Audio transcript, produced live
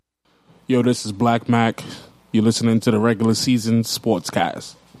Yo, this is Black Mac. You're listening to the regular season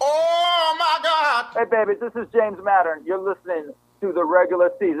Sportscast. Oh, my God! Hey, baby, this is James Mattern. You're listening to the regular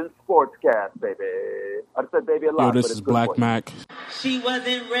season Sportscast, baby. I said baby a lot, Yo, this is Black Mac. She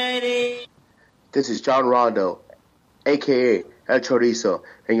wasn't ready. This is John Rondo, a.k.a. El Chorizo,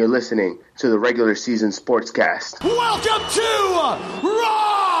 and you're listening to the regular season Sportscast. Welcome to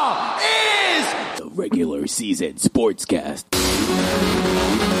Raw is the regular season Sportscast.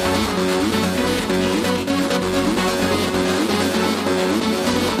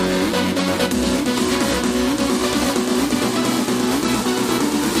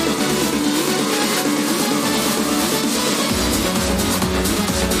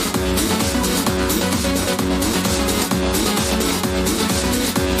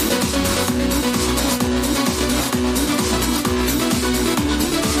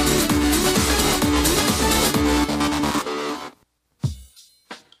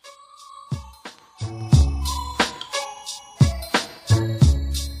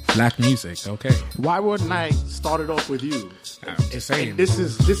 Black music, okay. Why wouldn't I start it off with you? I'm just saying. This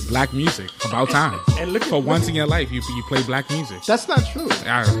is black music. About time. And look at, for once in your life, you play black music. That's not true.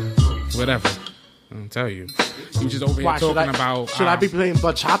 Whatever. I'll tell you. You just over here talking about... Should I be playing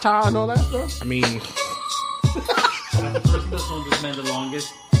bachata and all that stuff? I mean... The person that's known this man the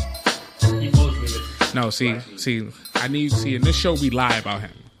longest, he mostly listens. No, see, in this show we lie about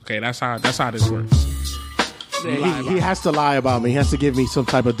him. Okay, that's how this works. Yeah, he has to lie about me. He has to give me some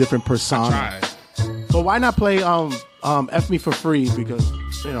type of different persona. I tried. But why not play F Me for free? Because,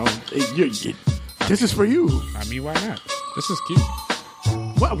 you know, this is for you. I mean, why not? This is cute.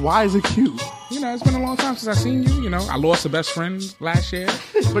 Why is it cute? You know, it's been a long time since I've seen you. You know, I lost a best friend last year.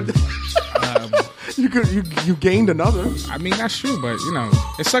 But you gained another. I mean, that's true, but, you know,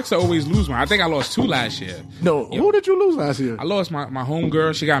 it sucks to always lose one. I think I lost 2 last year. No, who did you lose last year? I lost my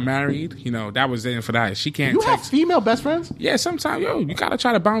homegirl. She got married. You know, that was the end for that. She can't You text. have female best friends? Yeah, sometimes, you gotta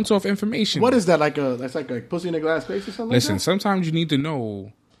try to bounce off information. What is that, that's like a pussy in a glass space or something? Listen, like that? sometimes you need to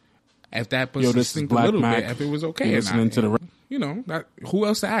know if that pussy stink a little bit, if it was okay or not. To the... You know, who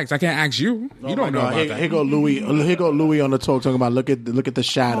else to ask? I can't ask you. You don't know about that. Here go Louis. Here go Louis on the talk talking about look at the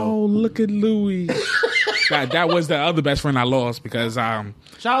shadow. Oh, look at Louis. that was the other best friend I lost because shout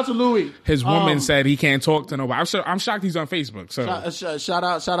out to Louis. His woman said he can't talk to nobody. I'm shocked he's on Facebook. So shout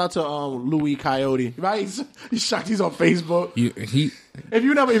out to Louis Coyote. Right? He's shocked he's on Facebook. If you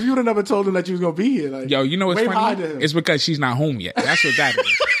would have never told him that you was gonna be here, like, yo, you know what's funny? It's because she's not home yet. That's what that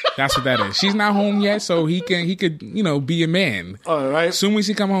is. That's what that is. She's not home yet, so he could be a man. All right. Soon as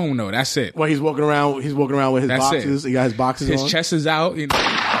he come home, though, that's it. Well, he's walking around with his boxes. He got his boxes on. His chest is out. You know,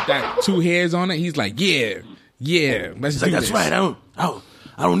 got 2 hairs on it. He's like, yeah. Let's do this. That's right.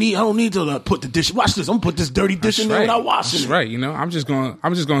 I don't need to put the dish. Watch this. I'm gonna put this dirty dish in there without washing it. That's right. You know, I'm just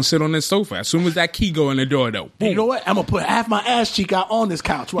gonna sit on this sofa. As soon as that key go in the door, though, boom. You know what? I'm gonna put half my ass cheek out on this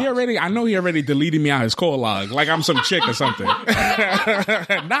couch. Watch. I know he already deleted me out his call log, like I'm some chick or something.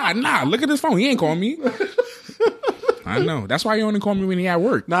 Nah. Look at his phone. He ain't calling me. I know. That's why you only call me when he at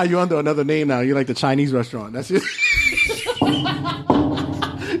work. Nah, you're under another name now. You're like the Chinese restaurant. That's it.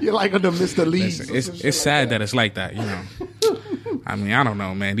 You're like under Mr. Lee. It's sad that it's like that, you know. I mean, I don't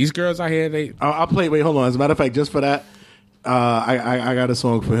know, man. These girls out here, I'll play. Wait, hold on. As a matter of fact, just for that, I got a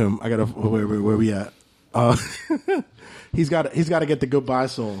song for him. I got where we at? He's got to get the goodbye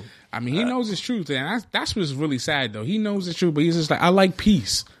song. I mean, he knows his truth, and that's what's really sad, though. He knows the truth, but he's just like, I like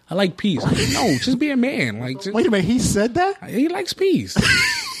peace. No, just be a man. Like, wait a minute, he said that? He likes peace.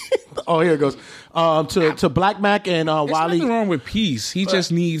 Oh, here it goes. To Black Mac and There's Wally. nothing wrong with peace. He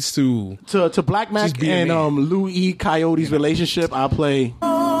just needs to Black Mac and Louis Coyote's relationship. I'll play.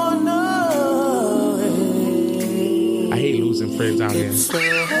 I hate losing friends out here.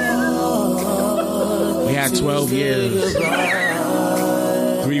 We had 12 years.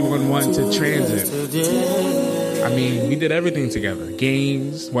 311 to transit. I mean, we did everything together.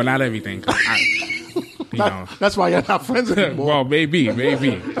 Games. Well, not everything. That's why you're not friends anymore. Well, maybe.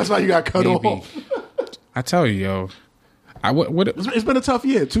 That's why you got cut off. I tell you, yo. It's been a tough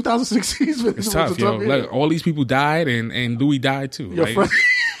year. 2016 it's tough, yo. Look, all these people died, and Louis died too. Right?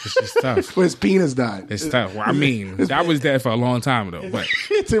 It's just tough. Well, his penis died. It's tough. Well, I mean, that was there for a long time though. But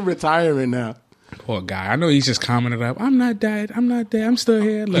it's in retirement now. Poor guy. I know he's just commented up. I'm not dead. I'm still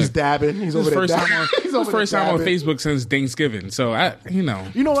here. Look, he's dabbing. He's over there dabbing. He's the first time on Facebook since Thanksgiving. So You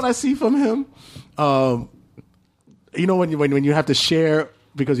know what I see from him? You know when you have to share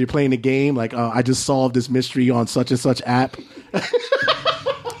because you're playing the game, like I just solved this mystery on such and such app.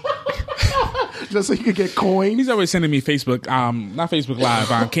 just so you could get coins. He's always sending me Facebook, not Facebook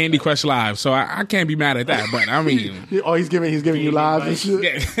Live, Candy Crush Live. So I can't be mad at that. But I mean, he's giving you lives and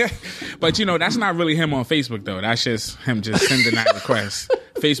shit. yeah. But that's not really him on Facebook though. That's just him just sending that request.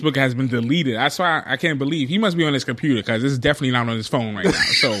 Facebook has been deleted. That's why I can't believe he must be on his computer because it's definitely not on his phone right now.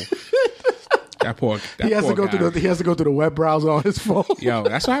 So he has to go through the web browser on his phone. Yo,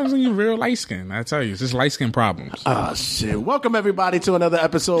 that's why I was in your real light skin. I tell you, it's just light skin problems. Oh shit! Welcome everybody to another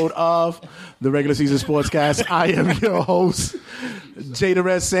episode of the Regular Season Sportscast. I am your host, Jada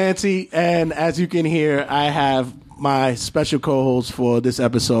Red Santy, and as you can hear, I have my special co-host for this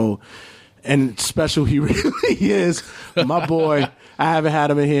episode, and special he really is, my boy. I haven't had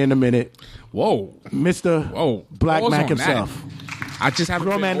him in here in a minute. Whoa, Mr. Black Mac himself. That. I just have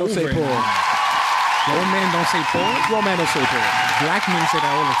grown man don't say Paul. Grown man don't say Paul. Grown man don't say Paul. Black men say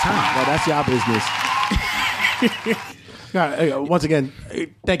that all the time. Well, that's y'all business. Once again,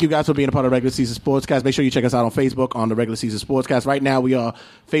 thank you guys for being a part of Regular Season Sportscast. Make sure you check us out on Facebook on the Regular Season Sportscast. Right now, we are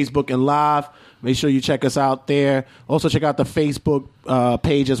Facebook and live. Make sure you check us out there. Also, check out the Facebook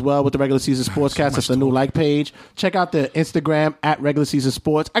page as well with the Regular Season Sportscast. It's the new like page. Check out the Instagram at Regular Season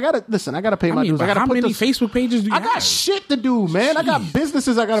Sports. I gotta pay my dues. How many Facebook pages do you have? I got shit to do, man. Jeez. I got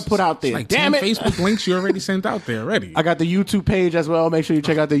businesses I gotta put out there. Like damn 10 it. Facebook links you already sent out there already. I got the YouTube page as well. Make sure you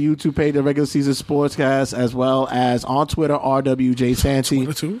check out the YouTube page, the Regular Season Sportscast, as well as on Twitter, RWJ Santy.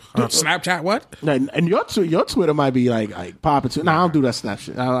 Twitter too? Snapchat what? And your Twitter might be like popping too. Nah, I don't do that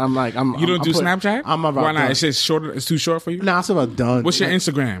Snapchat. You don't do Snapchat? I'm about Why not? It's just short. It's too short for you. Nah, it's about done. What's your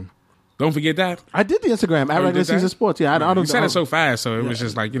Instagram? Don't forget that. I did the Instagram at Regular Season Sports. Yeah, I don't. You said it so fast, so it was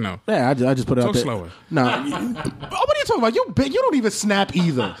just like Yeah, I just put it out there. slower. No, what are you talking about? You don't even snap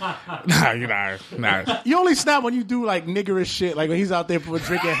either. Nah, you know, nah. You only snap when you do like niggerish shit, like when he's out there for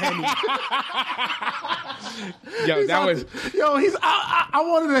drinking Henny. Yo, that was. I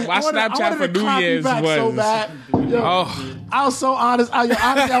wanted to. My Snapchat for New Year's was so bad. Yo, I was so honest. Honestly,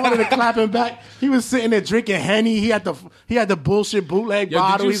 I wanted to clap him back. He was sitting there drinking Henny. He had the bullshit bootleg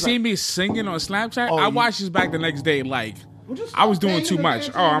bottle. Did you see me singing on Snapchat? I watched this back the next day. Like I was doing too much.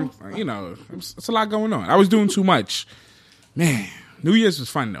 It's a lot going on. I was doing too much. Man, New Year's was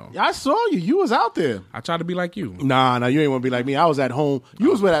fun though. I saw you. You was out there. I tried to be like you. Nah, you ain't want to be like me. I was at home. You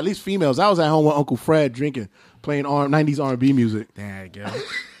was with at least females. I was at home with Uncle Fred drinking, playing 90s R&B music. There you go.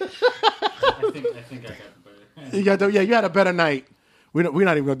 I think I got better. You had a better night. We're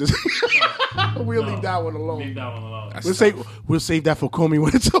not even going to do We'll leave that one alone. Leave that one alone. We'll save that for Comey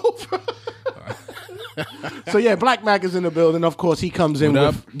when it's over. So yeah, Black Mac is in the building. Of course, he comes in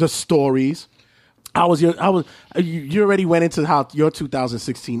with the stories. You already went into how your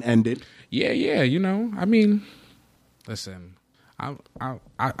 2016 ended. Yeah. I mean, listen, I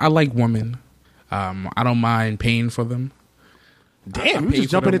like women. I don't mind paying for them. Damn, you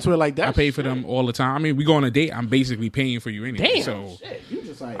just jumping into it like that. I pay for them all the time. I mean, we go on a date, I'm basically paying for you anyway. Damn, so shit, you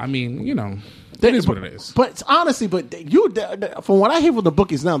just like. I mean, it is what it is. But it's honestly, from what I hear from the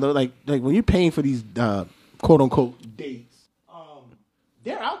bookies now, they're like when you're paying for these quote unquote dates,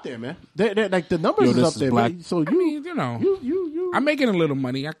 they're out there, man. They're like the numbers is up there. Man. So I'm making a little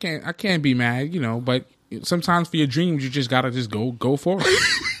money. I can't be mad, But sometimes for your dreams, you just gotta just go for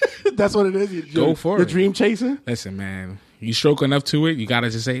it. That's what it is. Go for it. You're dream chasing. Listen, man. You stroke enough to it, you gotta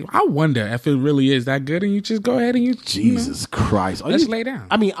just say, I wonder if it really is that good, and you just go ahead and Jesus Christ. Let's lay down.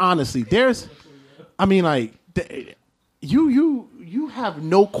 I mean, honestly, you have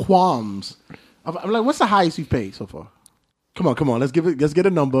no qualms. I'm like, what's the highest you've paid so far? Come on. Let's get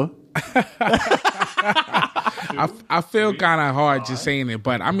a number. I feel kind of hard just saying it,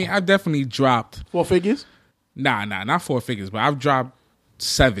 but I mean, I've definitely dropped 4 figures. Nah, not 4 figures, but I've dropped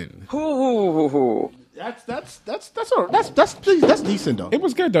 7. That's decent though. It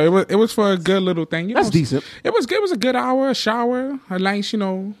was good though. It was for a good little thing. That's decent. It was good. It was a good hour, a shower, a nice,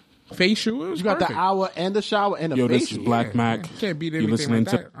 facial. It was got perfect. the hour and the shower and a facial. This is Black Mac. Can't beat anything like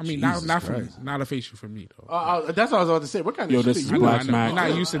that. I mean, not for me. Not a facial for me though. That's what I was about to say. What kind of this shit is are you Black doing? Mac. I'm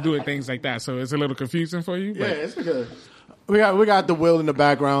not used to doing things like that, so it's a little confusing for you. Yeah, But it's good. We got the Will in the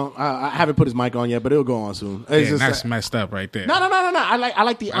background. I haven't put his mic on yet, but it'll go on soon. That's messed up right there. No. I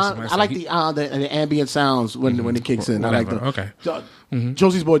like the ambient sounds when it kicks in. Whatever. I like the okay.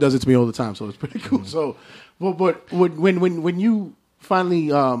 Josie's boy does it to me all the time, so it's pretty cool. So, but when you finally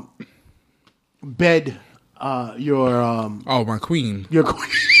bed your my queen. your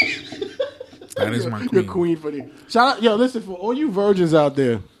queen. That is my queen. Your queen for the shout out. Yo, listen for all you virgins out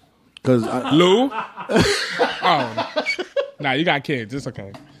there, because Lou. Nah, you got kids. It's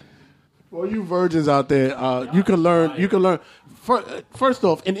okay. For all you virgins out there, you can learn. First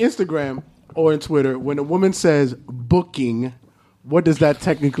off, in Instagram or in Twitter, when a woman says booking, what does that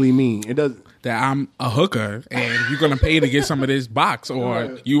technically mean? It does. that I'm a hooker and you're gonna pay to get some of this box,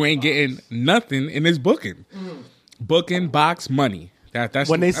 or you ain't getting nothing in this booking. Booking box money. That's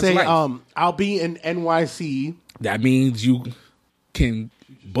when they that's say life. I'll be in NYC. That means you can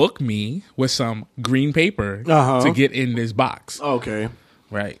book me with some green paper to get in this box. Okay.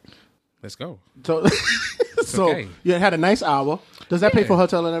 Right. Let's go. So, okay. You had a nice hour. Does that pay for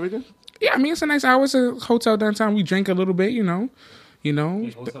hotel and everything? Yeah, I mean, it's a nice hour. It's a hotel downtown. We drink a little bit, you know.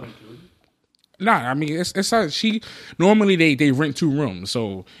 Hotel included? Nah, I mean, she normally they rent 2 rooms.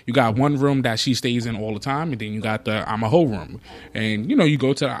 So you got one room that she stays in all the time, and then you got the I'm a Ho room. And you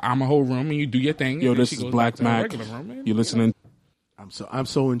go to the I'm a Ho room and you do your thing. Yo, and this she is goes Black back to her Mac. regular room, and- You listening? I'm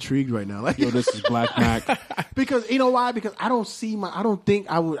so intrigued right now. Like, Yo, this is Black Mac. because you know why? Because I don't see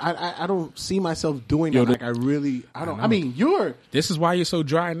myself doing that. Like I don't. I mean, This is why you're so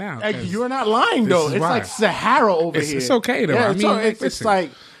dry now. 'Cause you're not lying though. is It's why. like Sahara over here. It's okay though. Yeah, I mean, it's listen,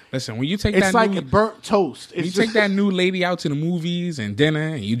 like listen, when you take it's that like new, burnt toast. when It's you take that new lady out to the movies and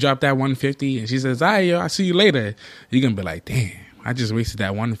dinner, and you drop that $150, and she says, "All right, yo, I'll see you later," you're gonna be like, "Damn, I just wasted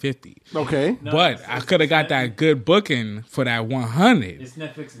that $150." okay. But I could have got that good booking for that $100. It's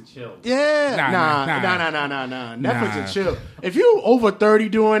Netflix and chill. Yeah, nah. Netflix and chill. If you over 30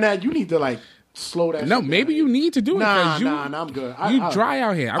 doing that, you need to like slow that. No, shit maybe down. you need to do it. Nah, 'cause I'm good. You dry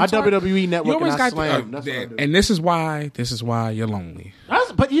out here. I WWE network You always and I got slam. That's what I do. and this is why you're lonely.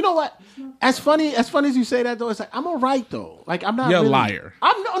 But you know what? As funny as you say that though, it's like I'm all right though. Like I'm not. You're a really, liar.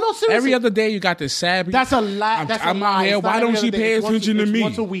 I'm no seriously. Every other day you got this sad. That's a lie. That's I'm a out lie. here. It's not Why every don't other she day. pay It's once- attention to it's me?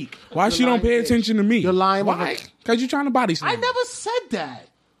 once a week. Why You're she don't lying pay bitch. attention to me? You're lying. Why? Because you're trying to body slam. I never said that.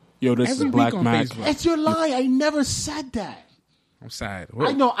 Yo, this Every is Black week on Mac. Facebook. It's your lie. I never said that. I'm sad.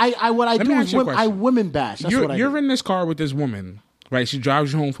 I know. What I Let do me is ask you a I question. women bash. That's what I You're do. in this car with this woman, right? She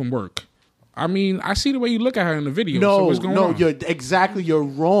drives you home from work. I mean, I see the way you look at her in the video. So what's going on? You're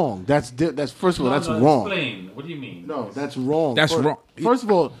wrong. That's first of all, that's wrong. Explain. What do you mean? No, that's wrong. That's wrong. First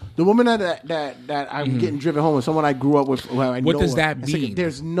of all, the woman that I'm getting driven home is someone I grew up with. What does that mean?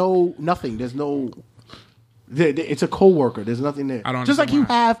 There's nothing. There's no. It's a coworker. There's nothing there. I don't Just like you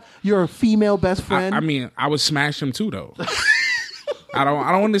understand have your female best friend. I mean, I would smash him too, though. I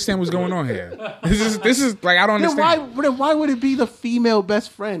don't understand what's going on here. This is like I don't then understand. why would it be the female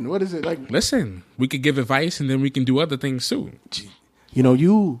best friend? What is it like? Listen, we could give advice and then we can do other things too. You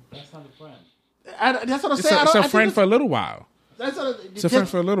know, That's not a friend. that's what I'm It's saying. a friend for a little while. It's a friend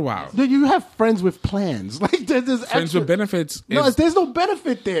for a little while. You have friends with plans. Like there's Friends extra, with benefits. No, there's no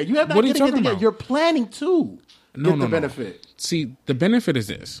benefit there. You have not What are you getting it talking together. about? You're planning to get the benefit. See, the benefit is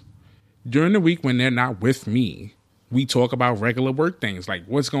this. During the week when they're not with me, we talk about regular work things like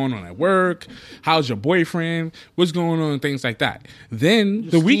what's going on at work, how's your boyfriend, what's going on, things like that. Then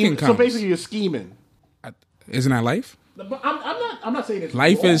the weekend comes. So basically, you're scheming. Isn't that life? But I'm not saying it's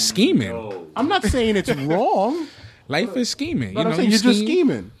Life wrong. is scheming. I'm not saying it's wrong. Life is scheming. But I'm saying you're just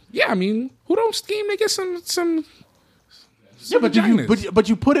scheming. Yeah, I mean, who don't scheme? They get some Yeah, but vaginas. but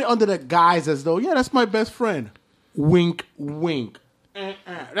you put it under the guise as though that's my best friend. Wink, wink.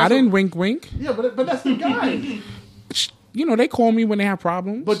 I didn't wink. Yeah, but that's the guy. They call me when they have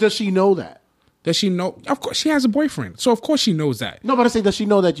problems. But does she know that? Does she know? Of course, she has a boyfriend, so of course she knows that. No, but I say, does she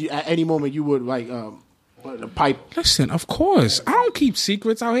know that at any moment you would like pipe? Listen, of course, I don't keep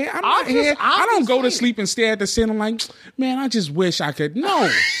secrets out here. I don't go to sleep and stare at the ceiling like, man, I just wish I could. No,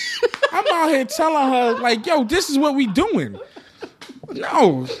 I'm out here telling her like, yo, this is what we doing.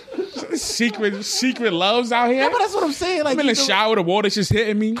 No, secret loves out here. Yeah, but that's what I'm saying. Like I'm in the shower, the water's just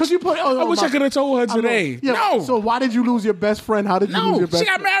hitting me. Because you put. I wish I could have told her today. Yeah, No. So why did you lose your best friend? How did you lose No, your best she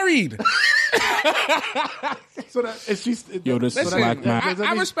got friend? married. So that is she? Yo, this is Listen, Black Mac.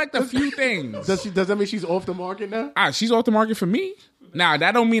 I respect a few things. Does that mean she's off the market now? She's off the market for me. Now,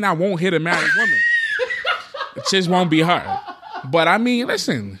 that don't mean I won't hit a married woman. It just won't be her. But I mean,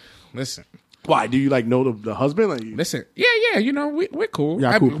 listen. Why do you know the husband? Like, Listen, yeah, we're cool.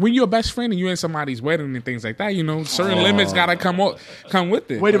 Yeah, cool. When you're a best friend and you're in somebody's wedding and things like that, certain limits gotta come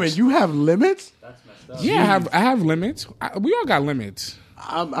with it. wait a minute, you have limits? Yeah, I have limits. We all got limits.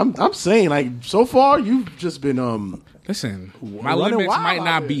 I'm saying so far you've just been Listen, my running limits wild might out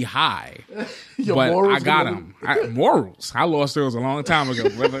not there. be high, Your but morals I got gonna- them. Morals. I lost those a long time ago,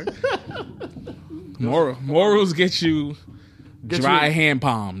 brother. Morals get you dry hand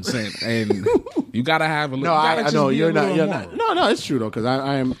palms, and you gotta have a little. No, I know you're not. No, it's true though, because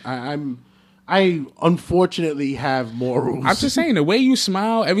I unfortunately have morals. I'm just saying the way you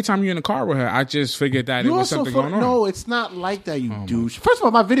smile every time you're in the car with her. I just figured that it was something going on. No, it's not like that, you douche. First of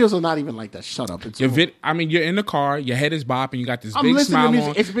all, my videos are not even like that. Shut up. It's You're in the car, your head is bopping, you got this I'm big listening to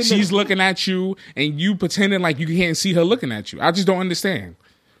smile music. on. She's looking at you, and you pretending like you can't see her looking at you. I just don't understand.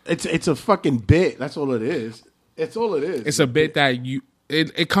 It's a fucking bit. That's all it is. It's all it is. It's a bit that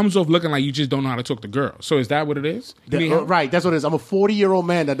it comes off looking like you just don't know how to talk to girls. So is that what it is? Right, that's what it is. I'm a 40-year-old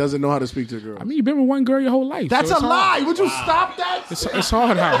man that doesn't know how to speak to a girl. I mean, you've been with one girl your whole life. That's so a lie. Would you stop that? It's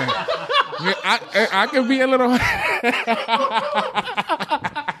hard out here. I can be a little...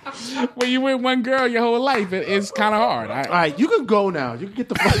 When you with one girl your whole life, it's kind of hard. All right, you can go now. You can get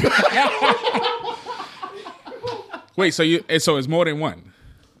the fuck Wait, so it's more than one?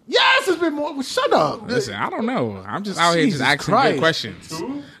 Yes, it's been more. Shut up. Listen, I don't know. I'm just out here just asking Christ. good questions.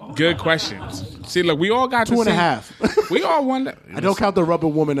 Good questions. See, look, we all got 2.5. We all wonder. I don't count the rubber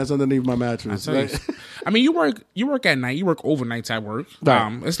woman that's underneath my mattress. Right? I mean, you work at night. You work overnights at work.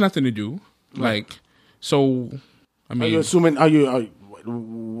 Right. It's nothing to do. Like, so, I mean. Are you assuming,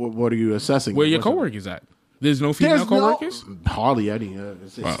 what are you assessing? Where your coworkers at? There's no female coworkers? Hardly any.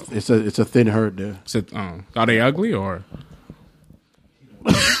 It's a thin herd there. Are they ugly or?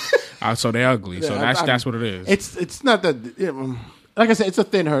 So they're ugly. So that's what it is. It's not that. Like I said, it's a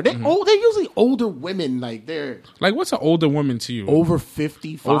thin herd. They're usually older women. Like they're like, what's an older woman to you? Over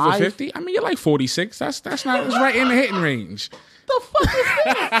 55. Over 50? I mean, you're like 46. That's not. It's right in the hitting range. The fuck is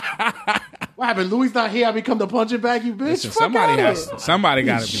that? What happened? Louis not here. I become the punching bag. You bitch. Listen, somebody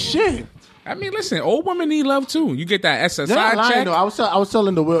got to be. Shit. I mean, listen, old women need love too. You get that SSI check. No, I was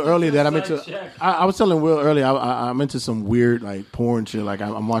telling the Will earlier that I'm into. I was telling Will earlier I'm into some weird like porn shit. Like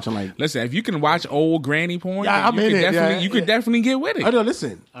I'm watching like. Listen, if you can watch old granny porn, yeah, I'm in it. You could definitely get with it. I know.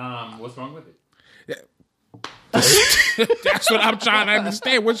 Listen. What's wrong with it? That's what I'm trying to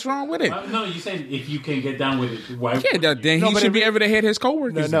understand. What's wrong with it? No, you said if you can get down with it, why? Yeah, then he should be able to hit his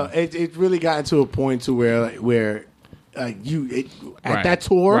coworkers. No, it really got to a point to where. That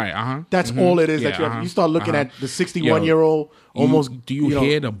tour, right? That's all it is. You start looking at the 61-year-old almost. Do you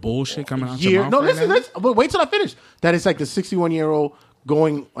hear the bullshit coming out year? your mouth? No, listen. But wait till I finish. That is like the 61-year-old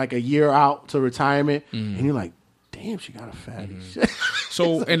going like a year out to retirement, and you're like, damn, she got a fatty.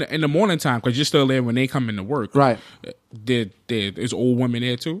 So in the morning time, because you're still there when they come into work, right? There's old women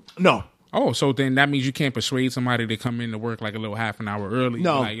there too. No. Oh, so then that means you can't persuade somebody to come in to work like a little half an hour early.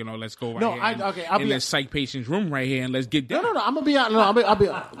 No, like, let's go in this psych patient's room right here and let's get down. No. I'm gonna be out. No, I'll be.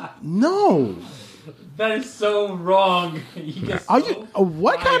 No. That is so wrong. Are you?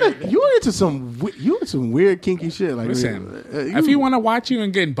 What kind of? You into some weird kinky shit? Like, listen, if you want to watch you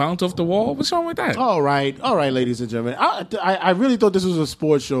and getting bounced off the wall, what's wrong with that? All right, ladies and gentlemen. I really thought this was a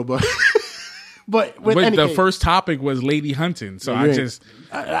sports show, but. But the first topic was lady hunting, so I just you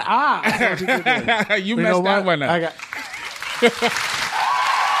messed that one up.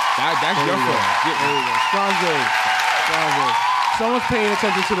 That's your fault. Someone's paying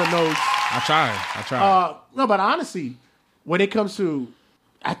attention to the notes. I try. No, but honestly, when it comes to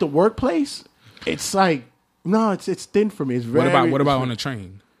at the workplace, it's like it's thin for me. It's very. What about on the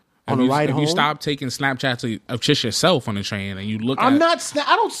train? On the ride home, you stop taking Snapchats of just yourself on the train, and you look. I don't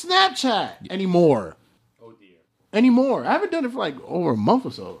Snapchat anymore. Oh dear. Anymore, I haven't done it for like over a month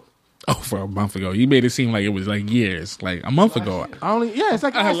or so. Oh, for a month ago, you made it seem like it was like years, like a month ago. It's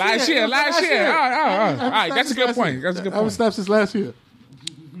like last year. All right, that's a good point. I haven't snapped since last year.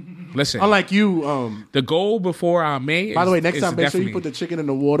 Listen, unlike you, the goal before I made. By the way, next time make sure you put the chicken and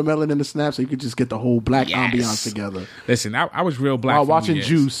the watermelon in the snap so you could just get the whole black ambiance together. Listen, I was real black. While watching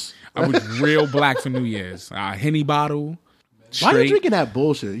Juice, I was real black for New Year's. Henny bottle. Why are you drinking that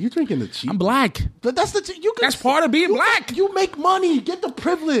bullshit? You drinking the cheap? I'm black. But that's that's part of being black. You make money. Get the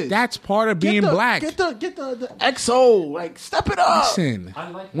privilege. That's part of being black. Get the XO. Like step it up. Listen, I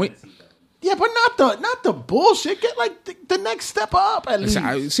like that. Yeah, but not the bullshit. Get like the next step up at least.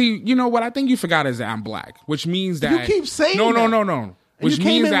 See, you know what I think you forgot is that I'm black, which means that you keep saying no. Which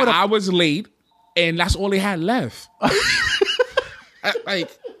means that I was late, and that's all they had left. Like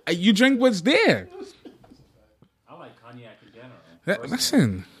you drink what's there. I like cognac in general.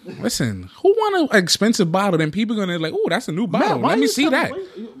 Listen. Who want an expensive bottle? Then people gonna like, oh, that's a new bottle. Matt, let me see that.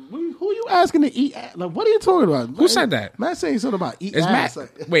 Who are you asking to eat? Like, what are you talking about? Who said that? Matt saying something about eat ass.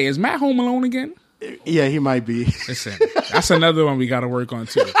 Wait, is Matt home alone again? Yeah, he might be. Listen, that's another one we got to work on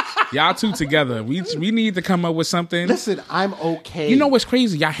too. Y'all two together, we need to come up with something. Listen, I'm okay. You know what's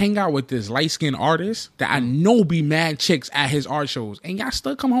crazy? Y'all hang out with this light skinned artist that I know be mad chicks at his art shows, and y'all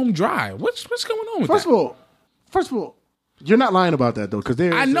still come home dry. What's going on with that? First of all, you're not lying about that though, because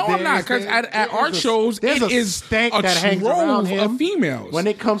I know I'm not, because at art shows it is stank a that hangs around him of females. When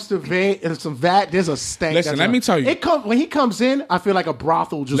it comes to some vat, there's a stank. Listen, let me tell you, when he comes in, I feel like a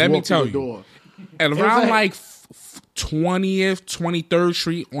brothel just walked through the door. And around like 20th, 23rd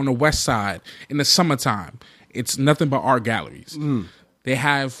Street on the west side in the summertime, it's nothing but art galleries. They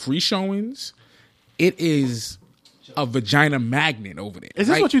have free showings. It is a vagina magnet over there. Is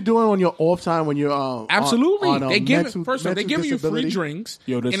this what you're doing on your off time when you're absolutely? on they give mental, first of all, they give you free disability? drinks,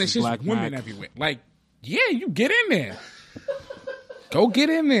 Yo, this and is it's just Black women Mac. everywhere. Like, yeah, you get in there. Go get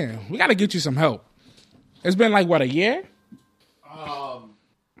in there. We got to get you some help. It's been like what, a year?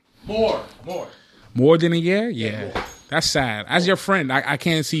 More than a year? Yeah. That's sad. As your friend, I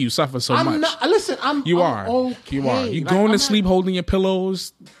can't see you suffer so much. Listen, You I'm are. okay. You are. You Like, going I'm to not- sleep holding your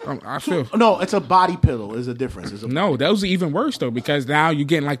pillows. I feel. No, it's a body pillow. There's a difference. It's a, No, those are even worse though, because now you're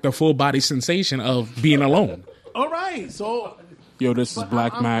getting like the full body sensation of being alone. all right, so Yo, this is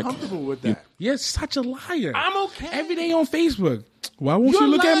Black I'm Mac. comfortable with that. You're such a liar. I'm okay. Every day on Facebook. Why won't You're you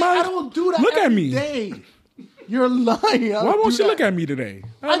look at lying. my? I don't do that. Look at every me. day. You're lying. Why won't you look at me today?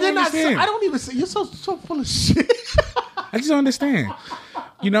 I did not. Say, understand. I don't even say. You're so full of shit. I just don't understand.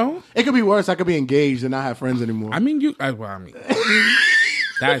 You know? It could be worse. I could be engaged and not have friends anymore. I mean, that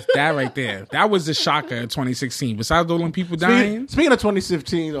right there. That was the shocker of 2016. Besides all them people dying, Speaking of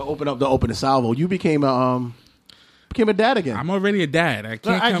 2015, to open the salvo, you became a dad again. I'm already a dad. I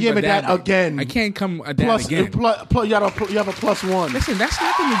can't I come became a a dad again. I can't come a dad plus, again. you have a plus one. Listen, that's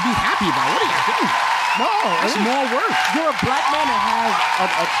nothing to be happy about. What are you doing? No, That's more work. You're a black man that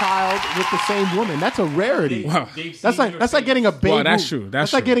has a child with the same woman. That's a rarity. Wow. That's like getting a Babe Well, that's Ruth. true.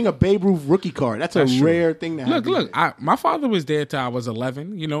 That's like true. getting a Babe Ruth rookie card. That's a That's true. rare thing to have. Look, my father was there till I was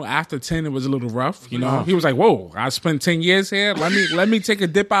 11. You know, after 10, it was a little rough. You know, he was like, "Whoa, I spent 10 years here. Let me take a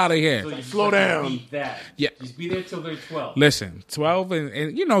dip out of here." So you Slow just have to down. beat that. Yeah. Just be there till they're 12. Listen, 12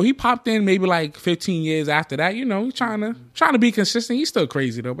 and you know, he popped in maybe like 15 years after that. You know, he's trying to be consistent. He's still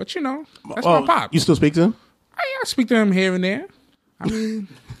crazy though, but you know, that's my pop. You still speak to him? I speak to him here and there. I mean,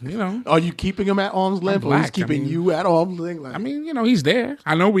 you know. Are you keeping him at arm's length, or he's black. keeping I mean- you at arm's length? Like, I mean, you know, he's there.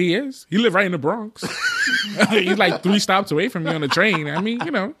 I know where he is. He live right in the Bronx. He's like 3 stops away from me on the train. I mean,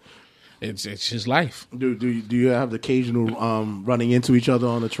 you know, it's his life. do you have the occasional running into each other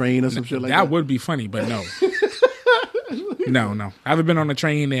on the train or some shit like that? That would be funny, but no. No. I haven't been on the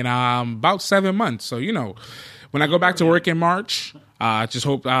train in about 7 months. So, you know, when I go back to work in March, I just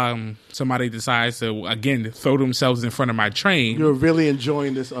hope somebody decides to, again, throw themselves in front of my train. You're really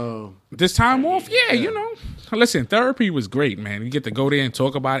enjoying this. This time off, yeah, you know. Listen, therapy was great, man. You get to go there and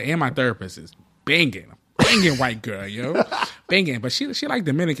talk about it, and my therapist is banging white girl, yo. Banging. But she like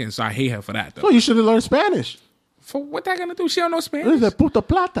Dominican, so I hate her for that, though. Oh, you should have learned Spanish. For what that gonna do? She don't know What is Spanish. that? Puta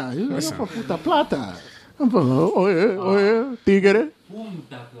plata. You're from Puta plata. I'm from, oye, tigre.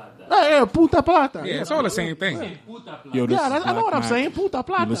 Punta plata. Yeah, puta plata. Yeah, it's all the same thing. Puta plata. Yo, this Yeah, is I know Black what I'm Mac. saying. Puta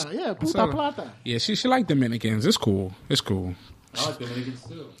plata. listen- Yeah, puta So- plata. Yeah, she like Dominicans. It's cool. It's cool. I like Dominicans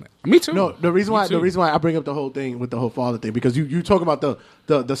too. Me too. No, the reason Me too. why I bring up the whole thing with the whole father thing, because you talk about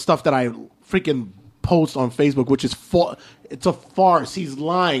the stuff that I freaking post on Facebook, which is it's a farce. He's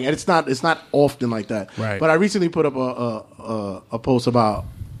lying, and it's not often like that. Right. But I recently put up a post about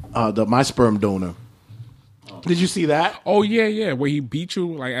my sperm donor. Did you see that? Oh yeah, where he beat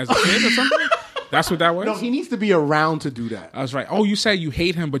you like as a kid or something. That's what that was. No, he needs to be around to do that. I was right. Oh, you said you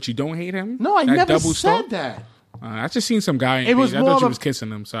hate him, but you don't hate him. No, I That never double said stop? that. I just seen some guy. It was I more thought of you a- was kissing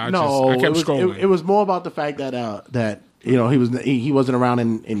him, so I No, kept scrolling. it was more about the fact that that you know he wasn't around,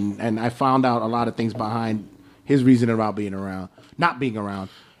 and I found out a lot of things behind his reason about being around, not being around,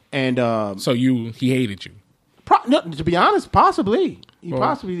 and So he hated you. no, to be honest, possibly he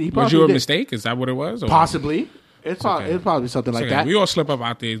possibly Was you a did. mistake? Is that what it was? Or? Possibly, it's Okay. probably something like Okay, that. we all slip up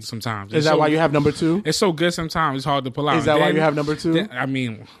out there sometimes. Is that why you have number 2? It's so good sometimes. It's hard to pull out. Is that why Then- you have number 2? I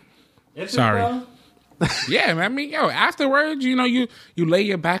mean, It's Sorry. well, yeah, man. I mean, yo, afterwards, you know, you lay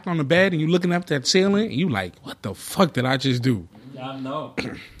your back on the bed and you looking up that ceiling and you like, what the fuck did I just do? no.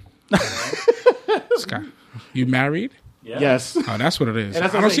 Scott, you married? Yeah. Yes, Oh, that's what it is. And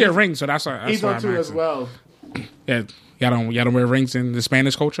that's I what don't I'm see a saying. ring, so that's why. he's why on I'm 2 as asking. well. Yeah, y'all don't wear rings in the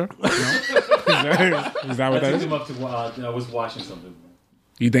Spanish culture. No? is that what I that took is? him up to. I was watching something.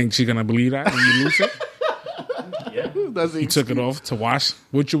 You think she's gonna believe that when you lose it? Yeah. Does he You took it off to watch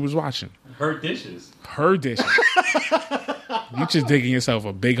what you was watching. Her dishes. Her dishes. You just digging yourself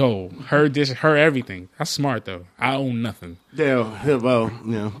a big hole. Her dishes, her everything. That's smart though. I own nothing. Yeah, well,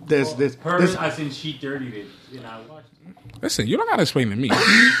 you know, there's Her, this. as in she dirtied it. And I watched it. Listen, you don't gotta explain to me.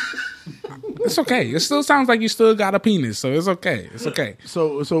 It's okay. It still sounds like you still got a penis, so it's okay. It's okay.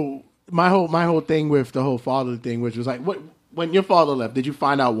 So my whole thing with the whole father thing, which was like, when your father left, did you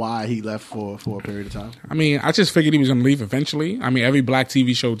find out why he left for a period of time? I mean, I just figured he was gonna leave eventually. I mean, every black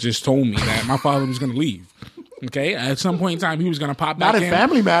TV show just told me that my father was gonna leave. Okay, at some point in time, he was going to pop Not back in in.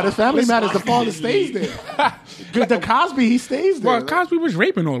 Family Matters. Family Matters, the father stays there. The Cosby, he stays there. Well, Cosby was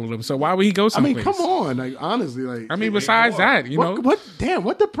raping all of them, so why would he go I someplace? mean, come on. Like, honestly, like. I mean, besides that, you know.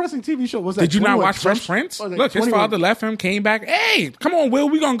 What depressing TV show was that? Did you not 21 watch Fresh Prince? Oh, like Look, his 21 father left him, came back. Hey, come on, Will,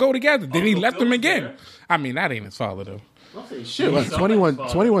 we going to go together. Then he left him again. I mean, that ain't his father, though. Shit, what,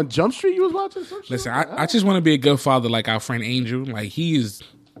 21 Jump Street you was watching? Some shit? Listen, I just want to be a good father like our friend Angel. Like, he is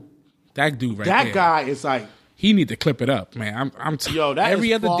that dude right there. That guy is like. He need to clip it up, man. I'm Yo, that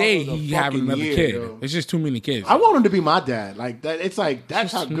every is other father day of the he having fucking another year, kid. yo. It's just too many kids. I want him to be my dad. Like that. It's like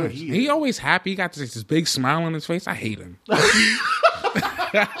that's how good he is. He always happy. He got this big smile on his face. I hate him.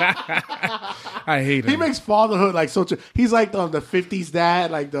 I hate him. He makes fatherhood like so. He's like the 50s dad.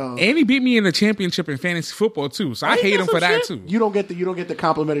 Like the. And he beat me in the championship in fantasy football too. So I hate him for that too. You don't get the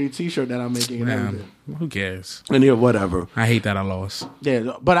complimentary T-shirt that I'm making. And everything. Who cares? And yeah, whatever. I hate that I lost.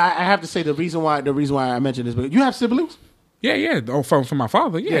 Yeah, but I have to say the reason why I mentioned this. But you have siblings? Yeah. Oh, from my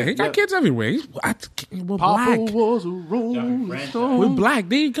father. Yeah, he got kids everywhere. We're Papa black. was a rolling stone. We're black.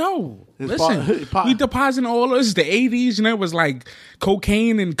 There you go. Listen, we depositing all this is the 80s, you know, it was like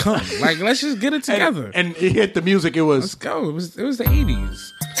cocaine and cum. Like, let's just get it together. And it hit the music. It was. Let's go. It was the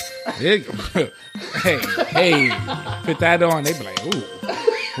 80s. hey, put that on. They be like, ooh,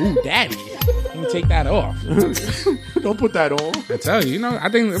 daddy. Let me take that off. Don't put that on. I tell you, I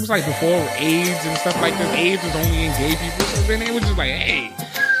think it was like before AIDS and stuff like this. AIDS was only in gay people. So then they was just like,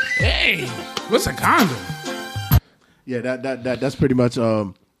 hey, what's a condom? Yeah, that's pretty much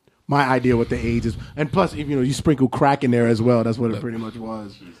my idea what the AIDS is. And plus, if you sprinkle crack in there as well, that's what it pretty much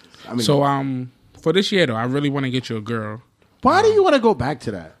was. I mean, so for this year though, I really want to get you a girl. Why do you want to go back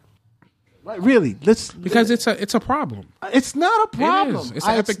to that? Like, really? Because it's a problem. It's not a problem. It is. It's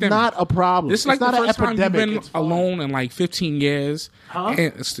an epidemic. Not a problem. It's like the not first an time you've epidemic. been alone in like 15 years. Huh?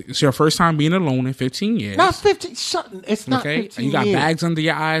 And it's your first time being alone in 15 years. Not 15. It's not 15 You got years. bags under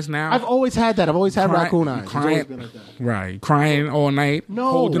your eyes now. I've always had that. I've always had raccoon eyes. It's always been like that. Right. Crying all night. No.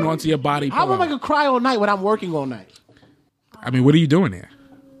 Holding onto your body. How am I going to cry all night when I'm working all night? I mean, what are you doing there?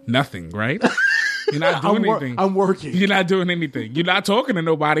 Nothing, right? You're not doing anything. I'm working. You're not doing anything. You're not talking to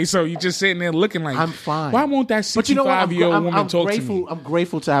nobody, so you're just sitting there looking like, I'm fine. Why won't that 65-year-old woman talk to me? I'm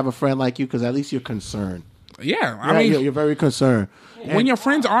grateful to have a friend like you because at least you're concerned. Yeah, I mean, you're very concerned. When your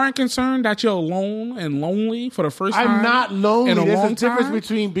friends aren't concerned that you're alone and lonely for the first time, I'm not lonely. In a There's long a difference time,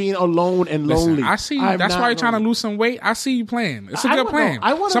 betwing being alone and lonely. Listen, I see you. That's why you're trying to lose some weight. I see you playing. It's a good plan.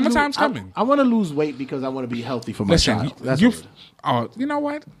 Summertime's coming. I want to lose weight because I want to be healthy for my child. You know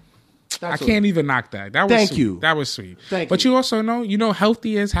what? I That's can't even knock that. That was Thank sweet. you. That was sweet. Thank but you. you also know,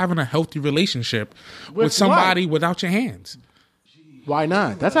 healthy is having a healthy relationship with somebody without your hands. Why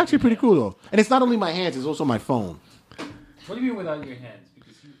not? That's actually pretty cool though. And it's not only my hands; it's also my phone. What do you mean without your hands?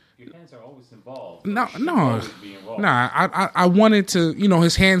 Because your hands are always involved. No. Always be involved. I wanted to,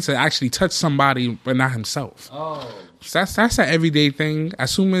 his hands to actually touch somebody, but not himself. Oh. That's an everyday thing.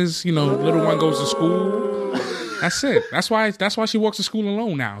 As soon as little one goes to school. That's it. That's why she walks to school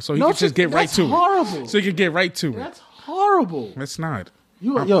alone now. So he can just get right to horrible. it. So he can get right to it. That's horrible. It's not.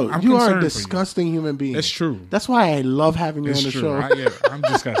 You are a concerned disgusting human being. It's true. That's why I love having you on the true. show. I'm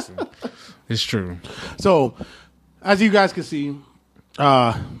disgusting. It's true. So, as you guys can see,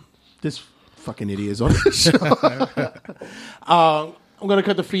 this fucking idiot is on the show. I'm gonna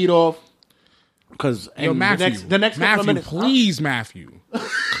cut the feed off because Matthew, the next couple of minutes, please, Matthew,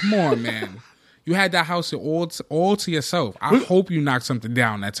 come on, man. You had that house all to yourself. I hope you knocked something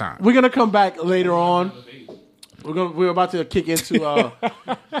down that time. We're gonna come back later on. We're about to kick into.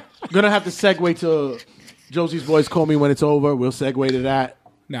 Gonna have to segue to Josie's Boys Call Me When It's Over. We'll segue to that.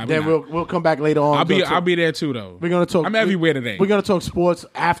 Then we'll come back later on. I'll be there too though. We're gonna talk. I'm everywhere today. We're gonna talk sports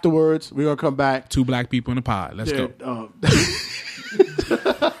afterwards. We're gonna come back. 2 black people in the pod. Let's go.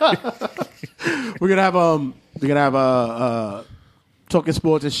 We're gonna have talking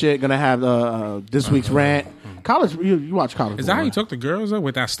sports and shit. Gonna have this week's rant. College, you watch college. Is that how you talk to girls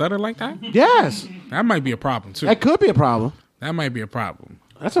with that stutter like that? Yes. That might be a problem too. That could be a problem. That might be a problem.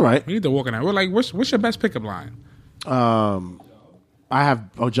 That's all right. We need to walk in that. We're like, what's your best pickup line? I have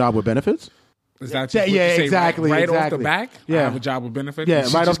a job with benefits. Is that exactly. Right exactly. off the back? Yeah. I have a job with benefits? Yeah,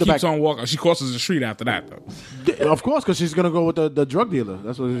 she right off the back. She keeps on walking. She crosses the street after that, though. Of course, because she's going to go with the drug dealer.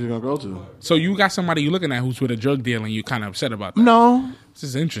 That's what she's going to go to. So you got somebody you're looking at who's with a drug dealer and you're kind of upset about that? No. This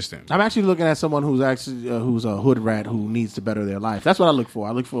is interesting. I'm actually looking at someone who's actually who's a hood rat who needs to better their life. That's what I look for.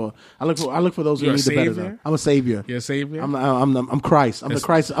 I look for those who You're need a to better savior? them. I'm a savior. You're a savior? I'm Christ. I'm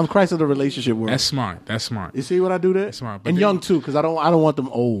Christ of the relationship world. That's smart. That's smart. You see what I do there? That's smart. And young too, because I don't want them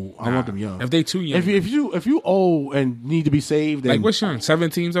old. I want them young. If they too young. If you old and need to be saved, then like what's young?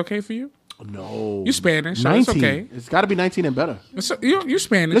 17's okay for you? No. You Spanish, so it's 19. okay. It's got to be 19 and better. You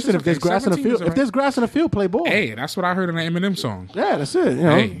Spanish. Listen, it's if there's okay. grass in the 17 field, is all if there's right. grass in the field, play ball. Hey, that's what I heard in the Eminem song. Yeah, that's it. You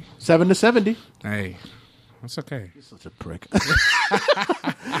know, Hey. 7-70. Hey, that's okay. You're such a prick.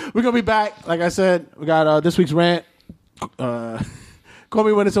 We're gonna be back. Like I said, we got this week's rant. Call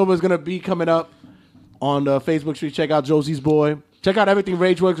Me When It's Over is gonna be coming up on the Facebook street. Check out Josie's Boy. Check out everything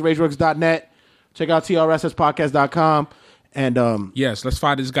Rageworks, rageworks.net. Check out trssspodcast.com. And Yes, let's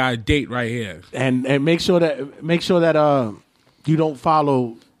find this guy a date right here. and make sure that you don't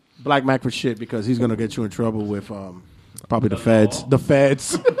follow Black Mac for shit, because he's gonna get you in trouble with probably the feds. The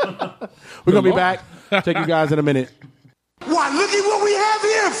feds. We're gonna be back. Take you guys in a minute. Why, look at what we have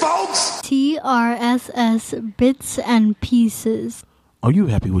here, folks. TRSS Bits and Pieces. Are you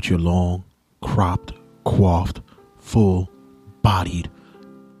happy with your long, cropped, coiffed, full-bodied,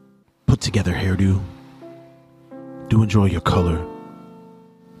 put-together hairdo? Do enjoy your color,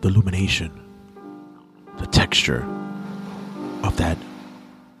 the illumination, the texture of that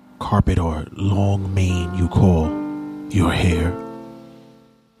carpet or long mane you call your hair.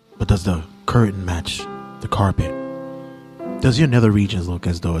 But does the curtain match the carpet? Does your nether regions look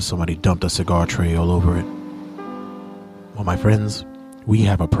as though somebody dumped a cigar tray all over it? Well, my friends, we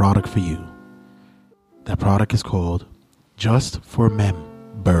have a product for you. That product is called Just for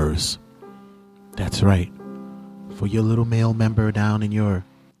Members. That's right. For your little male member down in your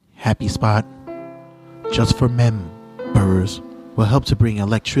happy spot, Just for Members will help to bring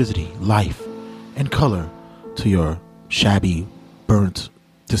electricity, life, and color to your shabby, burnt,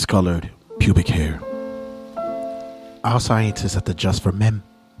 discolored pubic hair. Our scientists at the Just for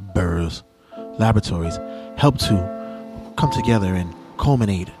Members laboratories help to come together and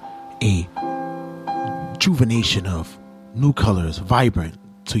culminate a rejuvenation of new colors, vibrant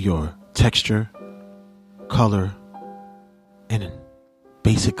to your texture, color, and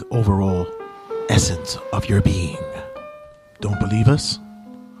basic overall essence of your being. Don't believe us?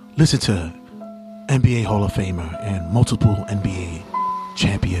 Listen to NBA Hall of Famer and multiple NBA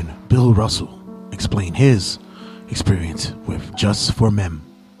champion Bill Russell explain his experience with Just for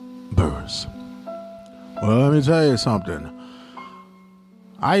Members. Well, let me tell you something.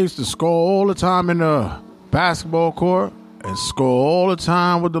 I used to score all the time in the basketball court and score all the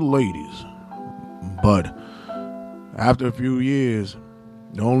time with the ladies. But after a few years,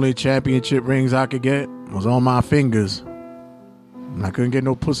 the only championship rings I could get was on my fingers. And I couldn't get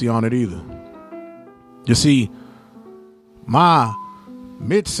no pussy on it either. You see, my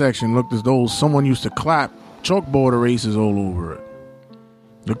midsection looked as though someone used to clap chalkboard erasers all over it.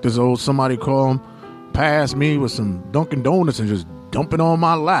 Looked as though somebody come past me with some Dunkin' Donuts and just dump it on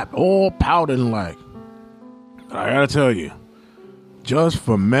my lap, all powdered and like. I gotta tell you, Just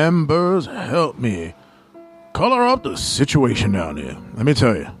for Members help me color up the situation down there. Let me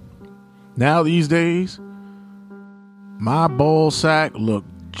tell you, now these days, my ball sack look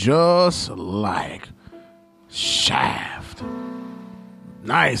just like Shaft.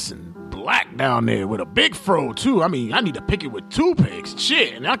 Nice and black down there with a big fro too. I mean, I need to pick it with toothpicks.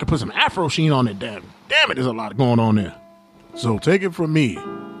 Shit, and I can put some Afro sheen on it. Damn it, there's a lot going on there. So take it from me,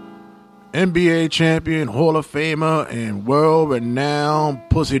 NBA champion, Hall of Famer, and world-renowned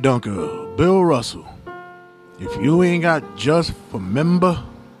pussy dunker, Bill Russell. If you ain't got Just for Member,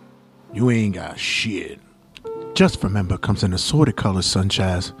 you ain't got shit. Just for Member comes in assorted colors such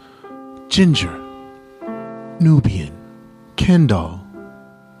as ginger, Nubian, Kendall,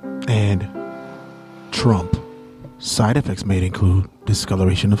 and Trump. Side effects may include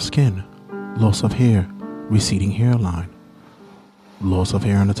discoloration of skin, loss of hair, receding hairline, loss of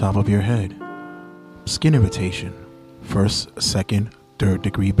hair on the top of your head, skin irritation, first, second, third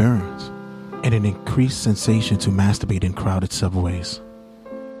degree burns, and an increased sensation to masturbate in crowded subways.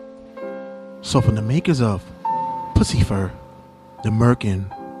 So from the makers of Pussy Fur, the Merkin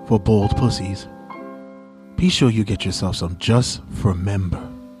for bold pussies, be sure you get yourself some Just for Member.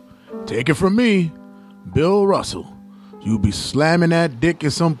 Take it from me, Bill Russell. You'll be slamming that dick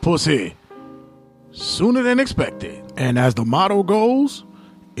in some pussy sooner than expected. And as the motto goes,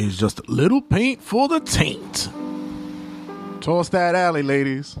 it's just a little paint for the taint. Toss that alley,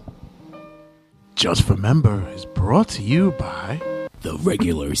 ladies. Just for Member is brought to you by The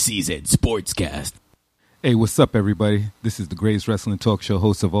Regular Season Sportscast. Hey, what's up, everybody? This is the greatest wrestling talk show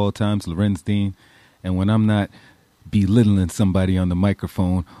host of all times, Lorenz Dean. And when I'm not belittling somebody on the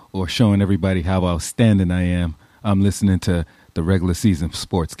microphone or showing everybody how outstanding I am, I'm listening to the Regular Season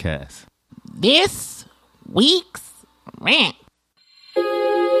Sportscast. This week's rant.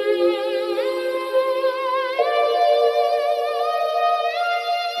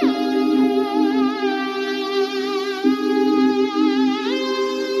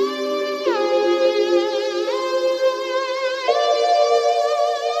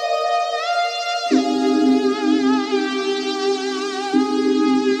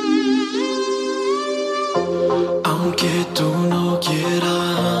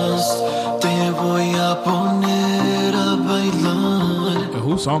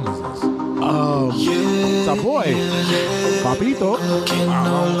 Whose song is this? It's our boy, Papito.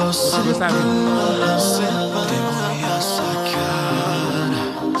 Let's see what's happening.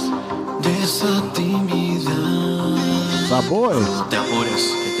 It's our boy. Te apures,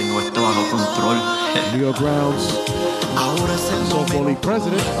 que tengo esto bajo control. New York Grounds Softball League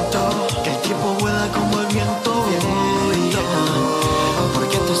president. Que el tiempo vuela como el viento.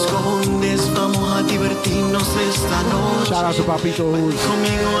 Porque te escondes, vamos a divertirnos esta noche. Shout out to Papito, who's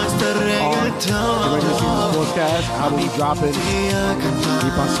Conmigo a este on the reggaetón. regular season sportscast. Album dropping. Mi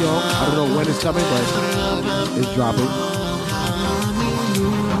Pasión. I don't know when it's coming, but it's dropping.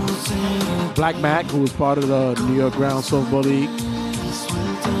 Black Mac, who was part of the New York Grounds Softball League.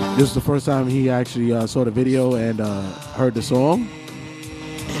 This is the first time he actually saw the video and heard the song.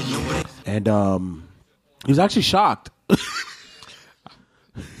 And he was actually shocked.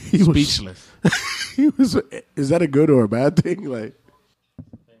 He was Speechless. He was. Is that a good or a bad thing? Like,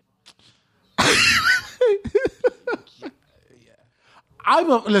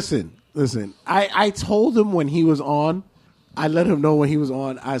 listen. I told him when he was on. I let him know when he was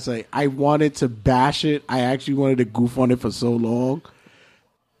on. I was like, I wanted to bash it. I actually wanted to goof on it for so long.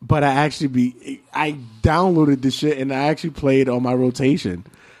 But I downloaded this shit and I actually played on my rotation.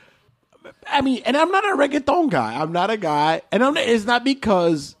 I mean, and I'm not a reggaeton guy. I'm not a guy, and it's not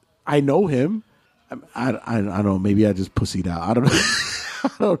because I know him. I don't know. Maybe I just pussied out. I don't know. I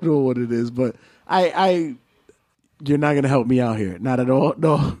don't know what it is, but you're not gonna help me out here. Not at all.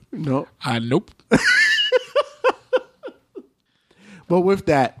 No. Nope. But with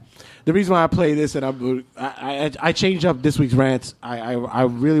that, the reason why I play this and I changed up this week's rants. I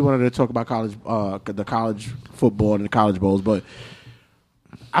really wanted to talk about the college football and the college bowls, but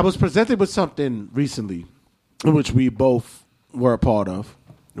I was presented with something recently, which we both were a part of,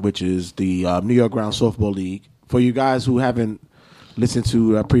 which is the New York Grounds Softball League. For you guys who haven't listened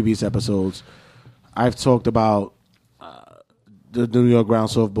to previous episodes, I've talked about the New York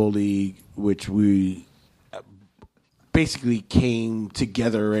Grounds Softball League, which we basically came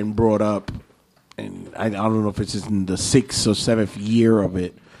together and brought up, and I don't know if it's in the 6th or 7th year of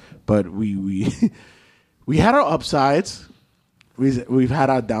it, but we had our upsides, we've had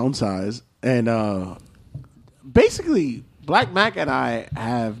our downsides, and basically Black Mac and I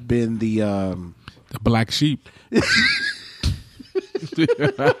have been the black sheep.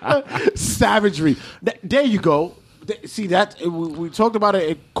 Savagery. There you go. See that we talked about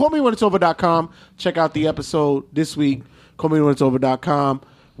it. CallMeWhenIt'sOver.com. Check out the episode this week. CallMeWhenIt'sOver.com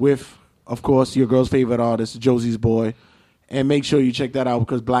with, of course, your girl's favorite artist, Josie's Boy, and make sure you check that out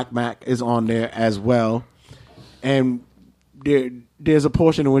because Black Mac is on there as well. And there's a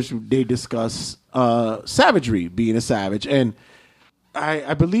portion in which they discuss savagery, being a savage, and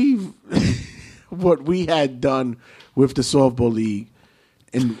I believe what we had done with the softball league.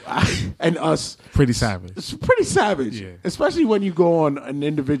 And us, pretty savage. It's pretty savage, yeah. Especially when you go on an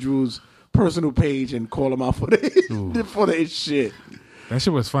individual's personal page and call them out for their shit. That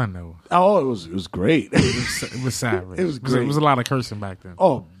shit was fun though. Oh, it was great. It was savage. It was great. It was a lot of cursing back then.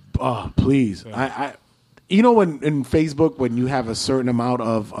 Oh, please. Yeah. You know, when in Facebook, when you have a certain amount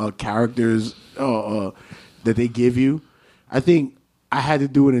of characters that they give you, I think I had to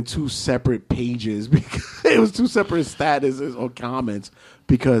do it in 2 separate pages because it was 2 separate statuses or comments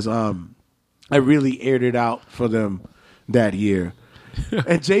because I really aired it out for them that year.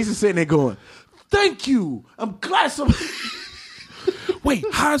 And Jason's sitting there going, "Thank you. I'm glad somebody." Wait,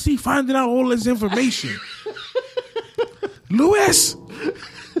 how's he finding out all this information? Lewis?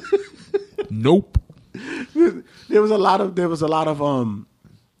 Nope. There was a lot of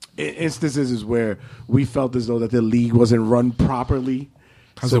instances where we felt as though that the league wasn't run properly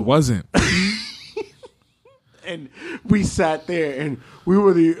because it wasn't. And we sat there and we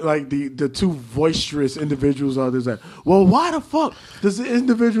were the 2 boisterous individuals on this. Like, well, why the fuck does the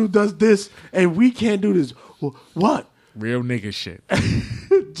individual does this and we can't do this? Well, what? Real nigga shit.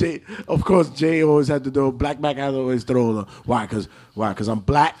 Of course, Jay always had to do. Black Mac had to always throw the why? Because I'm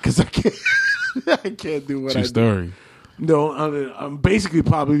black. Because I can't. I can't do what I do. Story. No, I'm basically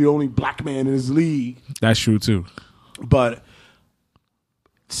probably the only black man in this league. That's true too. But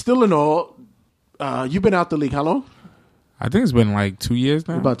still, in all, you've been out the league how long? I think it's been like 2 years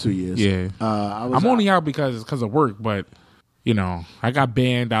now. About 2 years. Yeah. I'm only out because of work, but you know, I got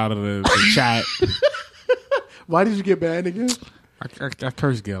banned out of the chat. Why did you get banned again? I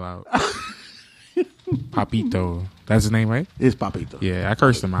cursed Gil out. Papito. That's his name, right? It's Papito. Yeah, I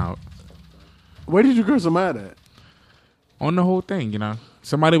cursed him out. Where did you curse him out at? On the whole thing, you know.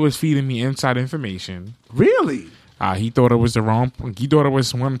 Somebody was feeding me inside information. Really? He thought it was the wrong. He thought it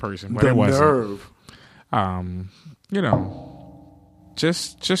was one person, but it wasn't. Nerve. You know,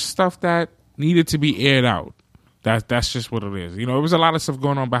 just stuff that needed to be aired out. That's just what it is. You know, there was a lot of stuff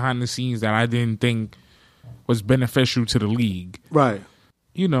going on behind the scenes that I didn't think was beneficial to the league. Right.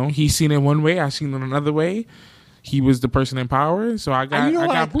 You know, he seen it one way, I seen it another way. He was the person in power, so I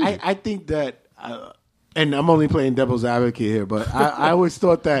got booted. I think that, and I'm only playing devil's advocate here, but I always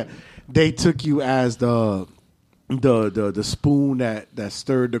thought that they took you as the spoon that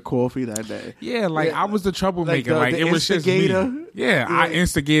stirred the coffee. I was the troublemaker. Like it was just me. Yeah, I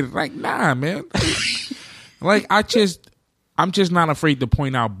instigated. Like, nah, man. Like I'm just not afraid to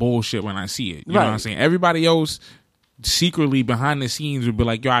point out bullshit when I see it. You know what I'm saying? Everybody else secretly behind the scenes would be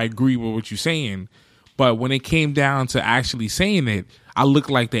like, yo, I agree with what you're saying. But when it came down to actually saying it, I looked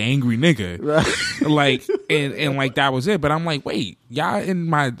like the angry nigga. Right. Like, and like that was it. But I'm like, wait, y'all in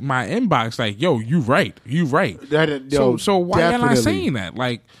my inbox, like, yo, you right. So why y'all not saying that?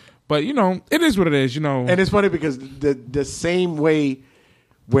 Like, but you know, it is what it is, you know. And it's funny because the same way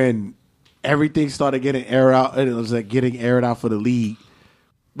when everything started getting aired out, and it was like getting aired out for the league,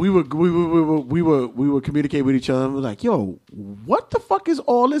 we would communicate with each other and we're like, yo, what the fuck is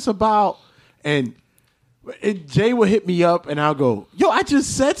all this about? And Jay would hit me up and I'll go, yo, I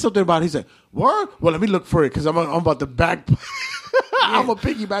just said something about it. He said, word? Well, let me look for it because I'm about to back. I'm going to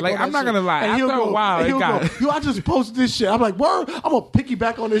piggyback like, on that I'm not going to lie. And after a while, it got... yo, I just posted this shit. I'm like, word? I'm going to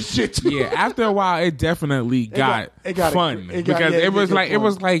piggyback on this shit too. Yeah, after a while, it definitely got fun. Because it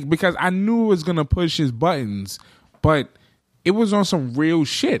was like, because I knew it was going to push his buttons, but it was on some real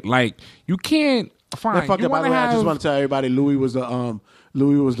shit. Like, you can't... Fine. By the way, I just want to tell everybody, Louis was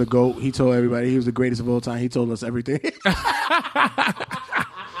the GOAT. He told everybody he was the greatest of all time. He told us everything.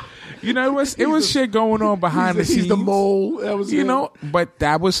 You know, it was shit going on behind the scenes. He's the mole. That was you know, but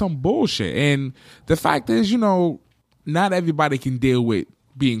that was some bullshit. And the fact is, you know, not everybody can deal with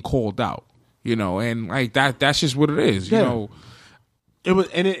being called out. You know, and like that's just what it is. You know, it was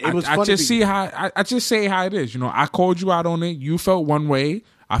funny. I just say how it is. You know, I called you out on it. You felt one way.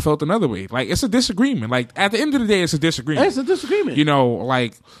 I felt another way. Like, it's a disagreement. Like, at the end of the day, it's a disagreement. It's a disagreement. You know,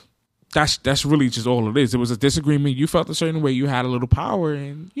 like, that's really just all it is. It was a disagreement. You felt a certain way. You had a little power,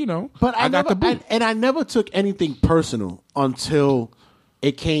 and, you know, but I got the boot. And I never took anything personal until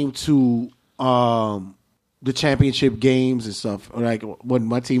it came to the championship games and stuff. Like, when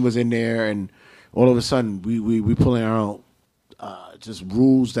my team was in there, and all of a sudden, we pulling our own just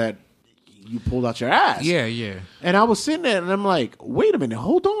rules that you pulled out your ass. Yeah. And I was sitting there and I'm like, wait a minute,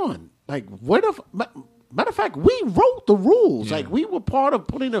 hold on. Like, matter of fact, we wrote the rules. Yeah. Like, we were part of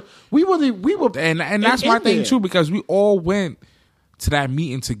putting we were and that's my thing too, because we all went to that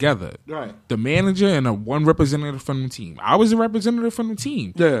meeting together. Right. The manager and one representative from the team. I was a representative from the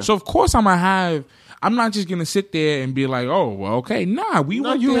team. Yeah. So of course I'm not just gonna sit there and be like, oh, well, okay. Nah,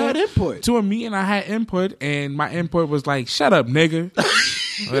 went you there had input. To a meeting, I had input, and my input was like, shut up, nigga.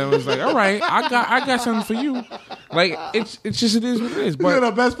 And I was like, all right, I got something for you. Like, it's just, it is what it is. But you know,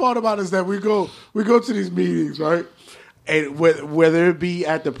 the best part about it is that we go to these meetings, right? And whether it be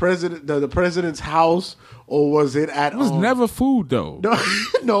at the president's house or was it at... It was never food, though.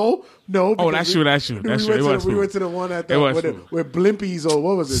 No. Oh, that's true. We went to the one at with Blimpies or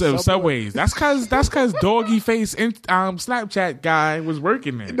what was it? Subways. That's because Doggy Face Snapchat guy was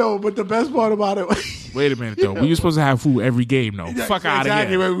working there. No, but the best part about it... Wait a minute, though. We were supposed to have food every game, though. Fuck out of here.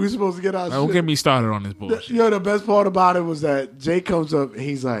 Exactly, we were supposed to get our Don't get me started on this bullshit. You know, the best part about it was that Jay comes up,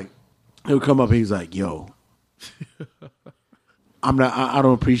 he's like, he'll come up, he's like, yo, I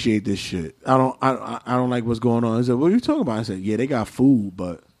don't appreciate this shit. I don't like what's going on. He said, what are you talking about? I said, yeah, they got food,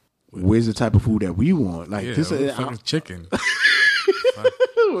 but where's the type of food that we want? Like, yeah, this is chicken.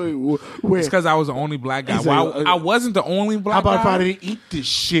 Where? It's because I was the only black guy. Well, I wasn't the only black guy. How about if I didn't eat this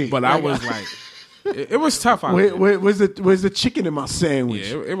shit? But I was like, it was tough out there. Where's the chicken in my sandwich?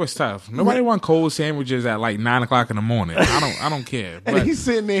 Yeah, it was tough. Nobody want cold sandwiches at like 9:00 in the morning. I don't care. And he's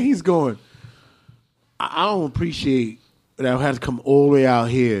sitting there, he's going, I don't appreciate that I had to come all the way out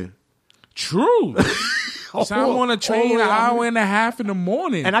here. True. So I want to train an hour and a half in the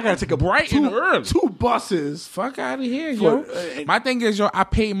morning, and I got to take a bright and early 2 buses. Fuck out of here, yo. My thing is, yo, I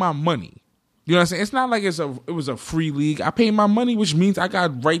paid my money. You know what I'm saying? It's not like it was a free league. I paid my money, which means I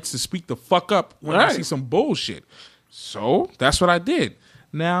got rights to speak the fuck up when I see some bullshit. So that's what I did.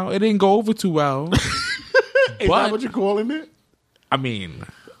 Now it didn't go over too well. Is that what you're calling it? I mean,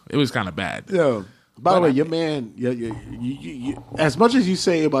 it was kind of bad. Yo. By the way, your man, you, as much as you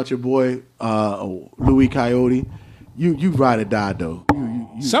say about your boy Louis Coyote, you ride or die though.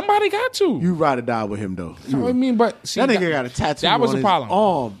 Somebody got to. You ride or die with him though. I mean, but see, that nigga got a tattoo. That was on a his problem.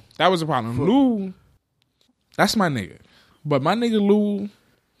 Arm. That was a problem. Lou, that's my nigga. But my nigga Lou,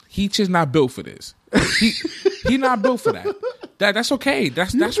 he just not built for this. He not built for that. That's okay.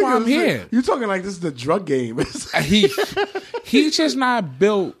 That's why I'm here. You're talking like this is the drug game. He's just not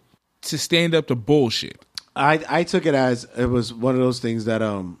built to stand up to bullshit. I took it as it was one of those things that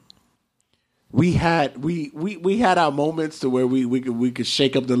we had our moments to where we could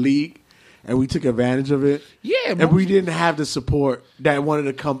shake up the league, and we took advantage of it. Yeah, and we didn't have the support that wanted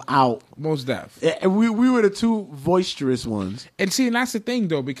to come out. Most def. And we were the two boisterous ones. And see, and that's the thing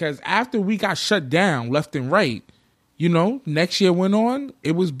though, because after we got shut down left and right, next year went on,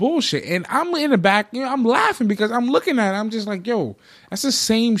 it was bullshit. And I'm in the back, I'm laughing because I'm looking at it. I'm just like, yo, that's the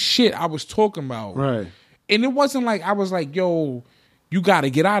same shit I was talking about. Right. And it wasn't like I was like, yo, you got to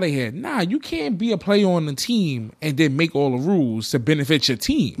get out of here. Nah, you can't be a player on the team and then make all the rules to benefit your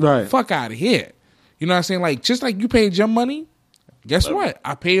team. Right. Fuck out of here. You know what I'm saying? Like, just like you paid your money, guess what?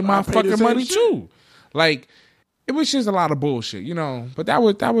 I paid my fucking money too. Like, it was just a lot of bullshit, But that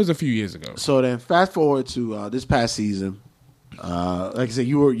was a few years ago. So then, fast forward to this past season. Like I said,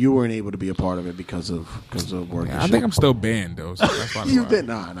 you weren't able to be a part of it because of work. Yeah, I think I'm still banned though. So that's probably you why. did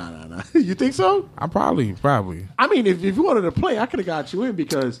nah. You think so? I probably. I mean, if you wanted to play, I could have got you in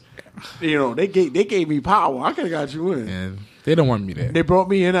because they gave me power. I could have got you in. Yeah, they don't want me there. They brought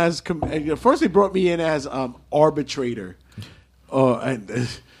me in as first. They brought me in as arbitrator, and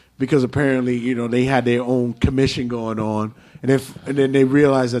because apparently they had their own commission going on, and then they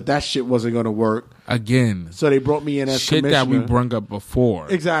realized that shit wasn't going to work again. So they brought me in as shit commissioner. that we brung up before.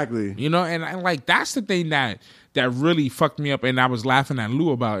 Exactly. And like that's the thing that really fucked me up, and I was laughing at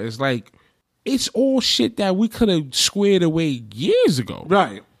Lou about. It's like it's all shit that we could have squared away years ago.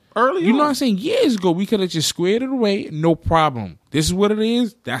 Right. Early. You know what I'm saying? Years ago, we could have just squared it away, no problem. This is what it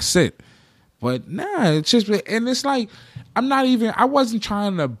is. That's it. But nah, it's just, and it's like, I wasn't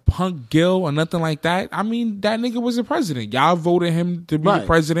trying to punk Gil or nothing like that. I mean, that nigga was the president. Y'all voted him to be the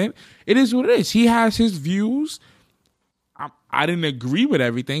president. It is what it is. He has his views. I didn't agree with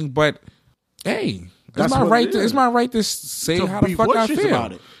everything, but hey, it's my right to say how the fuck I feel.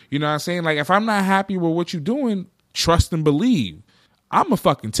 About it. You know what I'm saying? Like, if I'm not happy with what you're doing, trust and believe. I'ma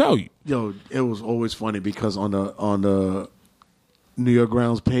fucking tell you. Yo, it was always funny because on the New York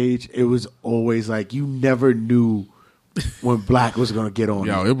Grounds page, it was always like you never knew when Black was gonna get on.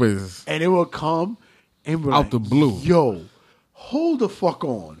 Yo, it was, and it would come and out the blue. Yo, hold the fuck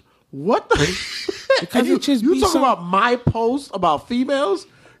on. What the? Because you talking about my post about females?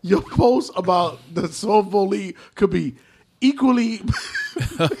 Your post about the softball league could be equally.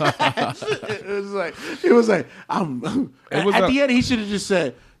 It was like at the end he should have just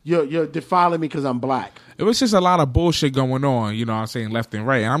said you're defiling me because I'm Black. It was just a lot of bullshit going on, you know what I'm saying, left and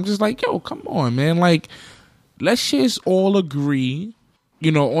right. And I'm just like, yo, come on, man. Like, let's just all agree,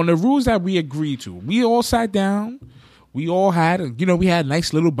 on the rules that we agreed to. We all sat down. We all had, we had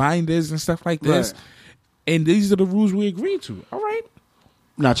nice little binders and stuff like this. Right. And these are the rules we agreed to. All right.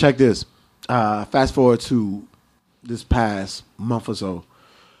 Now, check this. Fast forward to this past month or so.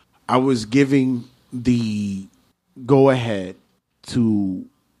 I was giving the go-ahead to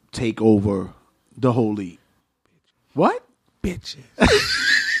take over the whole league. What? Bitches.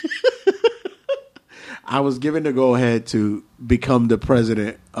 I was given the go-ahead to become the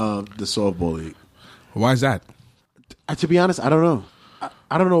president of the softball league. Why is that? To be honest, I don't know.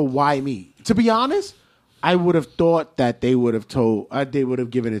 I don't know why me. To be honest, I would have thought that they would have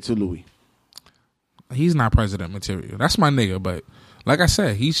given it to Louis. He's not president material. That's my nigga, but like I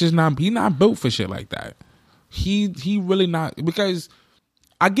said, he's not built for shit like that. He really not, because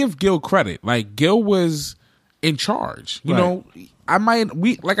I give Gil credit. Like, Gil was in charge. You know,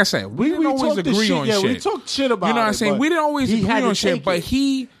 like I said, we didn't always agree on shit. We talked shit about it. You know what I'm saying? We didn't always agree on shit, but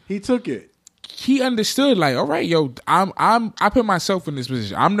he took it. He understood, like, all right, yo, I put myself in this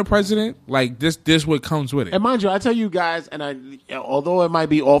position. I'm the president. Like, this what comes with it. And mind you, I tell you guys, and although it might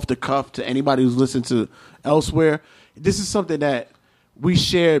be off the cuff to anybody who's listened to elsewhere, this is something that we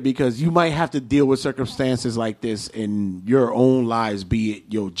share because you might have to deal with circumstances like this in your own lives, be it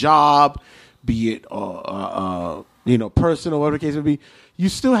your job, be it personal, whatever the case may be. You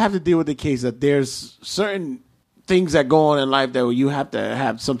still have to deal with the case that there's certain things that go on in life that you have to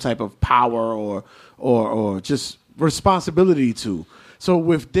have some type of power or just responsibility to. So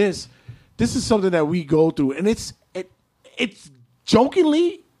with this is something that we go through, and it's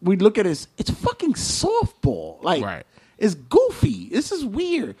jokingly we look at it, it's fucking softball. Like, right. It's goofy. This is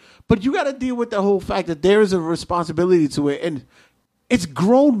weird, but you got to deal with the whole fact that there is a responsibility to it, and it's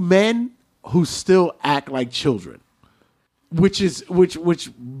grown men who still act like children, which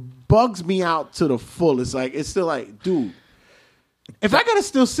bugs me out to the full. It's still like, dude, if I gotta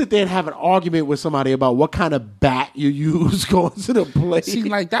still sit there and have an argument with somebody about what kind of bat you use going to the plate. See,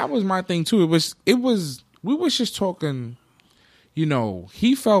 like, that was my thing too. We was just talking.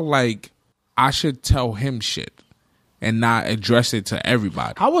 he felt like I should tell him shit and not address it to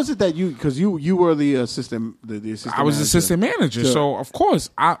everybody. How was it that because you were the assistant, the assistant I was manager. assistant manager, so of course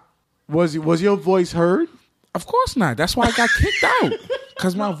was your voice heard? Of course not. That's why I got kicked out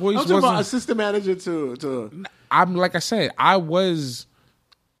because my voice I'm talking wasn't. about assistant manager to. I'm like I said, I was.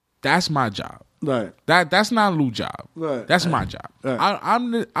 That's my job. Right. That's not Lou's job. Right. That's my job. Right.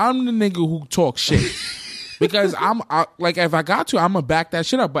 I'm the nigga who talks shit because like if I got to, I'm gonna back that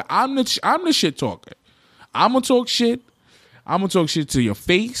shit up. But I'm the shit talker. I'm gonna talk shit. I'm gonna talk shit to your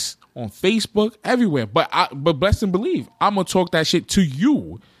face on Facebook everywhere. But bless and believe, I'm gonna talk that shit to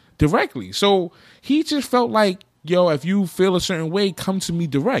you directly. So he just felt like, yo, if you feel a certain way, come to me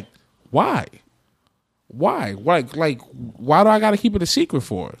direct. Why? Like why do I gotta keep it a secret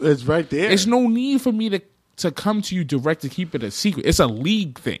for? It's right there. There's no need for me to come to you direct to keep it a secret. It's a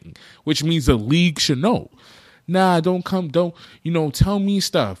league thing, which means the league should know. Nah, don't tell me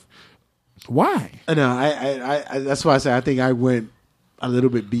stuff. Why? No, I that's why I say I think I went a little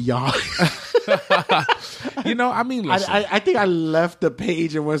bit beyond. Listen. I think I left the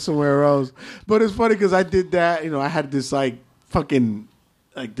page and went somewhere else. But it's funny because I did that. I had this like fucking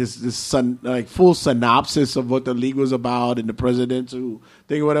like this full synopsis of what the league was about and the presidential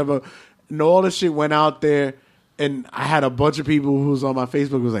thing or whatever. And all the shit went out there. And I had a bunch of people who was on my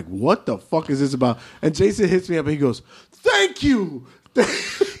Facebook who was like, what the fuck is this about? And Jason hits me up and he goes, thank you.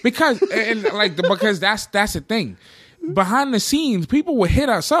 because that's the thing. Behind the scenes, people would hit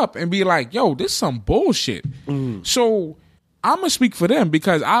us up and be like, yo, this is some bullshit. So I'm going to speak for them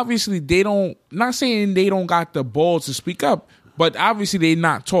because obviously they don't, not saying they don't got the balls to speak up, but obviously they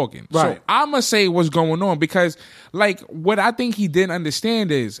not talking. Right. So I'm going to say what's going on because like what I think he didn't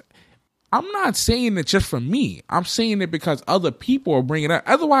understand is I'm not saying it just for me. I'm saying it because other people are bringing it up.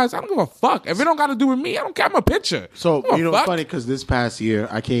 Otherwise, I don't give a fuck. If it don't got to do with me, I don't care. I'm a pitcher. So, it's funny because this past year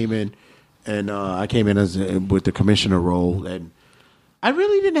I came in and I came in with the commissioner role and I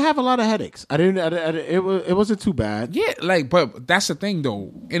really didn't have a lot of headaches. It wasn't too bad. Yeah, but that's the thing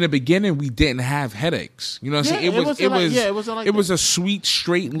though. In the beginning, we didn't have headaches. You know what I'm saying? It was a sweet,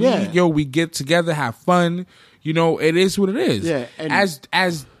 straight league. Yeah. Yo, we get together, have fun. It is what it is. Yeah, and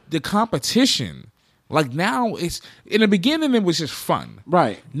as the competition, like now it's in the beginning it was just fun.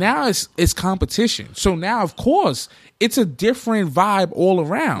 Right. Now it's competition. So now of course it's a different vibe all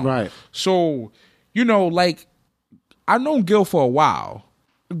around. Right. So, like I've known Gil for a while.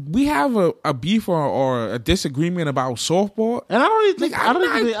 We have a beef or a disagreement about softball. And I don't even think I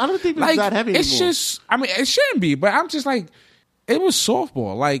don't think it's that heavy it's anymore. just it shouldn't be, but I'm just like it was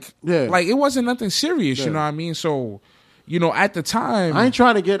softball. Like it wasn't nothing serious, you know what I mean? So at the time, I ain't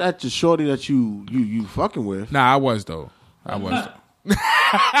trying to get at the shorty that you fucking with. Nah, I was though.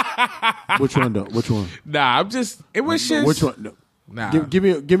 Which one though? Which one? Nah, I'm just. It was just. Which one? No. Nah. Give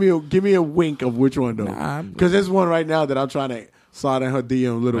me a wink of which one though. Because there's one right now that I'm trying to slide in her DM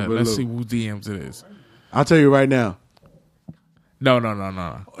a little bit. Let's see who DMs it is. I'll tell you right now. No.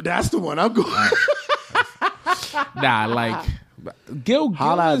 That's the one I'm going. Nah, like Gil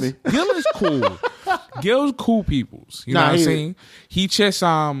is cool. Gil's cool peoples. You know what I'm saying? He just me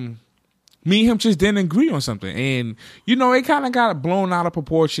and him just didn't agree on something. And it kind of got blown out of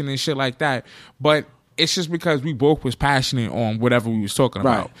proportion and shit like that. But it's just because we both was passionate on whatever we was talking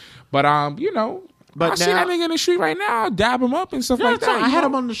about. But But I see that nigga in the street right now, dab him up and stuff like that. I had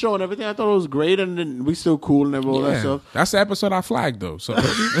him on the show and everything. I thought it was great, and then we still cool and all that stuff. That's the episode I flagged though. So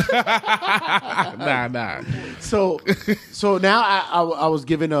nah. So now I was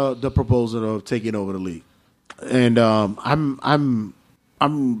given the proposal of taking over the league, and I'm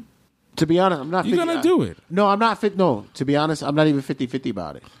to be honest, I'm not. You're gonna do it? No, I'm not fit. No, to be honest, I'm not even 50-50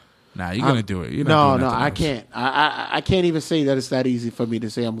 about it. Nah, you're gonna do it. You're no, not doing I can't. I can't even say that it's that easy for me to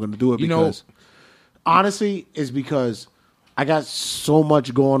say I'm going to do it because honestly, it's because I got so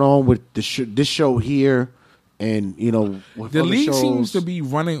much going on with this show here, and with the league shows. seems to be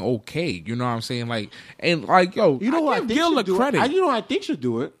running okay. You know what I'm saying? Like yo, I give Gil the credit. I think should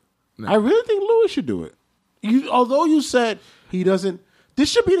do it. No. I really think Louis should do it. Although you said he doesn't,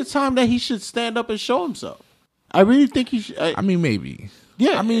 this should be the time that he should stand up and show himself. I really think he should. I mean, maybe.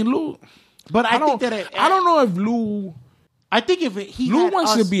 Yeah, I mean Lou, but I don't know if Lou. I think if Lou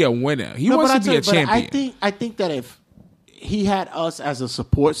wants to be a winner, he wants to be a champion. I think that if he had us as a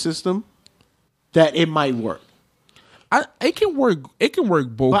support system, that it might work. It can work. It can work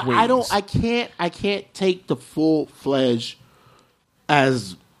both ways. I can't take the full-fledged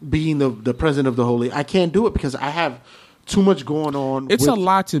as being the president of the whole league. I can't do it because I have too much going on. It's a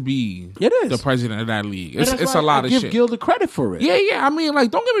lot to be the president of that league. It's a lot of shit. Give Gil the credit for it. Yeah. I mean,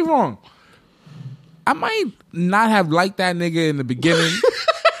 like, don't get me wrong. I might not have liked that nigga in the beginning,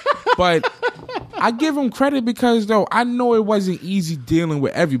 but I give him credit because, though, I know it wasn't easy dealing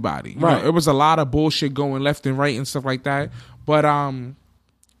with everybody. You know, it was a lot of bullshit going left and right and stuff like that. But,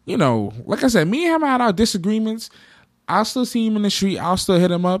 you know, like I said, me and him had our disagreements. I'll still see him in the street. I'll still hit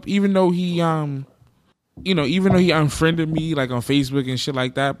him up, even though he, you know, even though he unfriended me, like, on Facebook and shit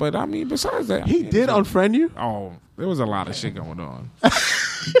like that. But, I mean, besides that. He did unfriend you? Oh, there was a lot of shit going on.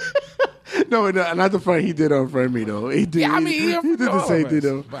 No, not the front. He did unfriend me though. He did. Yeah, I mean, he did the same thing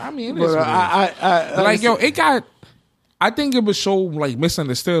though. But I mean, it is. Like, yo, it got. I think it was so like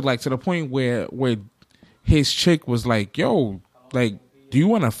misunderstood, like to the point where his chick was like, "Yo, like, do you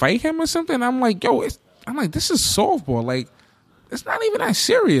want to fight him or something?" I'm like, "Yo, I'm like, this is softball. Like, it's not even that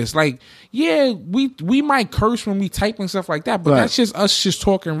serious. Like, yeah, we might curse when we type and stuff like that, but that's just us just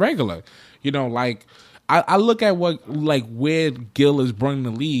talking regular, you know, like." I look at what like where Gil is bringing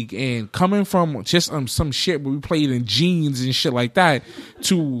the league, and coming from just some shit where we played in jeans and shit like that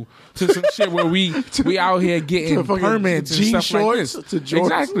to some shit where we out here getting permits and stuff like this.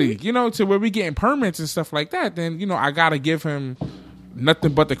 Exactly, you know, to where we getting permits and stuff like that. Then, you know, I gotta give him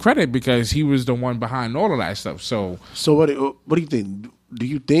nothing but the credit because he was the one behind all of that stuff. So what do you think? Do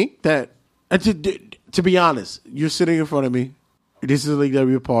you think that to be honest, you're sitting in front of me. This is the league that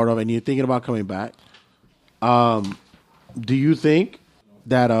we're a part of, and you're thinking about coming back. Do you think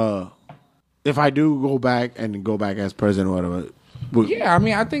that if I do go back as president or whatever? Yeah, I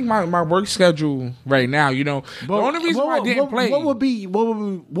mean, I think my work schedule right now, you know, the only reason why I didn't play. What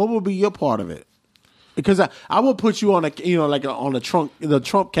would be your part of it? Because I will put you on on the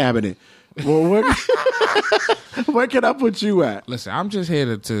Trump cabinet. Well, where can I put you at? Listen, I'm just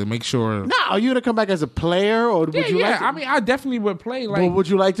here to make sure. Nah, are you gonna come back as a player, or would you? Yeah, I mean, I definitely would play. Like, well, would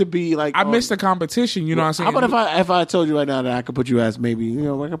you like to be like? I missed the competition. You know what I'm saying? How about if I told you right now that I could put you as maybe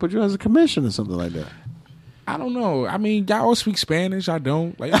I could put you as a commissioner or something like that? I don't know. I mean, y'all all speak Spanish. I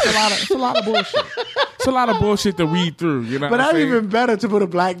don't. Like, it's a lot of bullshit. It's a lot of bullshit to read through. You know, but that's even better to put a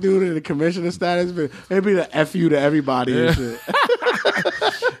black dude in the commissioner status. Maybe the F you to everybody and shit.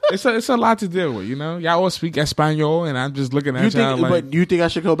 It's a lot to deal with, you know. Y'all all speak Espanol, and I'm just looking at y'all like. But you think I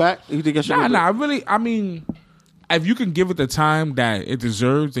should go back? You think I should? I mean, if you can give it the time that it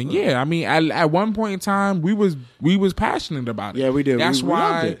deserves, then yeah. I mean, at one point in time, we was passionate about it. Yeah, we did.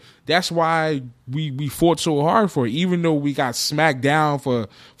 That's why we fought so hard for it, even though we got smacked down for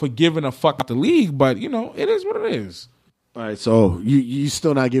giving a fuck out the league. But you know, it is what it is. All right, so you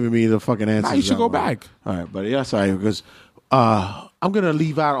still not giving me the fucking answer? Nah, you should go back. All right, but yeah, sorry, because I'm gonna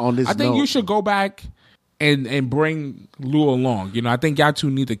leave out on this. I think you should go back and bring Lou along. You know, I think y'all two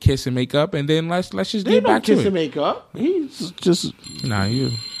need to kiss and make up, and then let's just get back to it. Kiss and make up. He's just I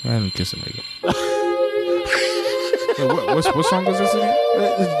didn't kiss and make up. So what song was this again?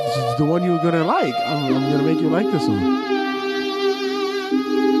 It's the one you were gonna like. I'm gonna make you like this one.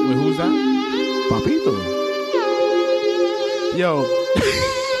 Wait, who's that? Papito. Yo,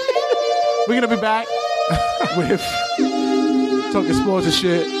 we're gonna be back with talking sports and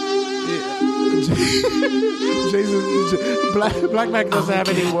shit. Jason, Black Mac doesn't have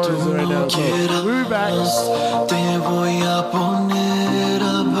any words right now, so we'll be back. Te voy a poner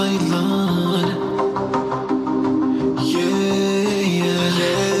a bailar. Yeah.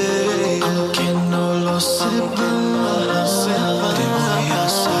 Aunque no lo sepas, te voy a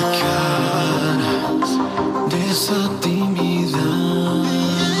sacar de esa timidez.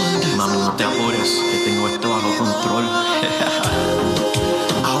 Mami, no te apures, que tengo esto bajo control.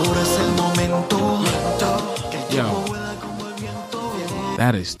 Ahora es el momento. Yo,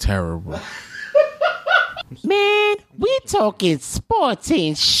 that is terrible. Man, we talking sports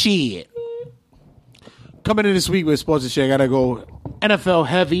and shit. Coming in this week with sports and shit, I gotta go NFL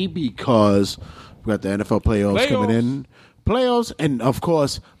heavy because we got the NFL playoffs coming in. Playoffs, and of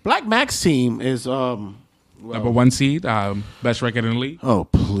course, Black Mac's team is number one seed, best record in the league. Oh,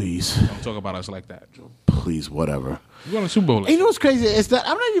 please. Don't talk about us like that. Please, whatever. You won a Super Bowl. And you know what's crazy is that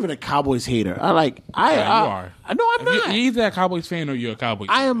I'm not even a Cowboys hater. You are. No, I'm not. You're either a Cowboys fan or you're a Cowboys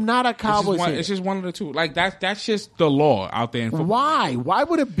fan. I am not a Cowboys fan. It's just one of the two. Like that's just the law out there in football. Why? Why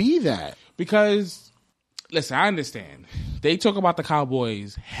would it be that? Because, listen, I understand. They talk about the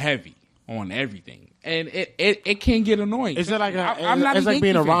Cowboys heavy on everything. And it can get annoying. Is it like it's like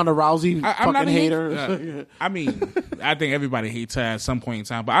being a Ronda Rousey fucking hater? I mean, I think everybody hates her at some point in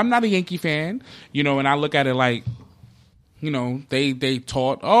time. But I'm not a Yankee fan, you know, and I look at it like, you know, they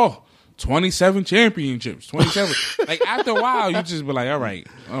taught, 27 championships, 27. Like, after a while, you just be like, all right,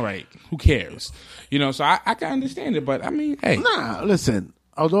 who cares? You know, so I can understand it. But, I mean, hey. Nah, listen.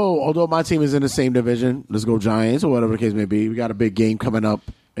 Although my team is in the same division, let's go Giants or whatever the case may be. We got a big game coming up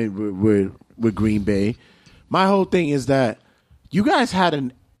with with Green Bay. My whole thing is that you guys had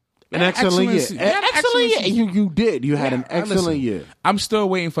an excellent year. Excellent year. You did. You had an excellent year. I'm still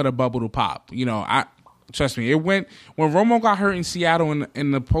waiting for the bubble to pop. Trust me. It went when Romo got hurt in Seattle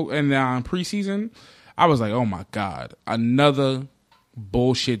in the preseason. I was like, oh my God, another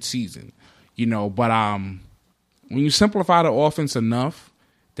bullshit season. But when you simplify the offense enough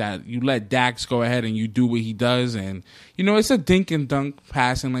that you let Dax go ahead and you do what he does, and it's a dink and dunk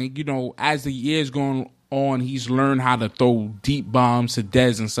passing. As the years going on, he's learned how to throw deep bombs to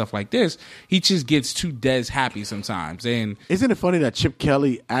Dez and stuff like this. He just gets too Dez happy sometimes. And isn't it funny that Chip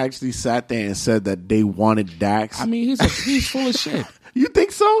Kelly actually sat there and said that they wanted Dax? I mean, he's full of shit. You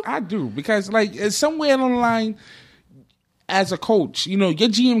think so? I do, because somewhere along the line, as a coach, your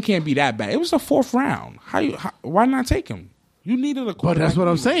GM can't be that bad. It was the 4th round. Why not take him? You needed a quarterback. But that's what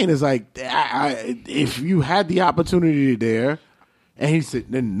I'm saying. Is if you had the opportunity there. And he said,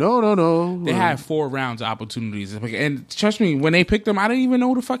 no. They had 4 rounds of opportunities. And trust me, when they picked him, I didn't even know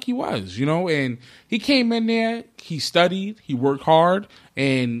who the fuck he was, And he came in there, he studied, he worked hard,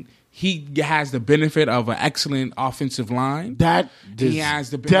 and he has the benefit of an excellent offensitive line. He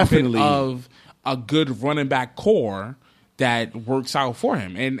has the benefit of a good running back core that works out for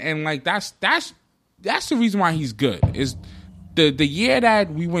him. And that's the reason why he's good. Is the year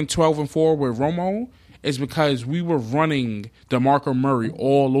that we went 12-4 with Romo, is because we were running DeMarco Murray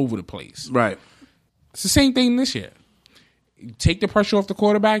all over the place. Right. It's the same thing this year. You take the pressure off the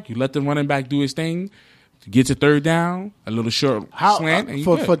quarterback. You let the running back do his thing. Get to 3rd down, a little short slant. And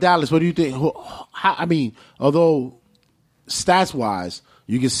for Dallas, what do you think? Although stats-wise,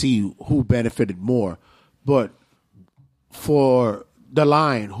 you can see who benefited more. But for the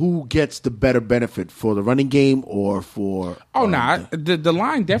line, who gets the better benefit, for the running game or for? The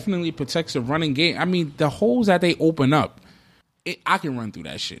line definitely protects the running game. I mean, the holes that they open up, I can run through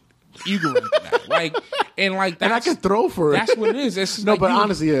that shit. You can run through that, and I can throw for it. That's what it is. It's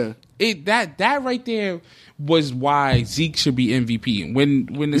honestly, yeah, that right there was why Zeke should be MVP.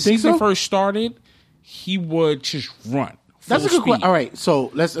 When the season first started, he would just run. That's a good question. All right,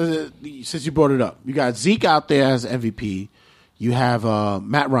 so let's since you brought it up, you got Zeke out there as MVP. You have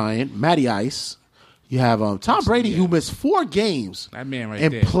Matty Ice. You have Tom Brady, who missed 4 games. That man right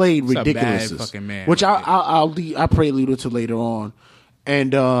and there. Played That's ridiculous. A bad fucking man. Which I prelude to later on.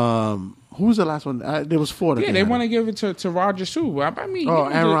 And who was the last one? There was 4. Yeah, they want to give it to Rodgers too. I mean,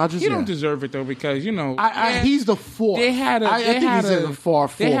 Aaron Rodgers. He don't deserve it though, because he's the 4th. I think he's in the far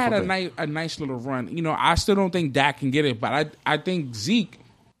 4th. They had a nice little run. I still don't think Dak can get it, but I think Zeke.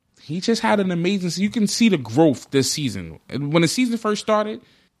 He just had an amazing. You can see the growth this season. When the season first started,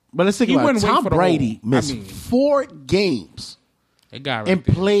 but let's think about it. Tom Brady missed 4 games and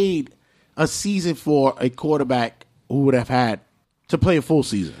played a season for a quarterback who would have had to play a full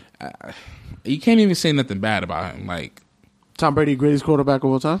season. You can't even say nothing bad about him. Tom Brady, greatest quarterback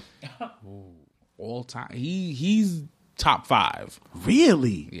of all time. All time, he's top 5.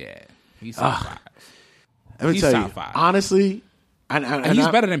 Really? Yeah, he's top 5. Let me tell you, honestly. And he's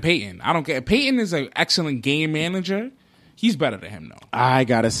better than Peyton. I don't care. Peyton is an excellent game manager. He's better than him, though. I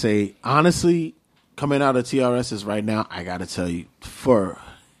got to say, honestly, coming out of TRSs right now, I got to tell you,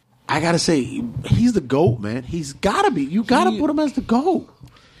 he's the GOAT, man. He's got to be. You got to put him as the GOAT.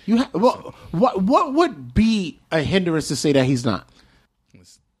 What would be a hindrance to say that he's not?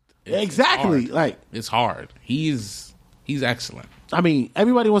 Exactly. It's hard. He's excellent. I mean,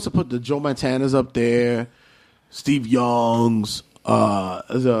 everybody wants to put the Joe Montanas up there, Steve Youngs,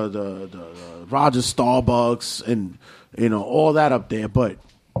 the Roger Starbucks, and all that up there. But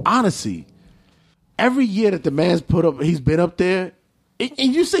honestly, every year that the man's he's been up there.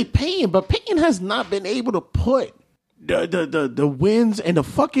 And you say Payton, but Payton has not been able to put the wins and the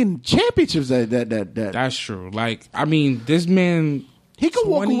fucking championships that. That's true. I mean, this man, he could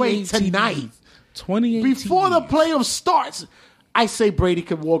walk away tonight. 2018 before the playoffs starts. I say Brady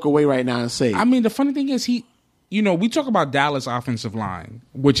could walk away right now and say. I mean, the funny thing is we talk about Dallas offensive line,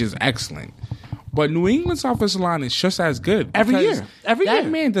 which is excellent. But New England's offensive line is just as good. Every year. That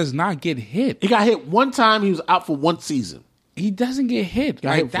man does not get hit. He got hit one time. He was out for one season. He doesn't get hit.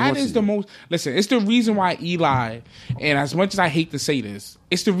 That is the most. Listen, it's the reason why Eli, and as much as I hate to say this,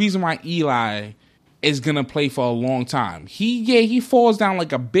 it's the reason why Eli is going to play for a long time. He falls down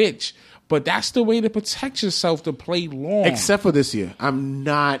like a bitch, but that's the way to protect yourself, to play long. Except for this year. I'm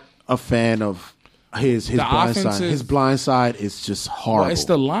not a fan of his blind side. His blind side is just horrible. Well, it's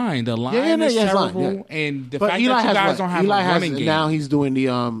the line. The line is terrible, and the fact that you guys don't have a running game. Now he's doing he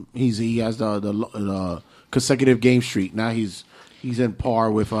has the consecutive game streak. Now he's He's in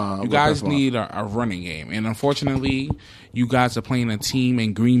par with. You guys need a running game, and unfortunately, you guys are playing a team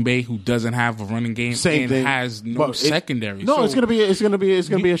in Green Bay who doesn't have a running game has no secondary. No, it's gonna be a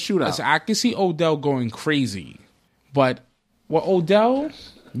shootout. Listen, I can see Odell going crazy, but Odell,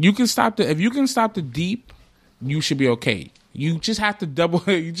 you can stop if you can stop the deep, you should be okay. You just have to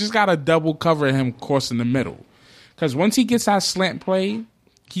you just gotta double cover him crossing the middle, because once he gets that slant play,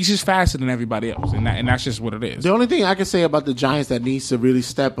 he's just faster than everybody else, and that's just what it is. The only thing I can say about the Giants that needs to really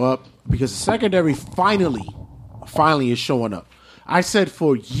step up, because the secondary finally is showing up. I said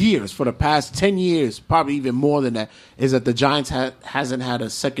for years, for the past 10 years, probably even more than that, is that the Giants hasn't had a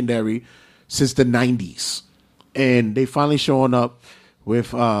secondary since the 90s. And they finally showing up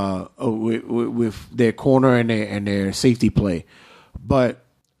with their corner and their safety play. But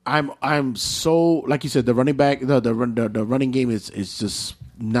I'm so, like you said, the running back, the running game is just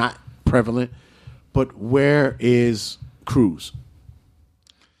not prevalent. But where is Cruz?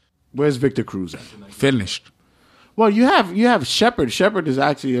 Where's Victor Cruz at? Finished. Well, you have Shepard. Shepard is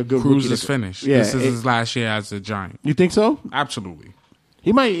actually a good Cruz rookie. is finished. Yeah, this is his last year as a Giant. You think so? Absolutely.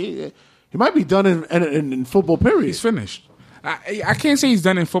 He might be done in football. Period. He's finished. I can't say he's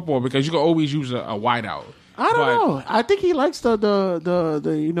done in football because you can always use a wideout. I don't know. I think he likes the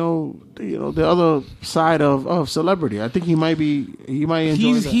other side of celebrity. I think he might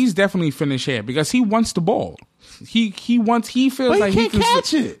enjoy that. He's definitely finished here because he wants the ball. He feels but like he can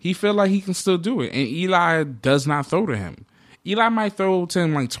catch it. He feels like he can still do it, and Eli does not throw to him. Eli might throw to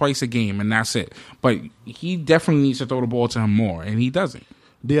him like twice a game, and that's it. But he definitely needs to throw the ball to him more, and he doesn't.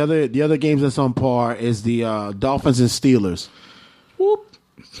 The other games that's on par is the Dolphins and Steelers. Whoop.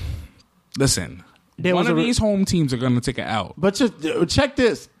 Listen, one of these home teams are going to take an L. But just check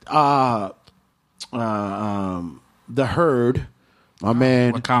this. The Herd, my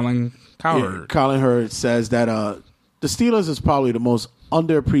man, Colin Hurd says that the Steelers is probably the most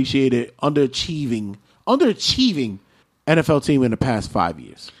underappreciated, underachieving NFL team in the past 5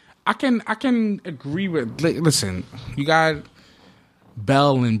 years. I can agree with. Listen, you got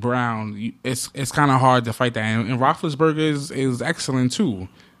Bell and Brown. It's kind of hard to fight that, and Roethlisberger is excellent too.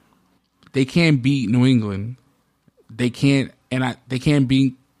 They can't beat New England. They can't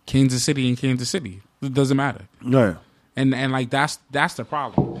beat Kansas City and Kansas City. It doesn't matter. Yeah. And like that's the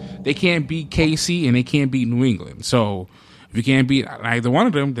problem. They can't beat KC and they can't beat New England. So if you can't beat either one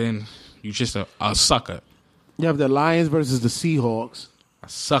of them, then you're just a sucker. You have the Lions versus the Seahawks. A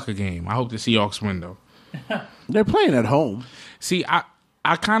sucker game. I hope the Seahawks win though. They're playing at home. See, I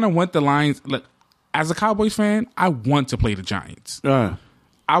kind of want the Lions. Look, as a Cowboys fan, I want to play the Giants. I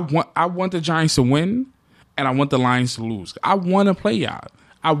want the Giants to win, and I want the Lions to lose. I want to play y'all.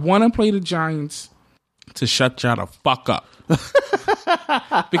 I want to play the Giants to shut y'all the fuck up.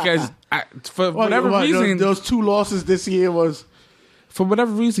 Because for whatever reason, those two losses this year was. For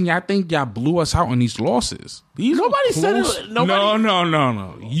whatever reason, y'all think y'all blew us out on these losses. Nobody said it. No.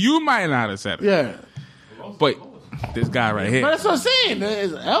 You might not have said it. Yeah. But this guy right here. But that's what I'm saying.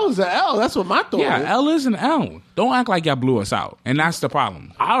 L is an L. That's what my thought is. Yeah, L is an L. Don't act like y'all blew us out. And that's the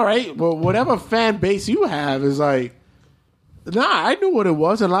problem. All right. Well, whatever fan base you have is like, nah, I knew what it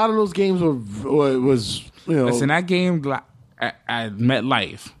was. A lot of those games was, you know. Listen, that game at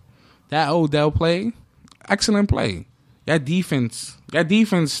MetLife, that Odell play, excellent play. Your defense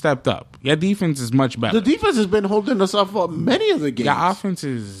stepped up. Your defense is much better. The defense has been holding us up for many of the games. Your offense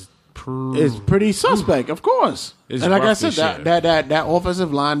is pretty suspect, of course. It's and like I said, rough that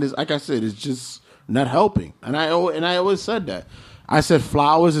offensive line is, like I said, is just not helping. And I always said that. I said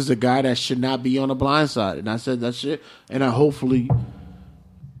Flowers is a guy that should not be on the blind side, and I said that shit. And I hope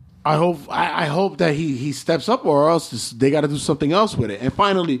that he steps up, or else they got to do something else with it. And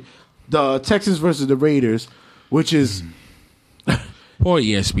finally, the Texans versus the Raiders, which is poor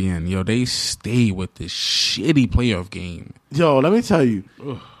ESPN. Yo, they stay with this shitty playoff game. Yo, let me tell you,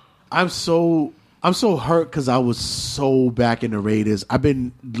 I'm so hurt because I was so back in the Raiders. I've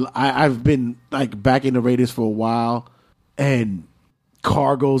been like back in the Raiders for a while, and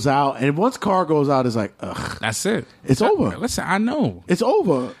Carr goes out, and once Carr goes out, it's like, ugh, that's it. It's over. Listen, I know it's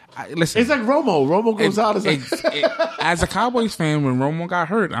over. Listen, it's like Romo. Romo goes out. As a Cowboys fan, when Romo got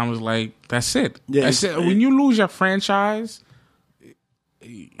hurt, I was like, that's it. Yeah, that's it. When you lose your franchise.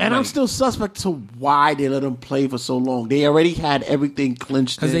 And I'm still suspect to why they let him play for so long. They already had everything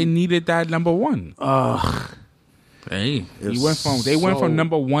clinched because they needed that number one. Hey, they went from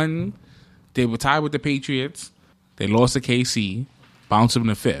number one. They were tied with the Patriots. They lost to KC, bounced them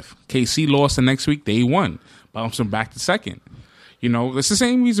to fifth. KC lost the next week. They won, bounced them back to second. You know, it's the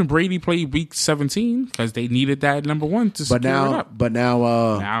same reason Brady played Week 17 because they needed that number one to secure it up. But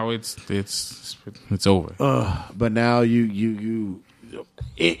now, now it's over. But now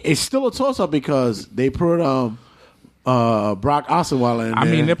it's still a toss up because they put Brock Osweiler in there. I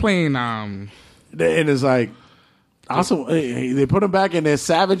mean, they're playing. And it's like they put him back in there.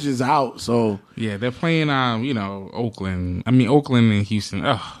 Savage is out, so yeah, they're playing. Oakland. I mean, Oakland and Houston.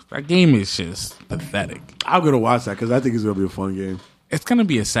 Oh, that game is just pathetic. I'm gonna watch that because I think it's gonna be a fun game. It's gonna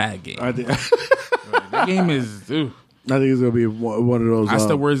be a sad game. I think that game is. Ooh. I think it's gonna be one of those. That's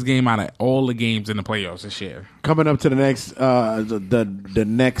the worst game out of all the games in the playoffs this year. Coming up to the next, the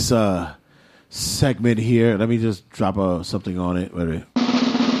next segment here. Let me just drop something on it. Wait a minute.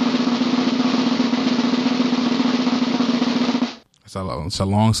 It's a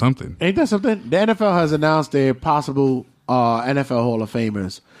long something. Ain't that something? The NFL has announced their possible NFL Hall of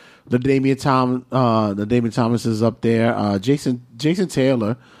Famers. The Damian Thomas is up there. Jason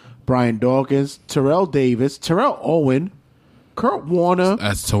Taylor, Brian Dawkins, Terrell Davis, Terrell Owen, Kurt Warner.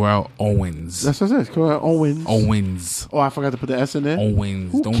 That's Terrell Owens. That's what it is. Terrell Owens. Owens. Oh, I forgot to put the S in there.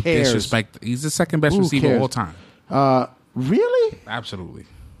 Owens. Who Don't cares? disrespect. He's the second best receiver of all time. Really? Absolutely.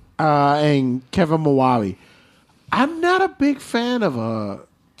 And Kevin Mawawi. I'm not a big fan of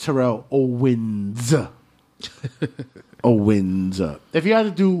Terrell Owens. Owens. If you had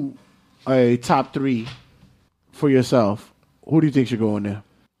to do a top three for yourself, who do you think should go in there?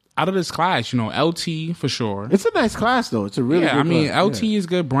 Out of this class, LT for sure. It's a nice class, though. It's a really good class. LT is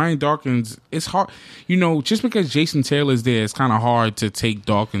good. Brian Dawkins, it's hard. Just because Jason Taylor's there, it's kind of hard to take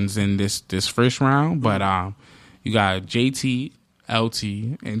Dawkins in this first round. But you got JT, LT,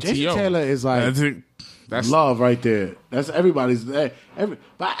 and Jason T.O. Taylor is like that's love right there. That's everybody's. But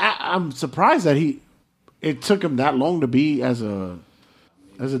I'm surprised that it took him that long to be as a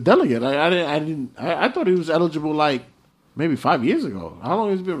delegate. I thought he was eligible like maybe 5 years ago. How long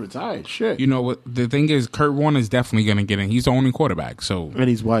has he been retired? Shit. You know what? The thing is, Kurt Warner is definitely going to get in. He's the only quarterback. So and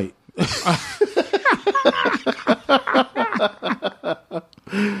he's white.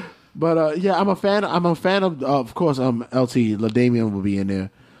 But yeah, I'm a fan of course. LT LaDainian will be in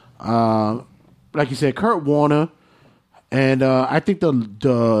there. Like you said, Kurt Warner, and I think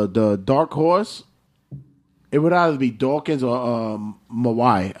the dark horse. It would either be Dawkins or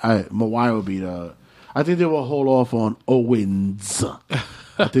Mawai. Mawai would be the. I think they will hold off on Owens.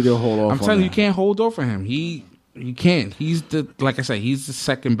 I think they'll hold off. I'm telling you, you can't hold off for him. You can't. He's like I said, he's the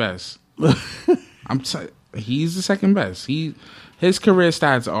second best. He's the second best. His career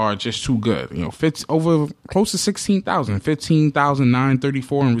stats are just too good. Fits over close to 16,000,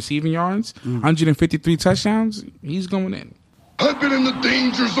 15,934 in receiving yards, 153 touchdowns. He's going in. I've been in the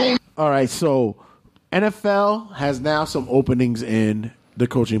danger zone. All right, so NFL has now some openings in the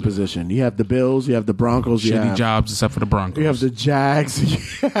coaching position. You have the Bills, you have the Broncos, shitty jobs except for the Broncos. You have the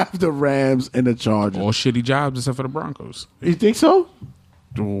Jags, you have the Rams, and the Chargers. All shitty jobs except for the Broncos. You think so?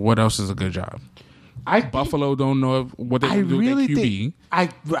 What else is a good job? Buffalo don't know what they can do really with their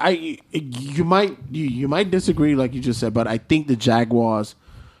QB. You might disagree, like you just said, but I think the Jaguars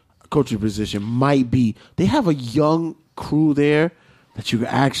coaching position might be. They have a young crew there that you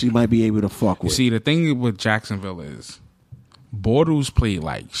actually might be able to fuck with. See, the thing with Jacksonville is Bortles played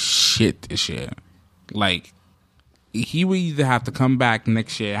like shit this year. Like, he would either have to come back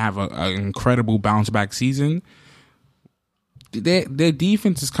next year and have an incredible bounce back season. Their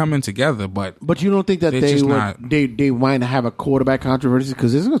defense is coming together, but you don't think that they might have a quarterback controversy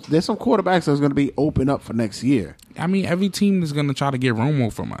because there's some quarterbacks that's going to be open up for next year. I mean, every team is going to try to get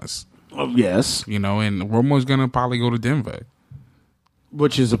Romo from us. Yes, and Romo's going to probably go to Denver,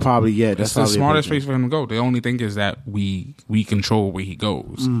 which is probably that's the smartest place for him to go. The only thing is that we control where he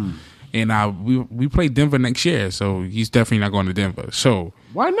goes, and we play Denver next year, so he's definitely not going to Denver. So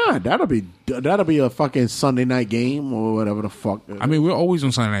why not? That'll be a fucking Sunday night game or whatever the fuck. I mean, we're always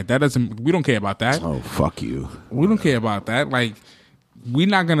on Sunday night. We don't care about that. Oh, fuck you. We don't care about that. Like, we're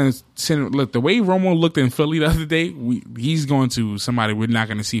not gonna send. Look, the way Romo looked in Philly the other day, he's going to somebody we're not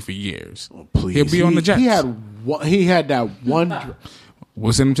gonna see for years. Oh, please, he'll be on the Jets. He had that one.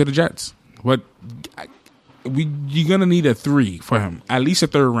 We'll send him to the Jets. But you're gonna need a 3 for him, at least a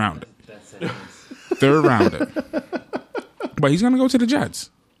third rounder. But he's gonna go to the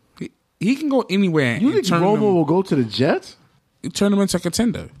Jets. He can go anywhere. You think Romo will go to the Jets? Turn him into a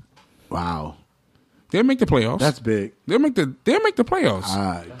contender. Wow. They'll make the playoffs. That's big. They'll make the playoffs.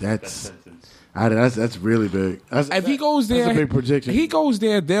 That's really big. If he goes there, that's a big projection. If he goes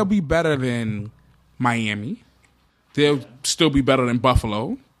there, they'll be better than Miami. They'll still be better than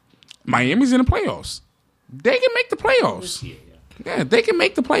Buffalo. Miami's in the playoffs. They can make the playoffs. Yeah, they can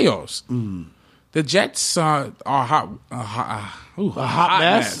make the playoffs. The Jets are a hot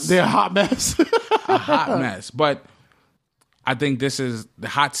mess. They're a hot mess. A hot mess. But I think this is the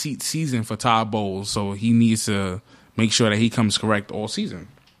hot seat season for Todd Bowles, so he needs to make sure that he comes correct all season.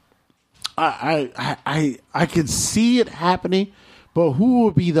 I can see it happening, but who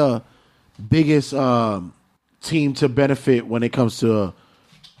would be the biggest team to benefit when it comes to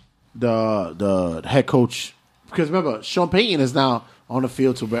the head coach? Because remember, Sean Payton is now on the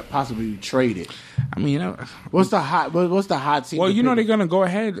field to possibly be traded. I mean, what's the hot team? Well, they're gonna go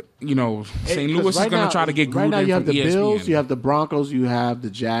ahead. St. Louis is gonna try to get Gruden. Right now, you have the ESPN. Bills, you have the Broncos, you have the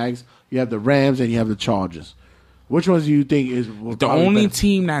Jags, you have the Rams, and you have the Chargers. Which ones do you think is the only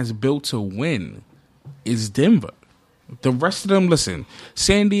team that's built to win? Is Denver. The rest of them, listen,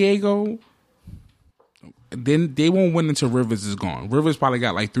 San Diego. Then they won't win until Rivers is gone. Rivers probably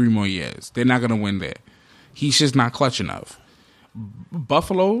got like 3 more years. They're not gonna win there. He's just not clutch enough.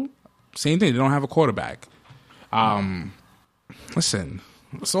 Buffalo, same thing. They don't have a quarterback. Listen,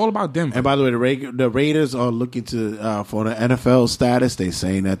 it's all about Denver. And by the way, the Raiders are looking to for the NFL status. They're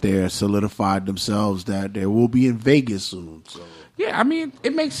saying that they're solidified themselves that they will be in Vegas soon. So. Yeah, I mean,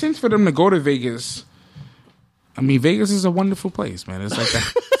 it makes sense for them to go to Vegas. I mean, Vegas is a wonderful place, man. It's like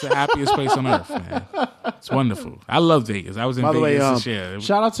it's the happiest place on earth, man. It's wonderful. I love Vegas. I was in Vegas this year.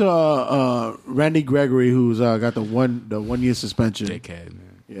 Shout out to Randy Gregory, who's got the 1 year suspension. Dickhead,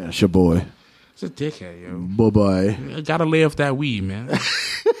 man. Yeah, it's your boy. It's a dickhead, yo. Bye-bye. Gotta lay off that weed, man.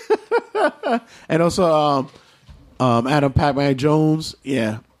 And also Adam Pac-Man Jones.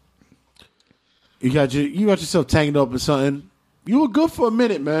 Yeah. You got yourself tangled up in something. You were good for a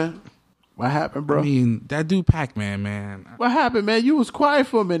minute, man. What happened, bro? I mean, that dude Pac-Man, man. What happened, man? You was quiet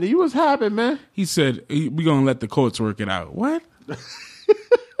for a minute. You was happy, man. He said, we going to let the courts work it out. What?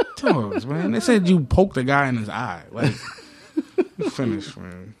 Dogs, man. They said you poked a guy in his eye. Like, finish,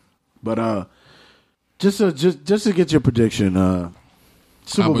 man. But just to get your prediction,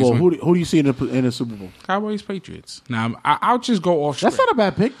 Super Cowboys Bowl, win. who do you see in the Super Bowl? Cowboys, Patriots. Now, I'll just go off script. That's not a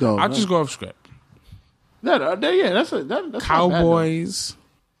bad pick, though. I'll just go off script. That's Cowboys,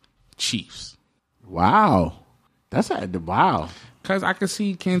 Chiefs. Wow. Wow. Because I could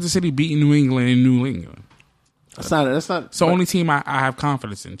see Kansas City beating New England in New England. That's not. It's the only team I have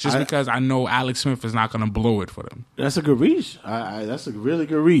confidence in. Just because I know Alex Smith is not going to blow it for them. That's a good reach. That's a really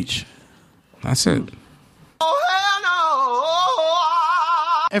good reach. That's it.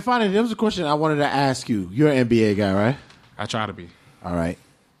 And finally, there was a question I wanted to ask you. You're an NBA guy, right? I try to be. All right.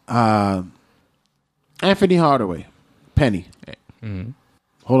 Anthony Hardaway, Penny. Mm-hmm.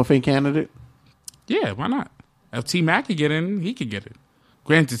 Hall of Fame candidate? Yeah, why not? If T-Mac could get in, he could get it.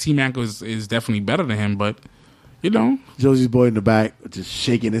 Granted, T-Mac is definitely better than him, but, Josie's boy in the back just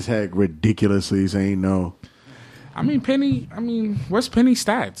shaking his head ridiculously, saying no. I mean, what's Penny's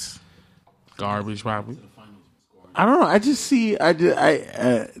stats? Garbage, probably. I don't know. I just see. I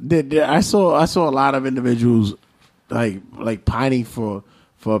saw a lot of individuals like pining for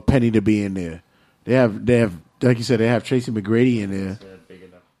Penny to be in there. They have like you said, they have Tracy McGrady in there.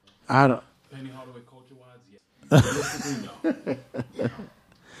 I don't. Penny Hardaway culture-wise, yeah.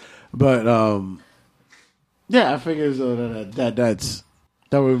 But yeah, I figure that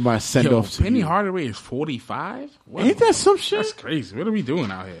would be my send off. Penny Hardaway is 45. Ain't that some shit? That's crazy. What are we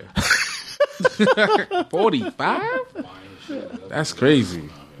doing out here? 45? That's crazy.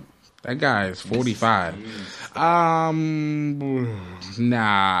 That guy is 45.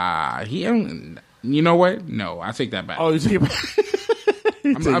 Nah, he ain't. You know what? No, I take that back. Oh, you take it back.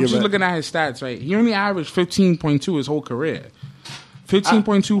 I'm just looking at his stats, right? He only averaged 15.2 his whole career.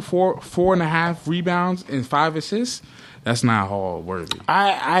 15.2, 4.5 rebounds, and 5 assists. That's not Hall worthy.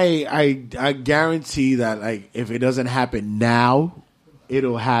 I guarantee that if it doesn't happen now,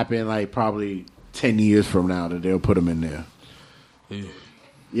 it'll happen probably 10 years from now that they'll put him in there.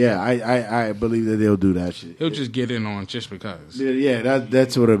 Yeah, I believe that they'll do that shit. He'll just get in on just because. Yeah,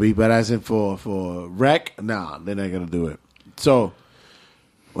 that's what it'll be. But as in for rec, nah, they're not gonna do it. So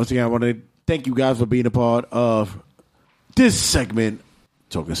once again, I want to thank you guys for being a part of this segment,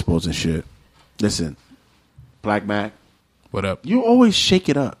 talking sports and shit. Listen, Black Mac, what up? You always shake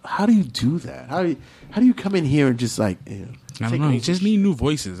it up. How do you do that? How do you come in here and just I don't know. You just need new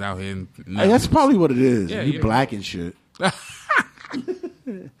voices out here. That's probably what it is. Yeah, you black and shit.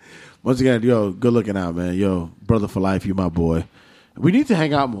 Once again, yo, good looking out, man. Yo, brother for life, you my boy. We need to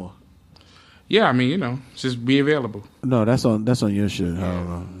hang out more. Yeah, I mean, just be available. No, that's on your shit.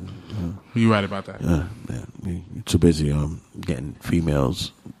 Yeah. You right about that. Man, you're too busy getting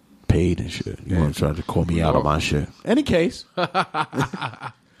females paid and shit. You want to try to call me out on my shit. Any case.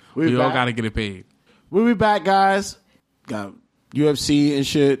 we all got to get it paid. We'll be back, guys. Got UFC and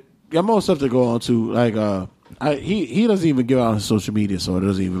shit. got more stuff to go on to. Like, he doesn't even give out his social media, so it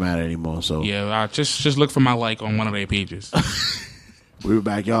doesn't even matter anymore. So yeah, just look for my like on one of their pages. We were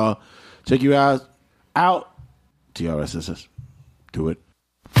back, y'all. Check you out. TRSSS. Do it.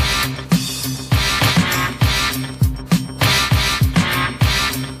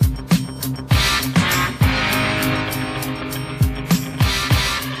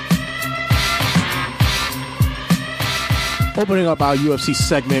 Opening up our UFC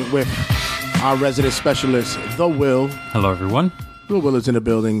segment with our resident specialist, The Will. Hello, everyone. The Will is in the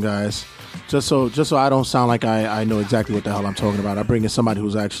building, guys. Just so I don't sound like I know exactly what the hell I'm talking about, I bring in somebody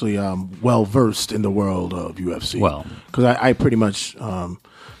who's actually well versed in the world of UFC. Well, because I pretty much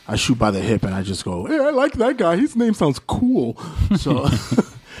I shoot by the hip and I just go, hey, I like that guy. His name sounds cool. So,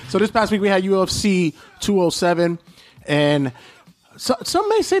 so this past week we had UFC 207, and some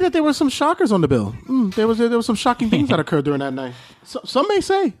may say that there were some shockers on the bill. There was some shocking things that occurred during that night. Some may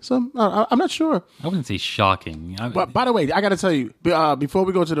say. I'm not sure. I wouldn't say shocking. But by the way, I got to tell you before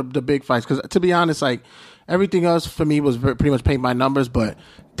we go to the big fights, because to be honest, like everything else for me was pretty much paint by numbers. But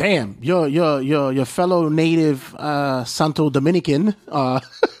damn, your fellow native Santo Dominican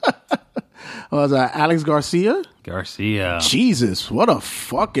was Alex Garcia. Jesus, what a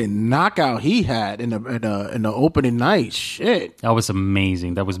fucking knockout he had in the opening night. Shit, that was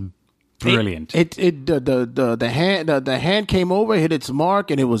amazing. That was brilliant. The hand came over, hit its mark,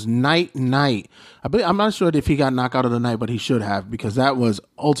 and it was night. I'm not sure if he got knocked out of the night, but he should have, because that was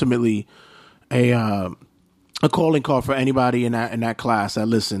ultimately a calling call for anybody in that class that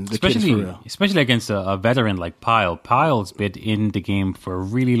listened. Especially against a veteran like Pyle. Pyle's been in the game for a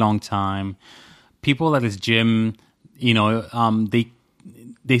really long time. People at his gym, they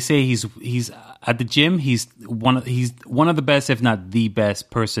say he's at the gym. He's one of the best, if not the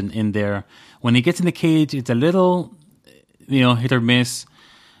best person in there. When he gets in the cage, it's a little, hit or miss.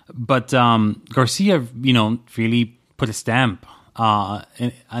 But Garcia, really put a stamp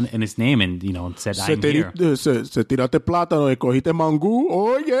in his name, and said, "I'm here." Se tiraste plátano y cogiste mangú.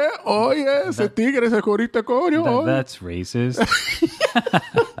 Oye, se tigre se cogiste coño. That's racist.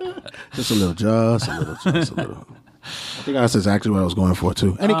 Just a little. I think that's exactly what I was going for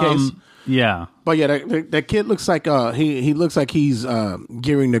too. Any case, yeah. But yeah, that kid looks like he looks like he's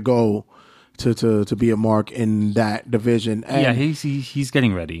gearing to go to be a mark in that division. And, yeah, he's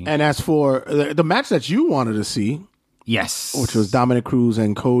getting ready. And as for the match that you wanted to see, yes, which was Dominic Cruz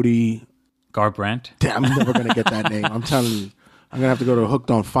and Cody Garbrandt. Damn, I'm never gonna get that name. I'm telling you. I'm gonna have to go to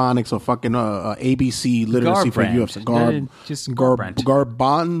Hooked on Phonics or fucking ABC literacy for UFC.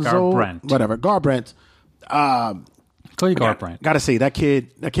 Garbanzo, whatever. Garbrandt. Cody Garbrandt. Gotta say that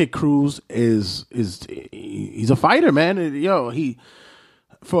kid Cruz is he's a fighter, man. Yo, he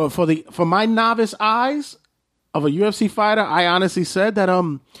for my novice eyes of a UFC fighter, I honestly said that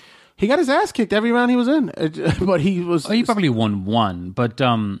he got his ass kicked every round he was in, but he was. He probably won one, but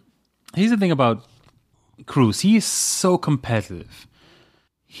here's the thing about Cruz. He is so competitive.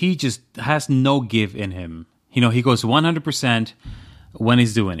 He just has no give in him. He goes 100% when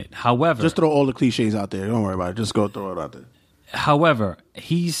he's doing it. However, just throw all the cliches out there. Don't worry about it. Just go throw it out there. However,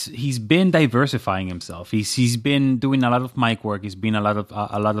 he's been diversifying himself. He's been doing a lot of mic work. He's been a lot of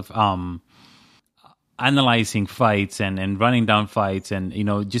analyzing fights and running down fights, and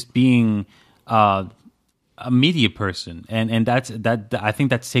just being a media person. And that I think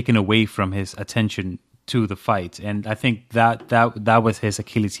that's taken away from his attention to the fight, and I think that was his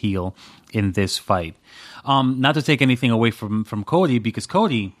Achilles heel in this fight. Not to take anything away from Cody, because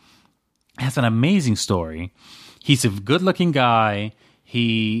Cody has an amazing story. He's a good-looking guy.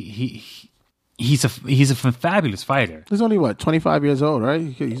 He's a fabulous fighter. He's only 25 years old, right?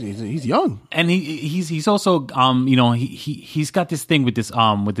 He's young, and he's also he's got this thing with this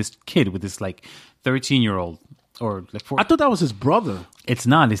kid, with this like 13-year-old. Or like I thought that was his brother. It's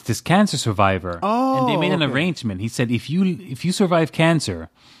not. It's this cancer survivor. Oh, and they made an arrangement. He said, if you survive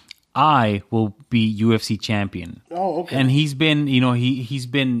cancer, I will be UFC champion. Oh, okay. And he's been, he's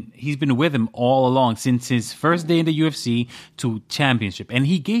been with him all along, since his first day in the UFC to championship. And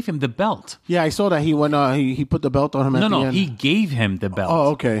he gave him the belt. Yeah, I saw that he went. He put the belt on him. No, he gave him the belt. Oh,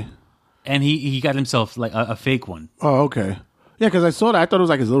 okay. And he got himself like a fake one. Oh, okay. Yeah, because I saw that. I thought it was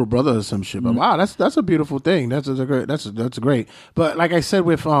like his little brother or some shit. But wow, that's a beautiful thing. That's great. But like I said,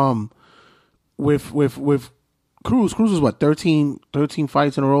 with Cruz was what 13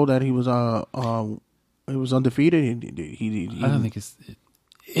 fights in a row that he was undefeated. I don't think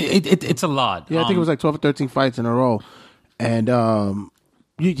it's a lot. Yeah, I think it was like 12 or 13 fights in a row, and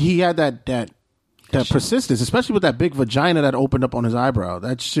he had that persistence, especially with that big vagina that opened up on his eyebrow.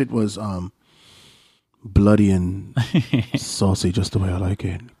 That shit was bloody and saucy, just the way I like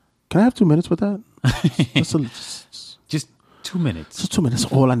it. Can I have 2 minutes with that? Just 2 minutes. Just 2 minutes.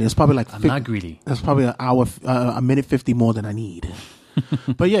 All I need. It's probably like. I'm not greedy. That's probably an hour, a minute 50 more than I need.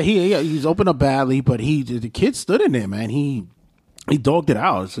 But yeah, he's opened up badly, but the kid stood in there, man. He dogged it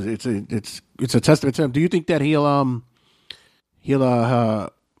out. It's a testament to him. Do you think that he'll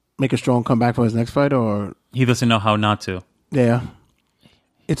make a strong comeback for his next fight, or he doesn't know how not to? Yeah,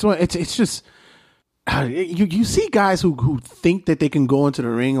 it's just you see guys who think that they can go into the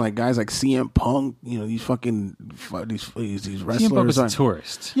ring, like guys like CM Punk, these wrestlers. CM Punk is a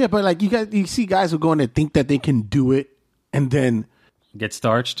tourist. Yeah, but like you see guys who go in there think that they can do it, and then get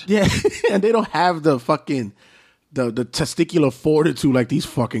starched. Yeah, and they don't have the fucking the testicular fortitude like these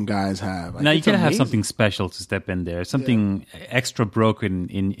fucking guys have. Now you gotta have something special to step in there. Something extra broken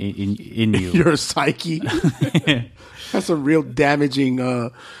in you. Your psyche. That's a real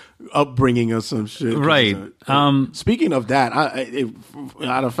damaging upbringing or some shit. Right. Speaking of that,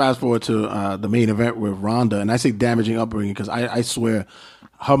 I fast forward to the main event with Ronda, and I say damaging upbringing because I swear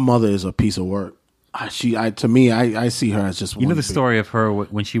her mother is a piece of work. I see her as just one. You know the story of her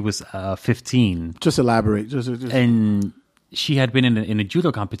when she was 15. Just elaborate. Just. And she had been in a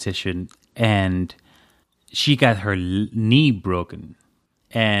judo competition, and she got her knee broken.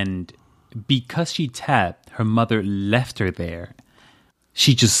 And because she tapped, her mother left her there.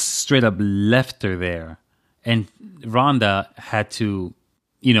 She just straight up left her there, and Ronda had to,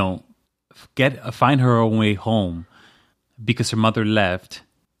 find her own way home because her mother left.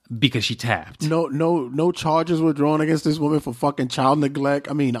 Because she tapped. No charges were drawn against this woman for fucking child neglect.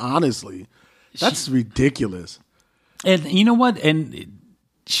 I mean, honestly, that's ridiculous. And you know what? And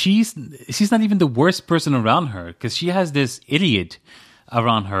she's not even the worst person around her, because she has this idiot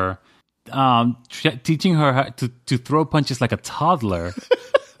around her, teaching her how to throw punches like a toddler.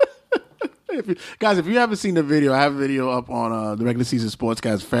 Guys, if you haven't seen the video, I have a video up on the Regular Season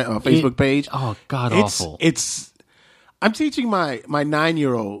Sportscast Facebook page. Oh, god awful! I'm teaching my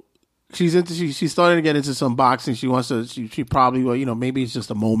 9-year-old. She's starting to get into some boxing. She wants to. She probably will. Maybe it's just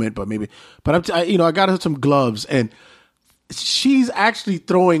a moment, but maybe. But I got her some gloves, and she's actually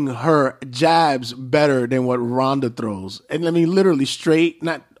throwing her jabs better than what Ronda throws. And I mean, literally straight,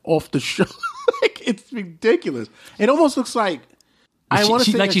 not off the shoulder. Like, it's ridiculous. It almost looks like.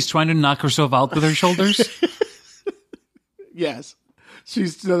 She's trying to knock herself out with her shoulders. Yes,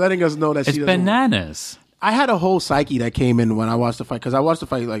 she's letting us know that it's bananas. I had a whole psyche that came in when I watched the fight, because I watched the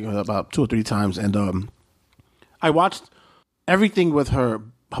fight like about 2 or 3 times, and I watched everything with her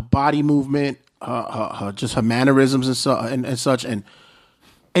body movement, her just her mannerisms and such, and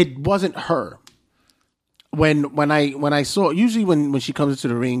it wasn't her. When I saw, usually when she comes into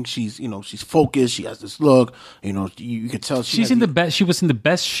the ring, she's focused, she has this look, you could tell she was in the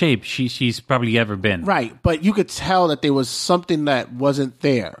best shape she's probably ever been. Right, but you could tell that there was something that wasn't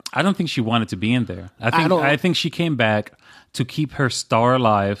there. I don't think she wanted to be in there. I think she came back to keep her star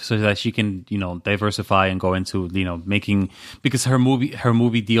alive so that she can, diversify and go into, making, because her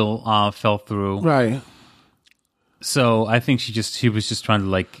movie deal fell through. Right. So I think she was just trying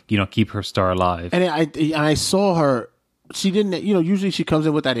to keep her star alive. And I saw her. She didn't. Usually she comes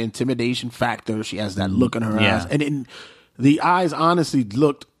in with that intimidation factor. She has that look in her eyes, and the eyes honestly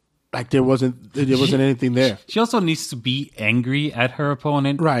looked like there wasn't anything there. She also needs to be angry at her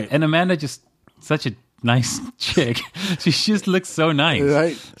opponent, right? And Amanda just such a nice chick. She just looks so nice.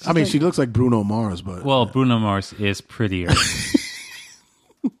 Right? I mean, she looks like Bruno Mars, but Bruno Mars is prettier.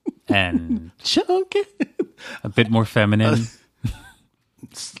 And chunky, a bit more feminine,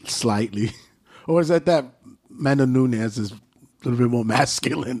 slightly. Or is that Amanda Nunes is a little bit more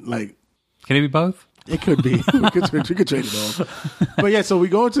masculine? Like, can it be both? It could be. we could trade it off. But yeah, so we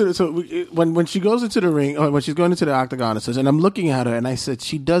go into when she goes into the ring, or when she's going into the octagon, it says, and I'm looking at her, and I said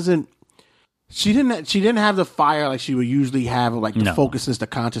she didn't have the fire like she would usually have, like the focusedness, the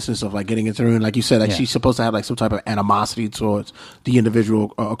consciousness of like getting into the ring. Like you said, like she's supposed to have like some type of animosity towards the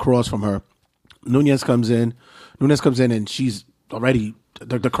individual across from her. Nunes comes in, and she's already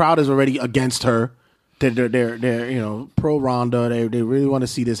the crowd is already against her. They're pro Ronda. They really want to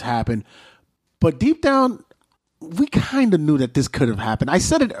see this happen. But deep down, we kind of knew that this could have happened. I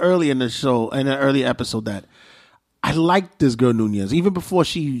said it early in the show, in an early episode, that I liked this girl Nunes even before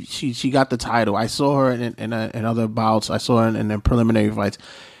she got the title. I saw her in other bouts. I saw her in preliminary fights.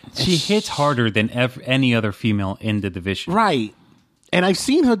 She hits harder than any other female in the division. Right. And I've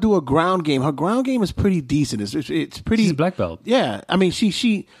seen her do a ground game. Her ground game is pretty decent. It's pretty. She's a black belt. Yeah. I mean,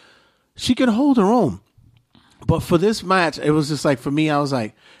 she can hold her own. But for this match, it was just like, for me, I was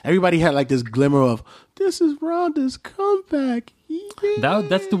like, everybody had like this glimmer of, this is Ronda's comeback.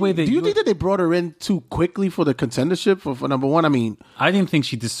 That's the way they. Do you think that they brought her in too quickly for the contendership for number one? I mean, I didn't think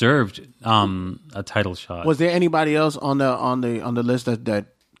she deserved a title shot. Was there anybody else on the list that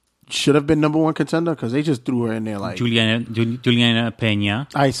should have been number one contender? Because they just threw her in there like Juliana Peña.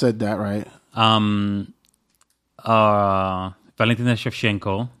 I said that right. Valentina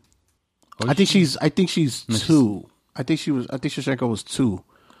Shevchenko. I think she's 2. I think Shevchenko was 2.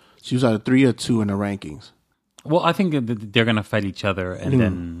 She was either 3 or 2 in the rankings. Well, I think that they're gonna fight each other, and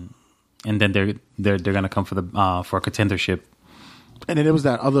then they're gonna come for a contendership. And then there was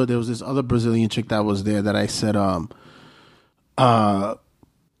this other Brazilian chick that was there that I said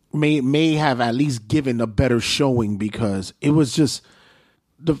may have at least given a better showing, because it was just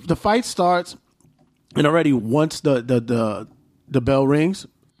the fight starts, and already once the bell rings,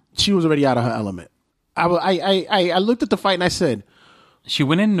 she was already out of her element. I looked at the fight and I said, she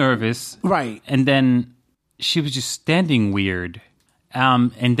went in nervous, right, and then she was just standing weird.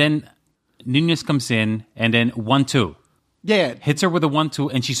 And then Nunez comes in, and then 1-2. Yeah. Hits her with a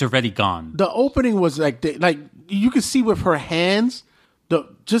 1-2, and she's already gone. The opening was like you could see with her hands,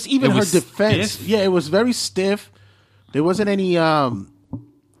 just even her defense. Stiff. Yeah, it was very stiff. There wasn't any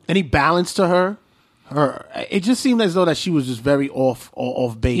balance to her. It just seemed as though that she was just very off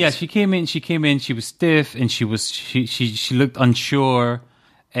base. Yeah, she came in, she was stiff, and she looked unsure,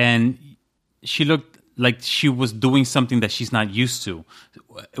 and she looked like she was doing something that she's not used to,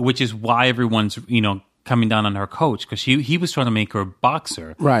 which is why everyone's, coming down on her coach, because he was trying to make her a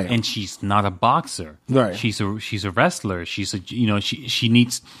boxer, right? And she's not a boxer, right? She's a wrestler. She's not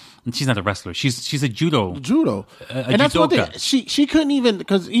a wrestler. She's a judo, and that's what she couldn't even,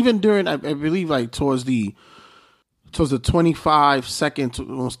 because even during I believe like towards the 25 second to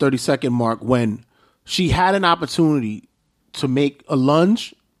almost 30 second mark, when she had an opportunity to make a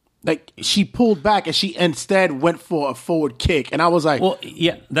lunge, like she pulled back and she instead went for a forward kick, and I was like, well,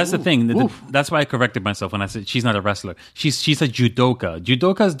 yeah, that's the thing. That's why I corrected myself when I said she's not a wrestler. She's a judoka.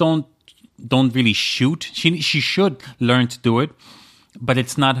 Judokas don't really shoot. She should learn to do it, but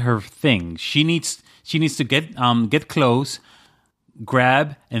it's not her thing. She needs to get close,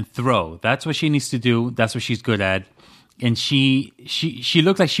 grab, and throw. That's what she needs to do. That's what she's good at. And she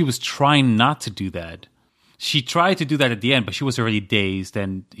looked like she was trying not to do that. She tried to do that at the end, but she was already dazed,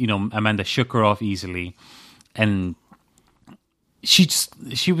 and Amanda shook her off easily, and she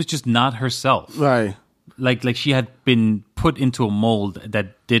was just not herself. Right. Like she had been put into a mold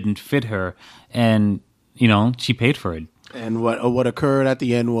that didn't fit her, and she paid for it. And what occurred at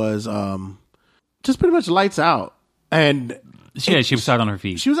the end was just pretty much lights out. And she was out on her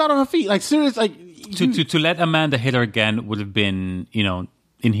feet. She was out on her feet. Like, serious. Like to let Amanda hit her again would have been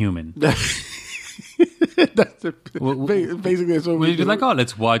inhuman. That's basically that's what we'd be like, oh,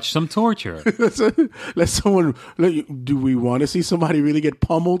 let's watch some torture. Do we want to see somebody really get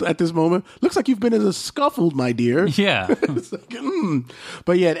pummeled at this moment? Looks like you've been in a scuffle, my dear. Yeah. It's like,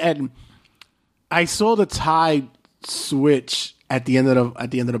 But yeah, and I saw the tide switch at the end of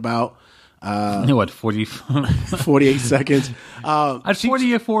the bout. What, 48 seconds? At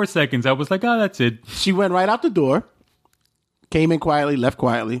 44 seconds, I was like, oh, that's it. She went right out the door, came in quietly, left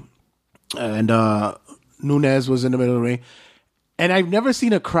quietly, and Nunez was in the middle of the ring. And I've never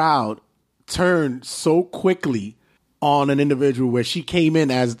seen a crowd turn so quickly on an individual where she came in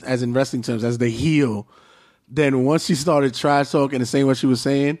as in wrestling terms as the heel. Then once she started trash talking and saying what she was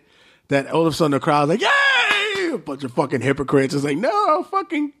saying, that all of a sudden the crowd's like, yay! A bunch of fucking hypocrites. It's like, no,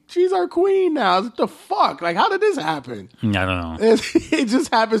 fucking, she's our queen now. What the fuck? Like, how did this happen? I don't know. It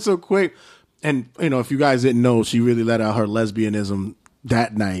just happened so quick. And, if you guys didn't know, she really let out her lesbianism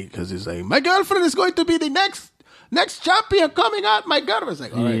that night, because it's like, my girlfriend is going to be the next champion coming out. My girlfriend. It's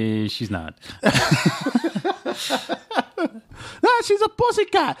like, all right. Yeah, she's not. No, she's a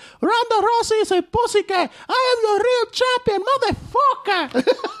pussycat. Ronda Rousey is a pussycat. I am the real champion, motherfucker.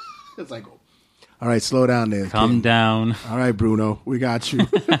 It's like, all right, slow down there. Calm down. All right, Bruno, we got you.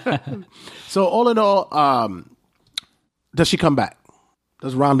 So all in all, does she come back?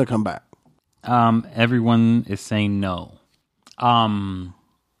 Does Ronda come back? Everyone is saying no. I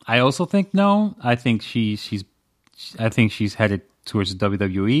also think no. I think she's headed towards the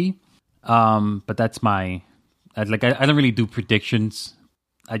WWE. But that's I don't really do predictions.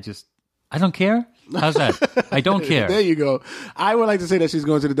 I don't care. How's that? I don't care. There you go. I would like to say that she's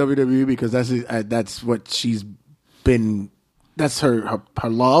going to the WWE because that's what she's been. That's her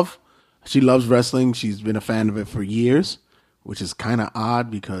love. She loves wrestling. She's been a fan of it for years, which is kind of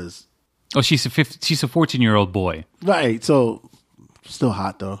odd because. Oh, she's a 14-year-old boy. Right. So still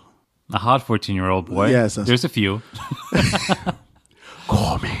hot though. A hot 14-year-old boy. Yes. There's a few.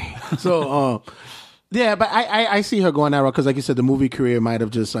 Call me. So Yeah, but I see her going that route because, like you said, the movie career might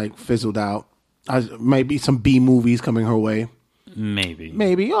have just like fizzled out. Maybe some B movies coming her way.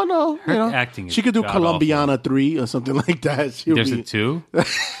 Maybe. Oh no, Her acting is she could do god-awful. Columbiana 3 or something like that. There's a 2?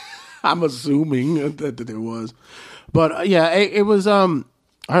 I'm assuming that there was, but it was. I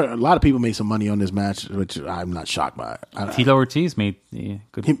heard a lot of people made some money on this match, which I'm not shocked by. Tito Ortiz made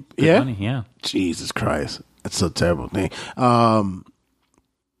good money. Yeah. Jesus Christ, that's so terrible thing.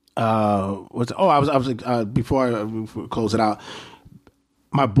 Before we close it out,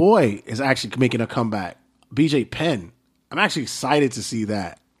 my boy is actually making a comeback. BJ Penn. I'm actually excited to see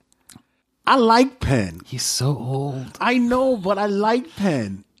that. I like Penn. He's so old. I know, but I like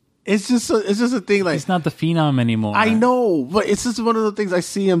Penn. It's just a thing. Like he's not the phenom anymore. I know, but it's just one of the things I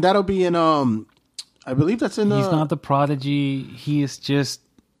see him. That'll be in I believe that's in. He's not the prodigy. He is just,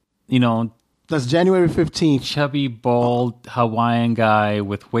 that's January 15th. Chubby, bald Hawaiian guy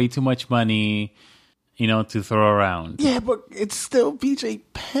with way too much money, to throw around. Yeah, but it's still BJ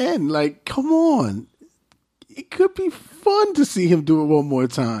Penn. Like, come on. It could be fun to see him do it one more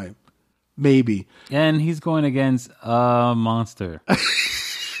time. Maybe. And he's going against a monster.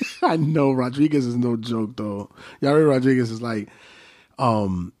 I know Rodriguez is no joke though. Yair Rodriguez is like,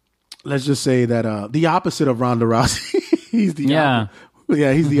 let's just say that the opposite of Ronda Rousey. He's the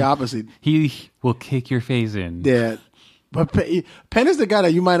he's the opposite. He will kick your face in. Yeah. But Penn is the guy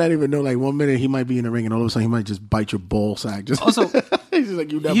that you might not even know. Like 1 minute he might be in the ring and all of a sudden he might just bite your ball sack. Just also, he's just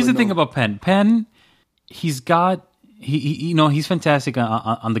like, you never here's the know. thing about Penn. Penn, he's fantastic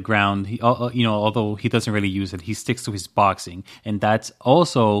on the ground. Although he doesn't really use it, he sticks to his boxing, and that's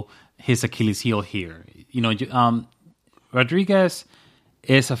also his Achilles heel here. Rodriguez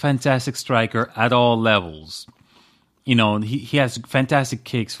is a fantastic striker at all levels. He has fantastic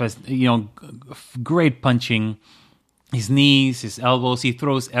kicks. Great punching. His knees, his elbows, he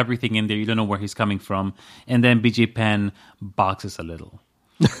throws everything in there. You don't know where he's coming from. And then BJ Penn boxes a little.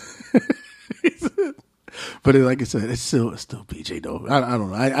 But like I said, it's still BJ though. I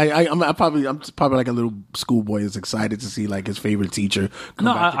don't know. I'm probably like a little schoolboy that's excited to see like his favorite teacher.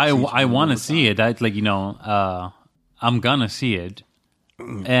 I want to see it. I'm gonna see it,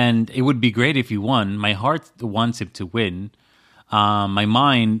 and it would be great if he won. My heart wants him to win. My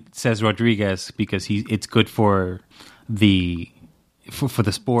mind says Rodriguez because it's good for the sport. For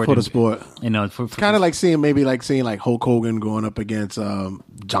the sport. It's kind of like seeing Hulk Hogan going up against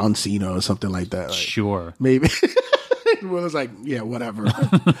John Cena or something like that. Like, sure. Maybe. Well, it's like, yeah, whatever.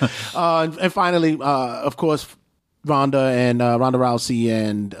 And finally, of course, Ronda Rousey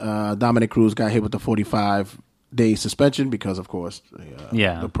and Dominic Cruz got hit with the 45-day suspension because, of course,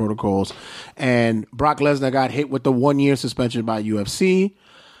 the protocols. And Brock Lesnar got hit with the 1-year suspension by UFC.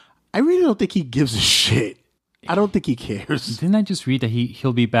 I really don't think he gives a shit. I don't think he cares. Didn't I just read that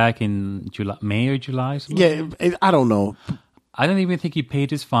he'll be back in May or July? Yeah, I don't know. I don't even think he paid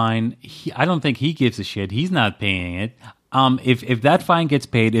his fine. I don't think he gives a shit. He's not paying it. If that fine gets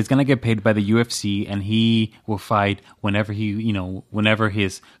paid, it's gonna get paid by the UFC, and he will fight whenever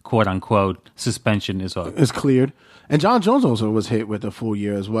his quote unquote suspension is up. It's cleared. And John Jones also was hit with a full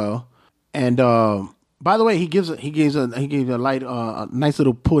year as well. And by the way, he gave a nice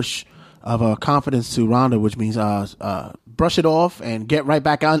little push of confidence to Ronda, which means brush it off and get right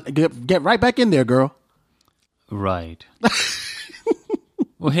back in there, girl. Right.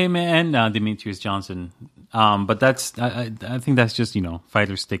 Well, hey man, Demetrius Johnson. But that's I think that's just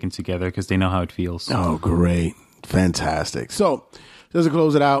fighters sticking together because they know how it feels. Oh, great, fantastic. So just to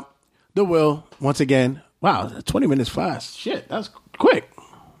close it out, the will once again. Wow, 20 minutes fast. Shit, that's quick.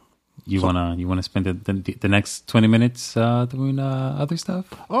 You wanna spend the next 20 minutes doing other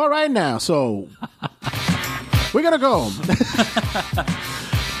stuff? All right, now, so we're gonna go.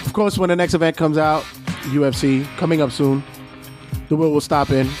 Of course, when the next event comes out, UFC coming up soon, the will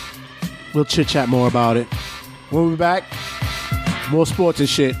stop in. We'll chit chat more about it. When we'll be back, more sports and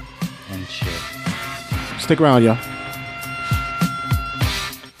shit. Stick around, y'all.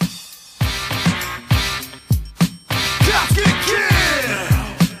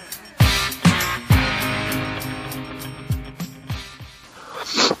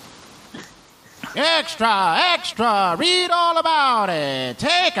 Extra, extra, read all about it.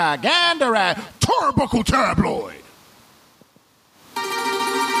 Take a gander at Turnbuckle Tabloid.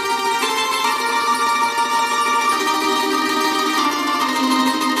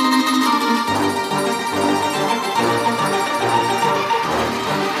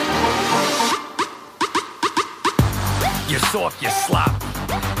 You soft, you slop.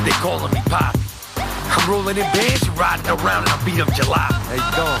 They calling me Pop. I'm rolling in bands, you riding around, and I beat up July. How you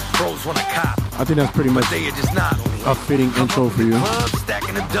doing? Bros want a cop. I think that's pretty much They are just not a fitting intro for you. Club,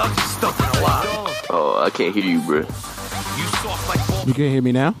 stacking the ducks and stuffing a lot. Oh, I can't hear you, bro. You can hear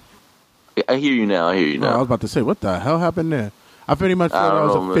me now? I hear you now. Oh, I was about to say, what the hell happened there? I pretty much thought that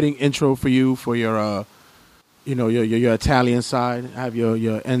was a fitting intro for you for your, your Italian side. Have your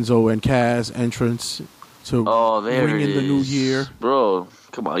Enzo and Kaz entrance to ring in the new year, bro.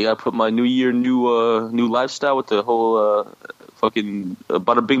 Come on, you gotta put my new year, new lifestyle with the whole fucking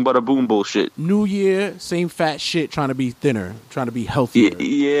bada bing bada boom bullshit. New year, same fat shit, trying to be thinner, trying to be healthier.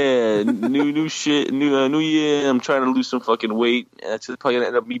 Yeah, new shit, new year. I'm trying to lose some fucking weight, and that's probably gonna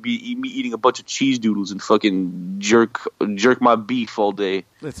end up me eating a bunch of cheese doodles and fucking jerk my beef all day.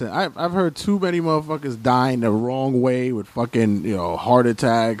 Listen, I've heard too many motherfuckers dying the wrong way with fucking heart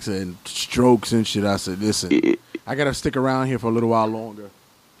attacks and strokes and shit. I said, listen, I gotta stick around here for a little while longer.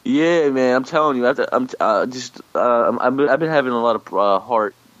 Yeah, man, I'm telling you, I've been having a lot of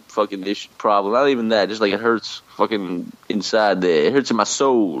heart fucking problem. Not even that, just like it hurts fucking inside there. It hurts in my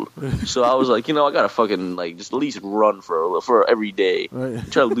soul. So I was like, I gotta fucking just at least run for every day. Right.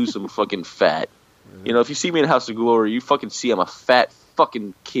 Try to lose some fucking fat. If you see me in House of Glory, you fucking see I'm a fat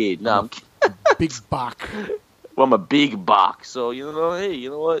fucking kid. Nah, I'm big bok. Well, I'm a big bok. So hey,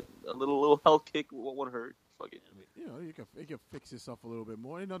 you know what? A little health kick won't hurt. Fuck it. You can fix yourself a little bit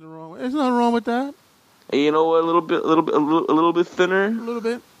more. Ain't nothing wrong. There's nothing wrong with that. Hey, you know what? A little bit thinner. A little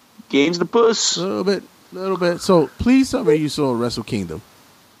bit. Gains the puss. A little bit. So please tell me you saw Wrestle Kingdom.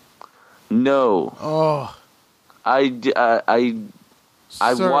 No. Oh.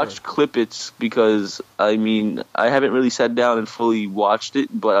 I watched clippets because I haven't really sat down and fully watched it,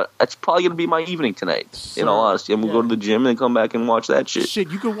 but it's probably gonna be my evening tonight. In all honesty, I'm gonna go to the gym and come back and watch that shit. Shit,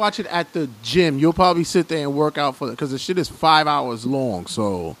 you can watch it at the gym. You'll probably sit there and work out because the shit is 5 hours long.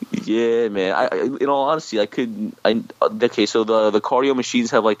 So yeah, man. In all honesty, okay. So the cardio machines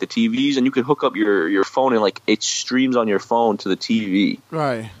have the TVs, and you can hook up your phone and it streams on your phone to the TV.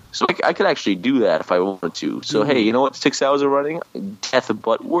 Right. So I could actually do that if I wanted to. So hey, you know what? 6 hours of running, death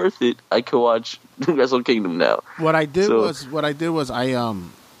but worth it. I could watch Wrestle Kingdom now. What I did was I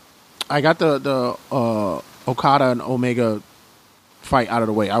got the Okada and Omega fight out of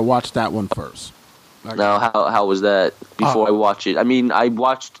the way. I watched that one first. Now, how was that before I watch it? I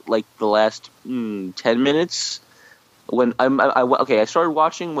watched the last 10 minutes. When I started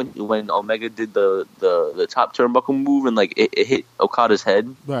watching when Omega did the top turnbuckle move and it hit Okada's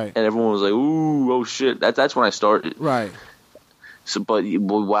head, right? And everyone was like, "Ooh, oh shit!" That's when I started, right? So, but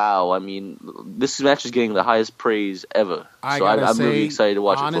wow, this match is getting the highest praise ever. I'm really excited to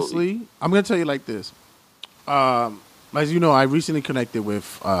watch it. Honestly, I'm gonna tell you like this. As you know, I recently connected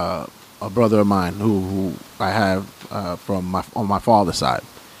with a brother of mine who I have on my father's side,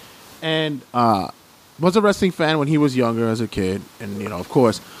 and was a wrestling fan when he was younger as a kid, and of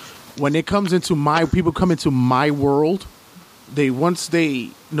course, when it comes into people come into my world, once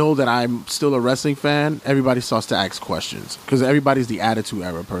they know that I'm still a wrestling fan, everybody starts to ask questions because everybody's the Attitude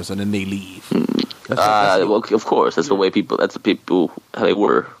Era person, and they leave. Well, of course, that's the way people. That's the people how they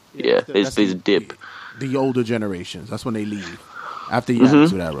were. Yeah, they dip. The older generations. That's when they leave after the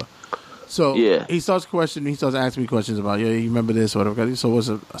Attitude Era. So he starts questioning. He starts asking me questions about, you remember this or whatever.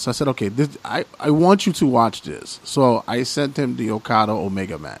 So I said, okay, I want you to watch this. So I sent him the Okada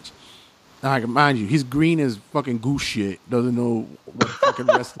Omega match. Now, mind you, he's green as fucking goose shit. Doesn't know what fucking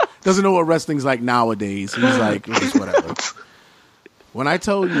doesn't know what wrestling's like nowadays. He's like, it's whatever. When I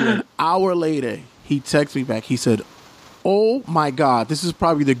tell you, an hour later, he texted me back. He said, "Oh my God, this is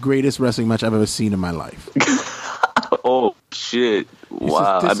probably the greatest wrestling match I've ever seen in my life." Oh shit!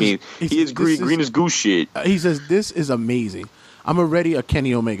 Wow. He is green as goose shit. He says, "This is amazing. I'm already a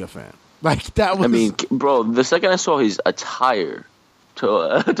Kenny Omega fan." That was. Bro, the second I saw his attire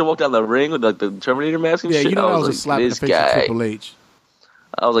to walk down the ring with the Terminator mask and shit, I was a slap in the face of Triple H.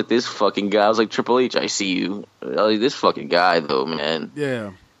 I was like, this fucking guy. I was like, Triple H, I see you. I was like, this fucking guy though, man.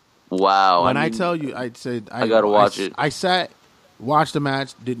 Yeah. Wow. When I tell you, I said I gotta watch it. I sat, watched the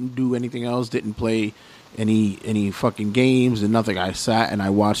match, didn't do anything else, didn't play any fucking games and nothing. I sat and I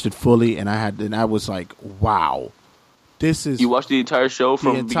watched it fully, and I was like, wow, this is. You watched the entire show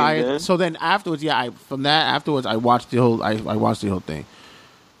from the entire. Beginning to end? So then afterwards, I watched the whole. I watched the whole thing.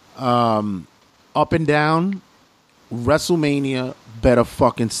 Up and down, WrestleMania better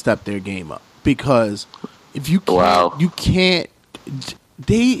fucking step their game up, because if you can't, you can't.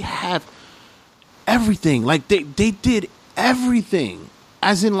 They have everything. Like they did everything,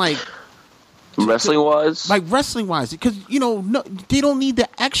 as in like. Wrestling wise, because no, they don't need the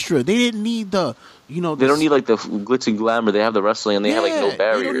extra. They didn't need the they don't need like the glitz and glamour. They have the wrestling, and they have like no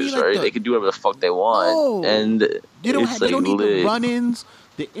barriers, right? They can do whatever the fuck they want, and they don't need the run-ins,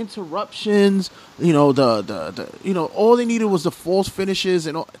 the interruptions. The all they needed was the false finishes,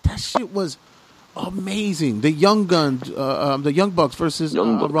 and all that shit was amazing. The Young Guns, the Young Bucks versus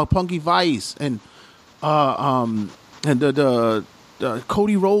Roppongi Vice, and the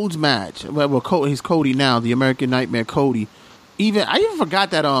Cody Rhodes match. Well, he's Cody now, the American Nightmare Cody. I even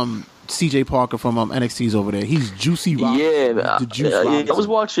forgot that CJ Parker from NXT's over there. He's Juicy Rock. Yeah, I was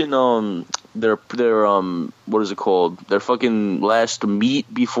watching their what is it called? Their fucking last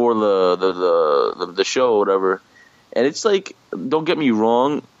meet before the show or whatever. And it's like, don't get me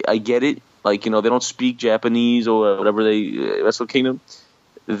wrong, I get it. Like, they don't speak Japanese or whatever Wrestle Kingdom.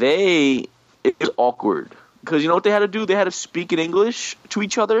 It was awkward. Because you know what they had to do? They had to speak in English to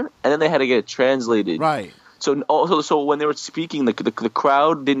each other, and then they had to get it translated. Right. So when they were speaking, the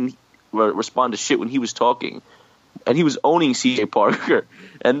crowd didn't respond to shit when he was talking. And he was owning CJ Parker.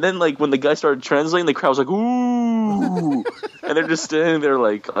 And then, like, when the guy started translating, the crowd was like, ooh. And they're just standing there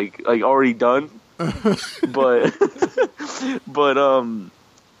like already done. But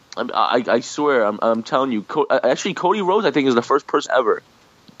I swear, I'm telling you, actually Cody Rhodes, I think, is the first person ever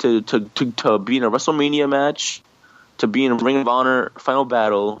to be in a WrestleMania match, to be in a Ring of Honor Final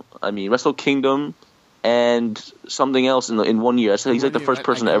Battle. I mean, Wrestle Kingdom, and something else in 1 year. So he's like the first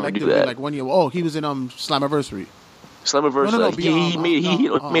person to ever do that. Like 1 year. Oh, he was in Slammiversary. Slammiversary. He made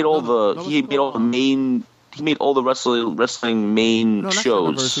all the wrestling main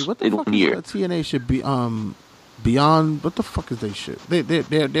shows in 1 year. TNA should be Beyond. What the fuck is they shit?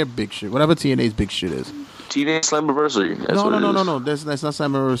 They're big shit. Whatever TNA's big shit is. TNA Slammiversary. No. That's not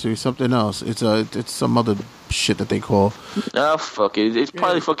Slammiversary. Something else. It's some other shit that they call. Ah, fuck it. It's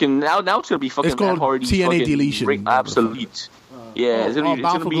probably fucking now. It's gonna be fucking. It's called TNA Deletion. Absolute. Yeah, it's gonna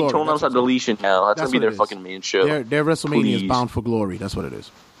be Total Nonstop Deletion now. That's gonna be their fucking main show. Their WrestleMania is Bound for Glory. That's what it is.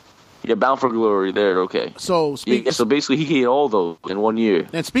 Yeah, Bound for Glory. There, okay. So basically, he hit all those in 1 year.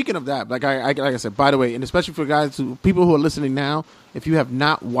 And speaking of that, like I said, by the way, and especially for people who are listening now, if you have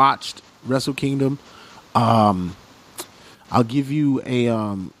not watched Wrestle Kingdom, I'll give you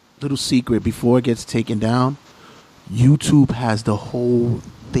a little secret before it gets taken down. YouTube has the whole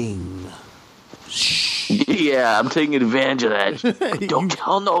thing. Yeah, I'm taking advantage of that. Don't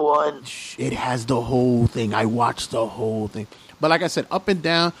tell no one. It has the whole thing. I watched the whole thing. But like I said, up and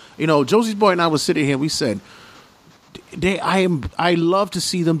down, Josie's boy and I was sitting here. We said, I love to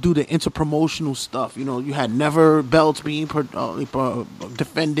see them do the interpromotional stuff. You had never belts being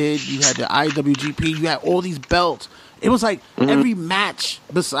defended. You had the IWGP. You had all these belts. It was like every match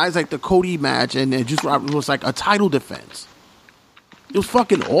besides like the Cody match and Juice Robert was like a title defense. It was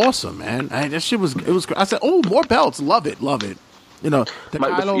fucking awesome, man. That shit was. It was. I said, oh, more belts. Love it. The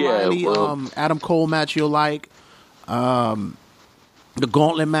Kyle O'Reilly, Adam Cole match you'll like. The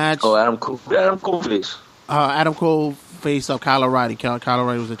Gauntlet match. Oh, Adam Cole face. Adam Cole faced up Kyle O'Reilly. Kyle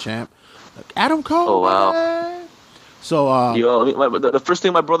O'Reilly was the champ. Adam Cole. Oh wow. So, the first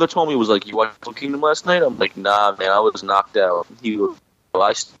thing my brother told me was like, "You watched Wrestle Kingdom last night?" I'm like, "Nah, man, I was knocked out." He was,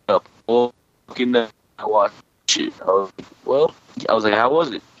 I stood up all fucking night. I watched it. I was like, "How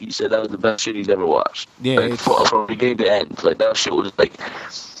was it?" He said that was the best shit he's ever watched. Yeah, like, from beginning to end. Like that shit was like.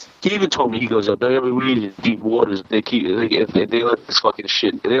 He even told me, he goes, WWE is deep waters. They keep if they let this fucking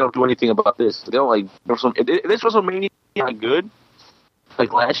shit. They don't do anything about this. They don't like. If this WrestleMania not good,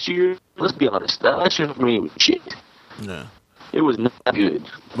 like last year. Let's be honest. That last year for me was shit. Yeah. It was not good.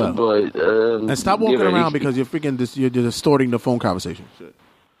 But and stop walking around because you're you're distorting the phone conversation. Shit.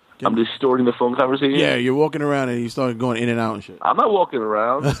 I'm distorting the phone conversation? Yeah, you're walking around and you start going in and out and shit. I'm not walking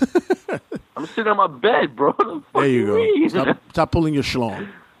around. I'm sitting on my bed, bro. There you go. Stop pulling your schlong.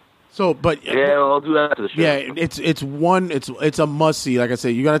 So, I'll do that after the show. Yeah, it's a must see. Like I said,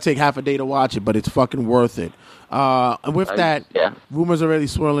 you got to take half a day to watch it, but it's fucking worth it. And with that, rumors are already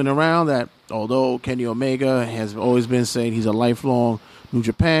swirling around that although Kenny Omega has always been saying he's a lifelong New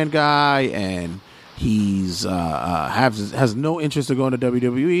Japan guy and he's has no interest to going to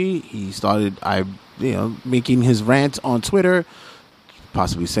WWE, he started making his rant on Twitter,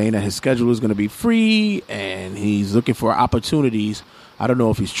 possibly saying that his schedule is going to be free and he's looking for opportunities. I don't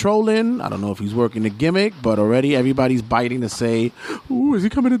know if he's trolling. I don't know if he's working the gimmick, but already everybody's biting to say, "Ooh, is he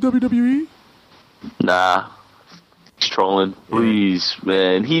coming to WWE?" Nah, he's trolling. Please,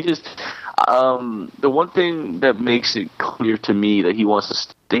 man. He just the one thing that makes it clear to me that he wants to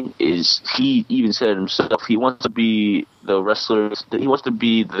stink is he even said it himself. He wants to be the wrestler. He wants to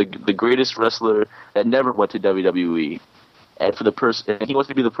be the greatest wrestler that never went to WWE, and he wants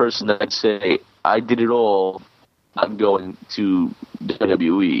to be the person that would say, "I did it all. I'm going to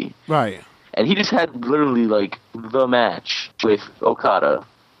WWE." Right. And he just had literally like the match with Okada.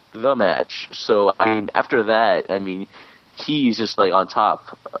 The match. So, I mean, after that, he's just like on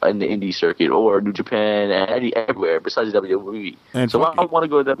top in the indie circuit or New Japan and everywhere besides WWE. And so I want to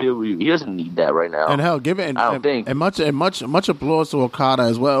go to WWE. He doesn't need that right now. And hell, I don't think. And much applause to Okada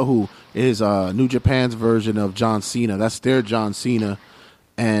as well, who is New Japan's version of John Cena. That's their John Cena.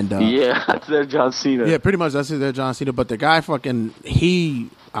 And yeah, that's their John Cena. Yeah, pretty much that's their John Cena. But the guy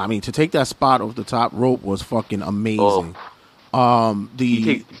to take that spot off the top rope was fucking amazing.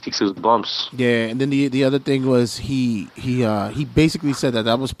 He takes those bumps. Yeah, and then the other thing was he basically said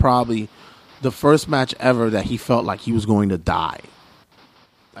that was probably the first match ever that he felt like he was going to die.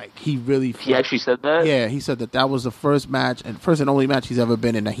 Like he actually said that? Yeah, he said that was the first and only match he's ever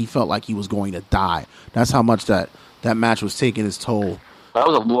been in that he felt like he was going to die. That's how much that match was taking its toll. That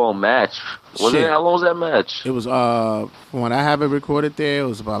was a long match. How long was that match? It was from when I have it recorded there, it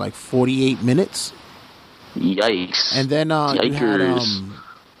was about like 48 minutes. Yikes! And then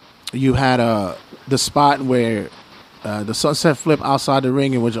you had the spot where the sunset flip outside the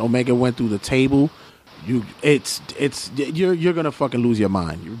ring in which Omega went through the table. You're gonna fucking lose your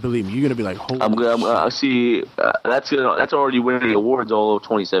mind. Believe me, you're gonna be like, holy shit. That's already winning awards all of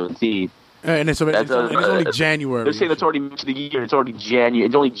 2017. And it's only January. They're saying it's already mid the year. It's already January.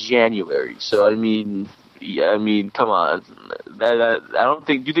 It's only January. So I mean, come on. I don't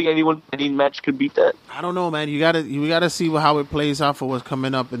think. Do you think any match could beat that? I don't know, man. You gotta see how it plays out for what's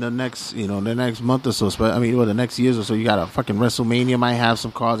coming up in the next month or so. The next years or so. You got a fucking WrestleMania might have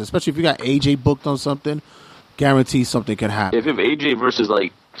some cards, especially if you got AJ booked on something. Guarantee something can happen. If AJ versus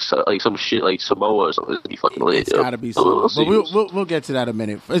like some shit like Samoa or something, it'd be fucking lit. It's gotta be Samoa. But we'll get to that in a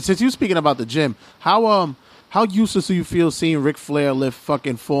minute. Since you're speaking about the gym, how useless do you feel seeing Ric Flair lift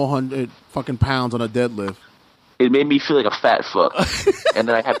fucking 400 fucking pounds on a deadlift? It made me feel like a fat fuck, and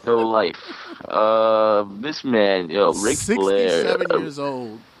then I had no life. This man, Ric Flair, 67 years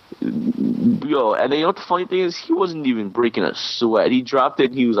old. And then you know what the funny thing is? He wasn't even breaking a sweat. He dropped it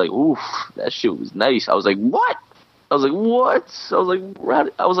and he was like, oof, that shit was nice. I was like, what? I was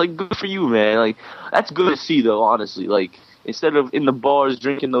like, good for you, man. Like, that's good to see, though, honestly. Like, instead of in the bars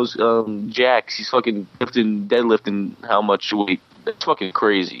drinking those jacks, he's fucking deadlifting how much weight. That's fucking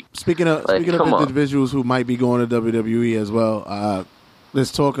crazy. Speaking of individuals who might be going to WWE as well,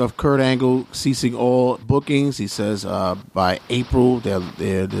 there's talk of Kurt Angle ceasing all bookings. He says by April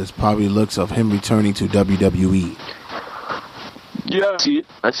there's probably looks of him returning to WWE. Yeah, see it.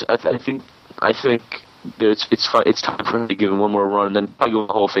 I think it's time for him to give him one more run, and then probably go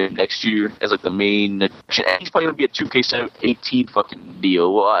the whole thing next year as like the main attraction. And he's probably gonna be a 2K18 fucking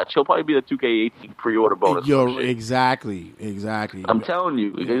deal. Watch, he'll probably be the 2K18 pre-order bonus. Exactly. I'm telling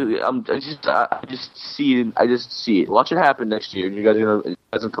you, I just see it. Watch it happen next year. You guys are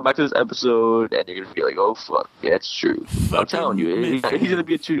gonna come back to this episode, and you're gonna be like, oh fuck, yeah, it's true. I'm telling you, he's gonna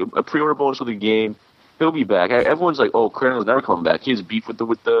be a pre-order bonus for the game. He'll be back. Everyone's like, "Oh, Kurt Angle's never coming back." He has beef with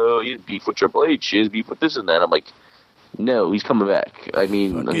he has beef with Triple H. He has beef with this and that. I'm like, no, he's coming back. I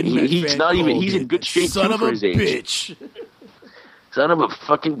mean, he's not even. He's in good shape too for his age. Bitch. Son of a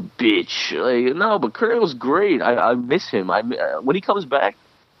fucking bitch. Like, no, but Kurt Angle's great. I miss him. When he comes back.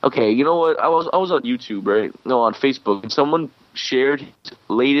 Okay, you know what? I was on YouTube, right? No, on Facebook, and someone shared his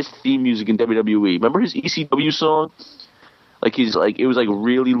latest theme music in WWE. Remember his ECW song? Like it was like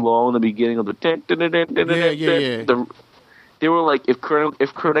really long in the beginning of the. Yeah. They were like, if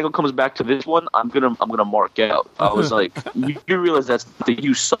Kurt Angle comes back to this one, I'm gonna mark out. I was like, you realize that's the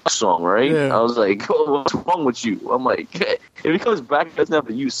 "You Suck" song, right? Yeah. I was like, oh, what's wrong with you? I'm like, if he comes back, he doesn't have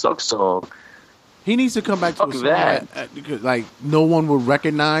the "You Suck" song. He needs to come back to a song that. because like no one will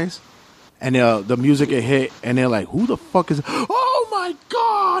recognize, and the music will hit, and they're like, "Who the fuck is?" Oh my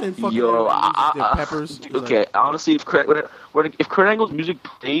god! And fucking their peppers. Okay, honestly, if Kurt Angle's music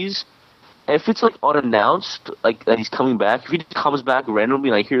plays, and if it's like unannounced, like that he's coming back, if he just comes back randomly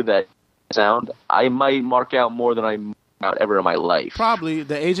and I hear that sound, I might mark out more than I mark out ever in my life. Probably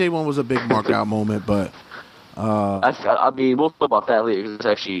the AJ one was a big mark out moment, but. I mean, we'll talk about that later. It's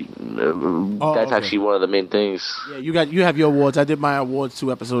actually actually one of the main things. Yeah, you have your awards. I did my awards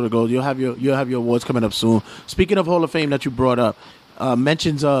 2 episodes ago. You'll have your awards coming up soon. Speaking of Hall of Fame that you brought up,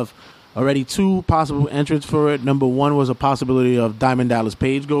 mentions of already 2 possible entrants for it. Number 1 was a possibility of Diamond Dallas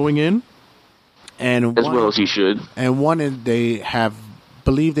Page going in, and well as he should. And one they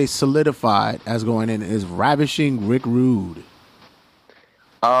believe they solidified as going in is Ravishing Rick Rude.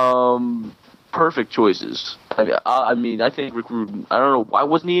 Perfect choices. I mean, I think Rick Rude. I don't know why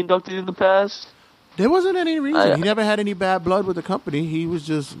wasn't he inducted in the past. There wasn't any reason. He never had any bad blood with the company. He was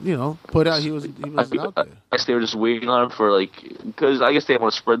just, put out. He was out there. I guess they were just waiting on him for because I guess they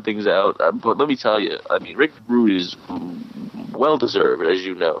want to spread things out. But let me tell you, I mean, Rick Rude is well deserved, as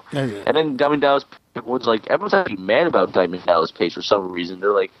you know. Yeah, yeah. And then Diamond Dallas Page was like, everyone's actually mad about Diamond Dallas Page for some reason.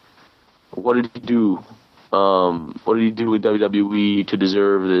 They're like, what did he do? What did he do with WWE to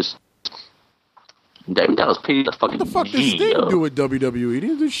deserve this? Diamond Dallas Page is a fucking What the fuck G, does Sting yo. do with WWE? He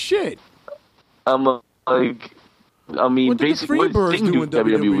didn't do shit. Like, I mean, What did the basically, what Freebirds does Sting do in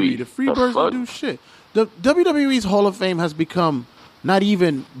WWE? The Freebirds don't do shit. The WWE's Hall of Fame has become not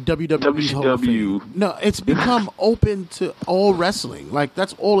even WWE's Hall of Fame. No, it's become open to all wrestling. Like,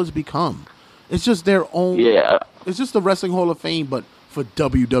 that's all it's become. It's just their own. Yeah. It's just the Wrestling Hall of Fame, but for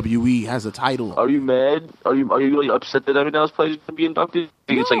WWE has a title. Are you mad? Are you really upset that Diamond Dallas Page is going to be inducted?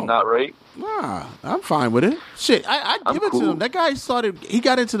 Think it's like not right? Nah, I'm fine with it. Shit, I give it to him. That guy he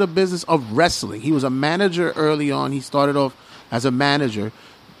got into the business of wrestling. He was a manager early on. He started off as a manager,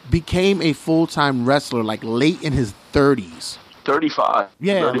 became a full-time wrestler like late in his 30s. 35.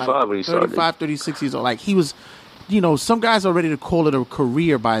 Yeah, 35 like when he started. 35, 36 years old. Like, he was, some guys are ready to call it a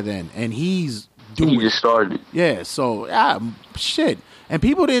career by then, and he's doing He just started. Yeah, so, shit. And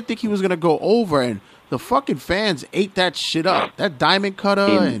people didn't think he was going to go over, and the fucking fans ate that shit up. That diamond cutter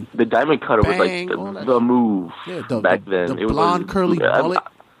and the diamond cutter bang, was like the move back then. The blonde curly mullet.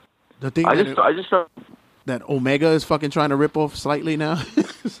 The thing that Omega is fucking trying to rip off slightly now.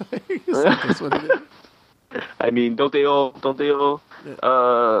 That's what it is. I mean, don't they all?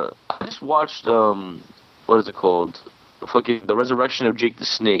 I just watched what is it called? Fucking The Resurrection of Jake the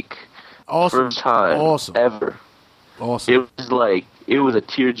Snake. Awesome. First time ever. Awesome. It was a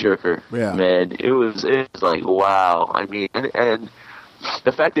tearjerker, man. It was like, wow. I mean, and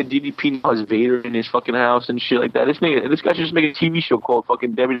the fact that DDP now has Vader in his fucking house and shit like that. This guy should just make a TV show called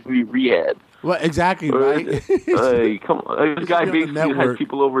fucking WWE Rehab. Well, exactly, right? Like, come on. This guy basically has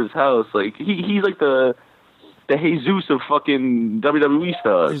people over his house. Like, he's like the Jesus of fucking WWE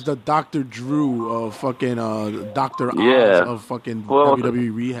stars. He's the Dr. Drew of fucking Dr. Oz of fucking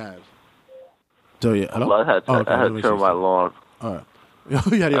WWE Rehab. So, yeah, hello? Well, I had to turn my alarm. All right. You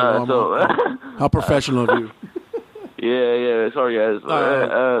had your alarm. How professional of you. Yeah. Sorry, guys.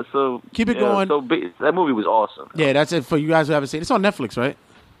 So keep it going. So that movie was awesome. Yeah, that's it for you guys who haven't seen it. It's on Netflix, right?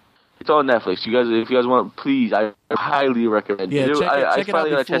 It's on Netflix. You guys, if you guys want, please, I highly recommend it. I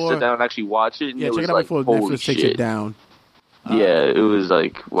finally got a chance to sit down and actually watch it. And check it out before Netflix takes it down. Yeah, it was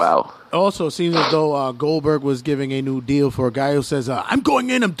like, wow. Also, it seems as though Goldberg was giving a new deal for a guy who says, I'm going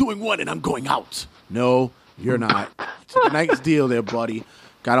in, I'm doing one, and I'm going out. No, you're not. It's a nice deal there, buddy.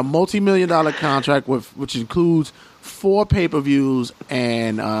 Got a multi-million-dollar contract which includes 4 pay-per-views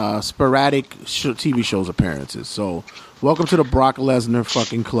and sporadic TV shows appearances. So, welcome to the Brock Lesnar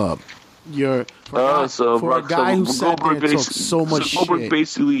fucking club. For a guy who sat there and talked so much shit. Goldberg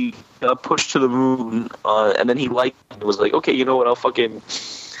basically got pushed to the moon, and then he was like, okay, you know what?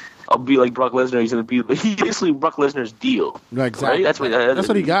 I'll be like Brock Lesnar. He's gonna be basically Brock Lesnar's deal. Exactly. Right? That's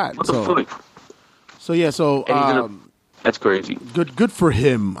what he got. What the fuck? So that's crazy. Good for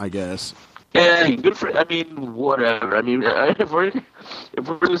him, I guess. Yeah, good for. I mean, whatever. I mean, if we're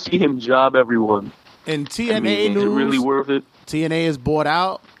gonna see him job everyone, and TNA news, is it really worth it? TNA is bought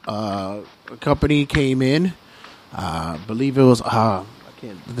out. A company came in. I believe it was.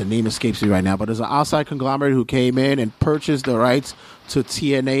 The name escapes me right now, but there's an outside conglomerate who came in and purchased the rights to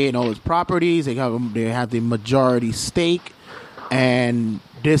TNA and all its properties. They have the majority stake, and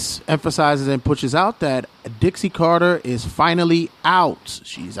this emphasizes and pushes out that Dixie Carter is finally out.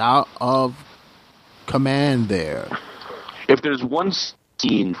 She's out of command there. If there's one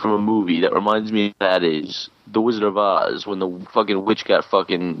scene from a movie that reminds me of that is The Wizard of Oz, when the fucking witch got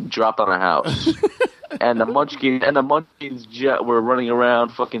fucking dropped on a house. And the Munchkins were running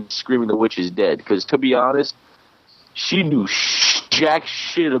around fucking screaming the witch is dead. Because, to be honest, she knew jack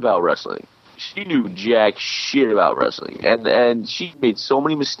shit about wrestling. And she made so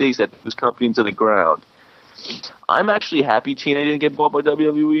many mistakes that threw this company into the ground. I'm actually happy TNA didn't get bought by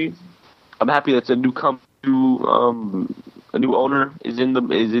WWE. I'm happy that a new a new owner is in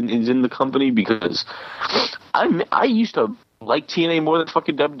the company, because I used to like TNA more than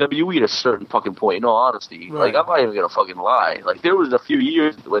fucking WWE at a certain fucking point, in all honesty. Right. Like, I'm not even gonna fucking lie. Like, there was a few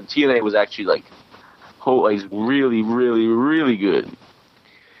years when TNA was actually like really, really, really good.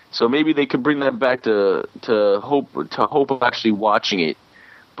 So maybe they could bring that back to hope of actually watching it.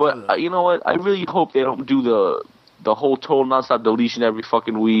 But you know what? I really hope they don't do the whole total nonstop deletion every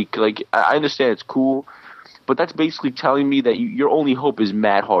fucking week. Like, I understand it's cool, but that's basically telling me that your only hope is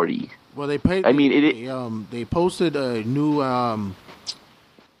Matt Hardy. Well, they posted a new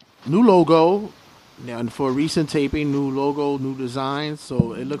logo, and for recent taping, new logo, new design.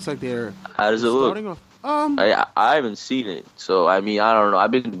 So it looks like they're. How does it look? I haven't seen it, so I mean I don't know.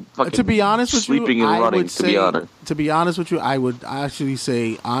 I've been fucking to be honest with sleeping you, and running. To be honest with you, I would actually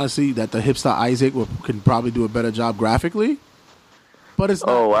say honestly that the hipster Isaac can probably do a better job graphically. But it's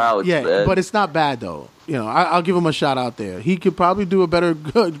not, oh wow, bad. But it's not bad though. You know, I'll give him a shout out there. He could probably do a better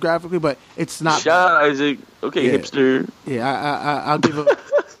good graphically, but it's not. Shout out Isaac. Okay, hipster. Yeah, I'll give him.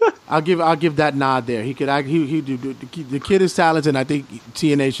 I'll give that nod there. He could. The kid is talented. And I think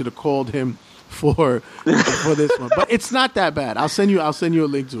TNA should have called him for this one, but it's not that bad. I'll send you a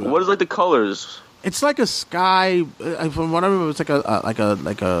link to it. What is like the colors? It's like a sky. From what I remember, it's like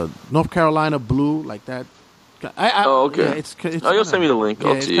a North Carolina blue, like that. Okay. Yeah, it's you'll send me the link.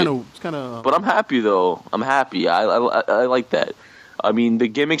 I'll see it's kind of. But I'm happy though. I'm happy. I like that. I mean, the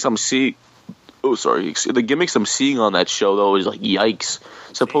gimmicks I'm seeing. Oh, sorry. The gimmicks I'm seeing on that show though is like yikes.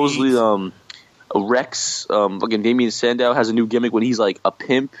 Supposedly, Rex, fucking Damien Sandow has a new gimmick when he's like a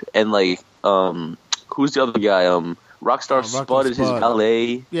pimp and like who's the other guy? Rockstar Spud is his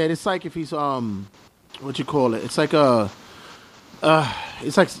valet. Yeah, it's like if he's what you call it? It's like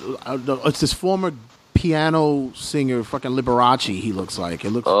it's this former piano singer, fucking Liberace. He looks like it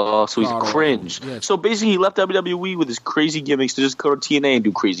looks. Oh, so he's cringe. Yeah. So basically, he left WWE with his crazy gimmicks to just go to TNA and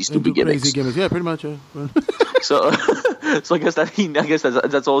do crazy, stupid gimmicks. Crazy gimmicks, yeah, pretty much. Yeah. So I guess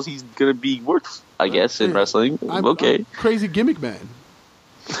that's all he's gonna be worth. I guess in wrestling. I'm crazy gimmick man.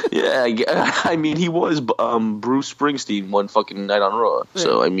 Yeah, I mean he was Bruce Springsteen one fucking night on Raw. Yeah.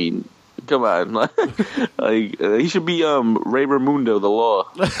 So I mean, come on, he should be Ray Raimundo, the Law,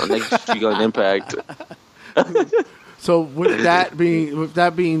 next week on Impact. So with that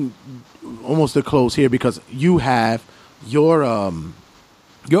being almost a close here, because you have your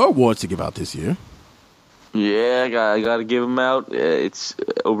awards to give out this year. Yeah, I gotta give them out. It's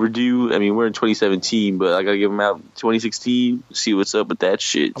overdue. I mean, we're in 2017, but I gotta give them out 2016. See what's up with that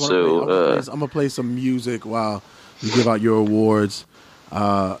shit. I'm gonna play some music while you give out your awards.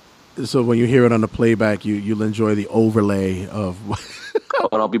 So when you hear it on the playback, you'll enjoy the overlay of.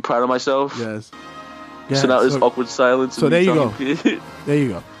 And I'll be proud of myself. Yes. So now this awkward silence. So there you go. There you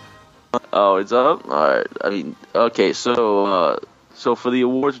go. Oh, it's up. All right. I mean, okay. So for the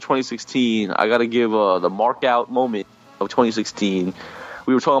awards of 2016, I got to give the mark out moment of 2016.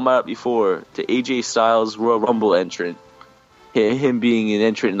 We were talking about it before. To AJ Styles' Royal Rumble entrant. Him being an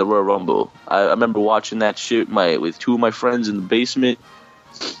entrant in the Royal Rumble. I remember watching that shit with two of my friends in the basement.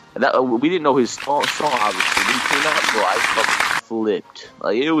 And we didn't know his song obviously. When he came out, bro, I fucking flipped.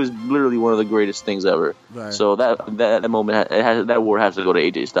 Like, it was literally one of the greatest things ever. Right. So that moment, that award has to go to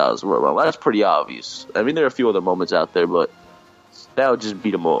AJ Styles' Royal Rumble. That's pretty obvious. I mean, there are a few other moments out there, but that would just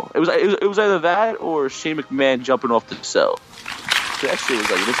beat them all. It was either that or Shane McMahon jumping off the cell. So that shit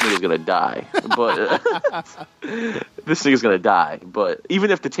was like, this nigga's gonna die. But this nigga's gonna die. But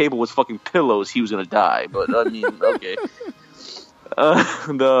even if the table was fucking pillows, he was gonna die. But I mean, okay.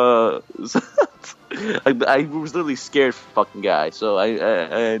 I was literally scared fucking guy. So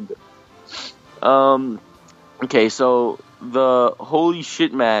okay. So the holy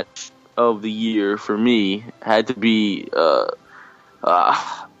shit match of the year for me had to be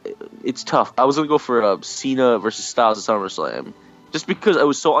it's tough. I was gonna go for Cena versus Styles at SummerSlam, just because it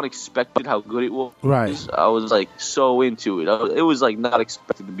was so unexpected how good it was. Right. I was like so into it. It was like not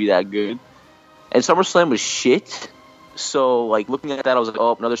expected to be that good, and SummerSlam was shit. So like looking at that, I was like,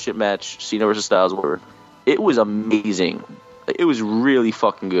 oh, another shit match. Cena versus Styles. It was amazing. It was really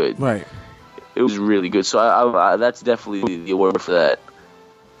fucking good. Right. It was really good. So I that's definitely the award for that.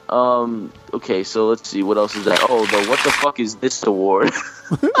 Okay, so let's see, what else is that? Oh, the What the Fuck Is This award.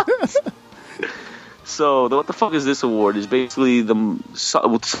 So the What the Fuck Is This award is basically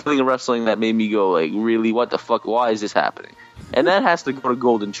something in wrestling that made me go like, really, what the fuck? Why is this happening? And that has to go to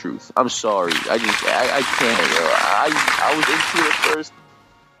Golden Truth. I'm sorry, I can't. I was into it at first.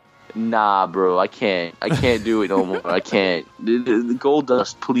 Nah, bro, I can't do it no more. I can't. The Gold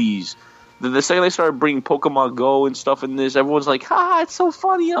Dust, please. The second they started bringing Pokemon Go and stuff in this, everyone's like, it's so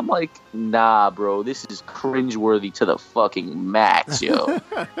funny. I'm like, nah, bro, this is cringeworthy to the fucking max, yo.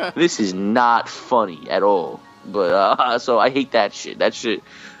 This is not funny at all. But, so I hate that shit. That shit,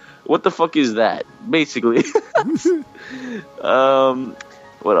 what the fuck is that? Basically. What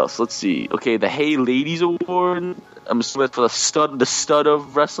else? Let's see. Okay, the Hey Ladies Award. I'm assuming for the stud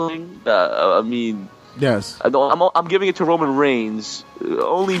of wrestling. I mean... Yes, I'm giving it to Roman Reigns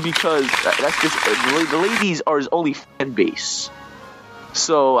only because that's just the ladies are his only fan base.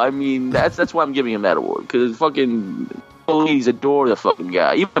 So I mean that's why I'm giving him that award, because fucking ladies adore the fucking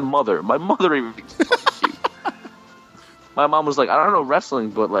guy. Even my mother even thinks he's fucking cute. My mom was like, I don't know wrestling,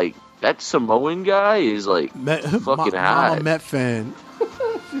 but like that Samoan guy is like fucking hot. I'm a Met fan.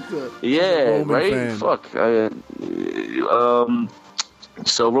 Yeah, Roman right? fan. Fuck.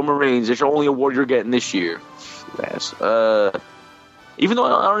 So Roman Reigns, it's the only award you're getting this year. Yes. Even though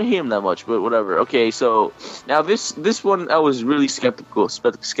I don't hear him that much, but whatever. Okay, so now this one I was really skeptical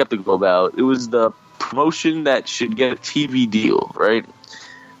about. It was the promotion that should get a TV deal, right?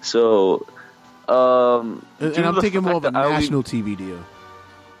 So, and I'm thinking more of a national TV deal.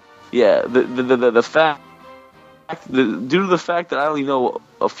 Yeah, the fact. Due to the fact that I only know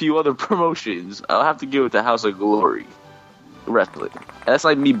a few other promotions, I'll have to give it to House of Glory Wrestling. And that's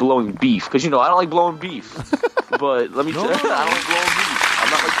like me blowing beef, because I don't like blowing beef. But let me tell you, I don't like blowing beef. I'm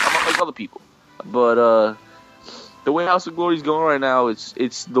not like other people. But the way House of Glory is going right now,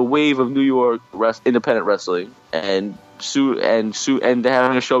 it's the wave of New York independent wrestling, and they're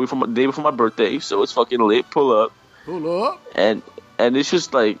having a show the day before my birthday, so it's fucking lit. Pull up, and it's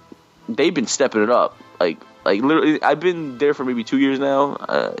just like they've been stepping it up, like literally. I've been there for maybe 2 years now.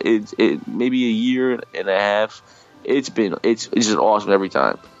 It maybe a year and a half. It's just awesome every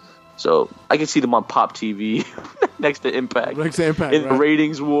time. So I can see them on Pop TV next to Impact. In a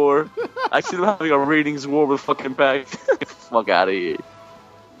ratings war. I see them having a ratings war with fucking Impact. Fuck out of here.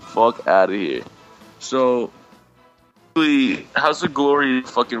 So House of Glory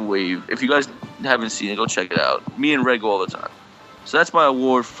fucking wave. If you guys haven't seen it, go check it out. Me and Red go all the time. So that's my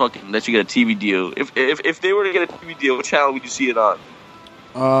award. Fucking that you get a TV deal. If they were to get a TV deal, what channel would you see it on?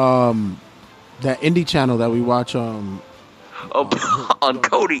 That indie channel that we watch. On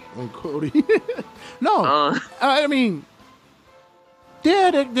Cody. On Cody. No, I mean,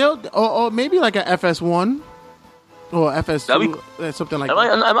 yeah, they'll or maybe like a FS1 or FS2, something like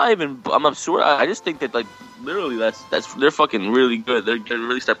that. I'm not sure. I just think that literally that's they're fucking really good. They're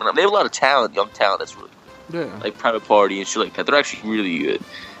really stepping up. They have a lot of talent, young talent. That's really good. Yeah. Like Private Party and shit like that. They're actually really good.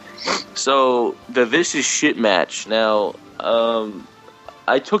 So the This Is Shit match. Now,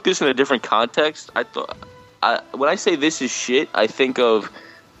 I took this in a different context. When I say this is shit, I think of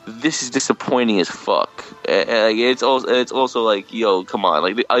this is disappointing as fuck. And it's also like, yo, come on,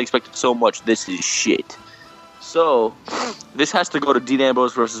 like I expected so much. This is shit. So this has to go to Dean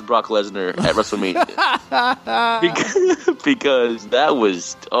Ambrose versus Brock Lesnar at WrestleMania because that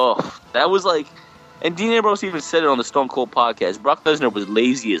was like, and Dean Ambrose even said it on the Stone Cold podcast. Brock Lesnar was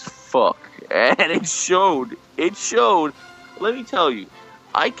lazy as fuck, and it showed. Let me tell you.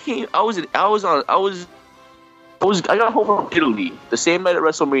 I got home from Italy the same night at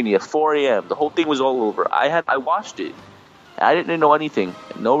WrestleMania, 4 a.m. The whole thing was all over. I watched it. I didn't know anything.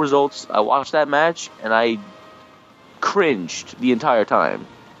 No results. I watched that match and I cringed the entire time.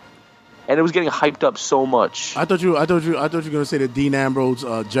 And it was getting hyped up so much. I thought you were gonna say the Dean Ambrose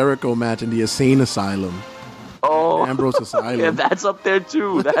Jericho match in the Insane Asylum. Oh, Ambrose Asylum. Yeah, that's up there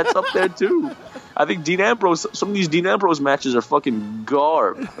too. I think some of these Dean Ambrose matches are fucking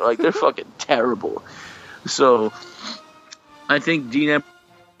garb. Like, they're fucking terrible. So, I think Dean Ambrose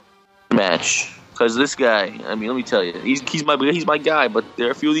match, because this guy, I mean, let me tell you, he's my guy, but there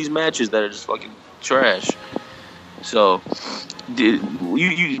are a few of these matches that are just fucking trash. So, what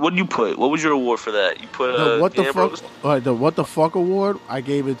did you put? What was your award for that? You put the what the Ambrose? Fuck? The what the fuck award? I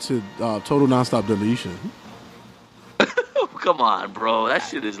gave it to Total Nonstop Deletion. Come on, bro. That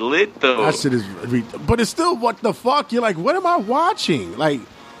shit is lit, though. That shit is, but it's still what the fuck. You're like, what am I watching? Like,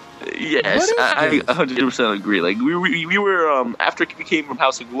 yes, I 100% agree. Like we were after we came from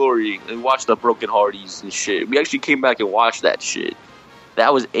House of Glory and watched the Broken Hardys and shit. We actually came back and watched that shit.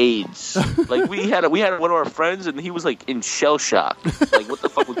 That was AIDS. Like we had one of our friends and he was like in shell shock. Like, what the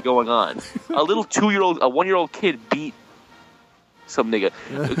fuck was going on? A little 1-year-old kid beat some nigga.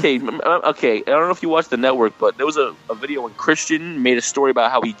 Okay. I don't know if you watched the network, but there was a video when Christian made a story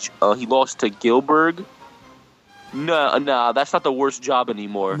about how he lost to Gilbert. Nah, that's not the worst job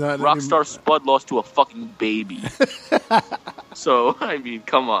anymore. Rockstar Spud lost to a fucking baby. So, I mean,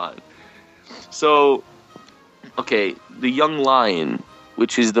 come on. So, okay, the Young Lion,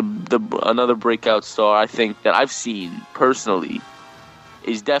 which is the another breakout star I think that I've seen personally,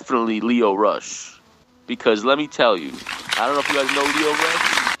 is definitely Leo Rush. Because let me tell you, I don't know if you guys know Leo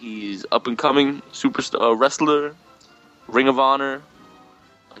Rush. He's up and coming superstar wrestler, Ring of Honor.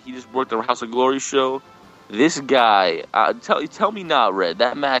 He just worked the House of Glory show. This guy, tell me not, Red.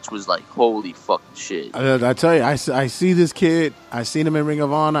 That match was like holy fucking shit. I tell you, I see this kid. I seen him in Ring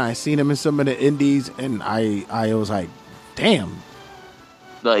of Honor. I seen him in some of the indies, and I was like, damn.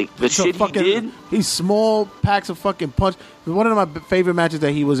 Like, the shit he did? He's small, packs of fucking punch. One of my favorite matches that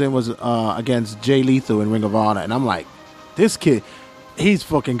he was in was against Jay Lethal in Ring of Honor. And I'm like, this kid, he's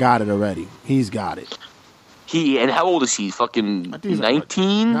fucking got it already. He's got it. And how old is he? Fucking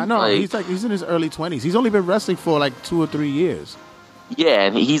 19? I know. He's in his early 20s. He's only been wrestling for like 2 or 3 years. Yeah,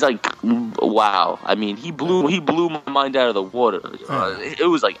 and he's like, wow. I mean, he blew my mind out of the water. It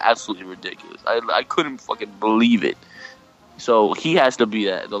was like absolutely ridiculous. I couldn't fucking believe it. So he has to be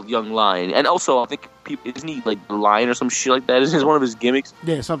the young lion. And also, I think isn't he like the lion or some shit like that? Isn't it one of his gimmicks?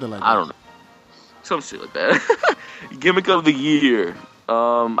 Yeah, something like that. I don't know. Some shit like that. Gimmick of the year.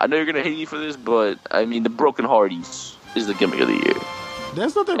 I know you're gonna hate me for this, but I mean, the Broken Hardys is the gimmick of the year.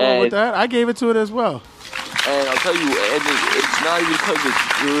 There's nothing wrong with that. I gave it to it as well. And I'll tell you, and it's not even because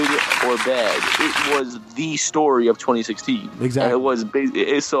it's good or bad. It was the story of 2016. Exactly. And it was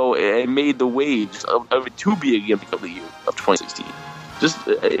so it made the waves of it to be a gimmick of the year of 2016.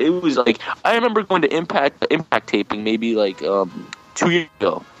 It was like, I remember going to Impact taping maybe like 2 years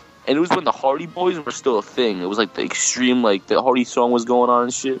ago, and it was when the Hardy Boys were still a thing. It was like the extreme, like the Hardy song was going on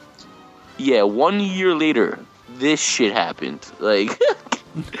and shit. Yeah, 1 year later, this shit happened. Like.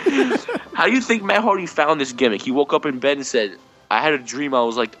 How do you think Matt Hardy found this gimmick? He woke up in bed and said, I had a dream I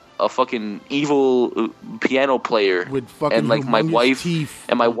was like a fucking evil piano player with fucking and like my wife teeth.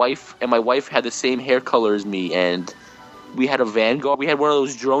 and my wife had the same hair color as me, and we had a Vanguard. We had one of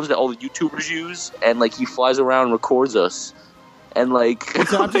those drones that all the YouTubers use, and like he flies around and records us. And like he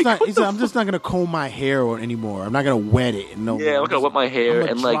said, I'm just not gonna comb my hair anymore. I'm not gonna wet it. No, yeah, I'm not gonna wet my hair I'm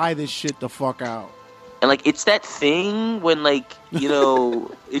and dry like this shit the fuck out. And like it's that thing when like, you know,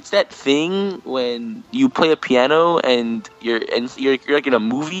 it's that thing when you play a piano and you're like in a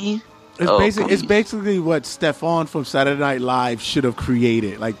movie. It's basically what Stefan from Saturday Night Live should have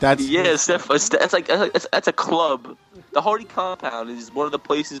created. Like that's that's a club. The Hardy Compound is one of the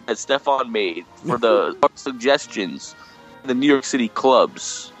places that Stefan made for the suggestions in the New York City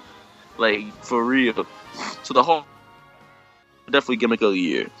clubs. Like for real. So the whole definitely gimmick of the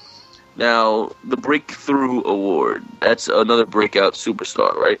year. Now, the Breakthrough Award, that's another breakout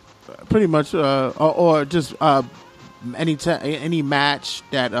superstar, right? Pretty much, or just any match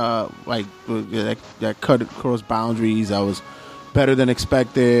that that cut across boundaries, that was better than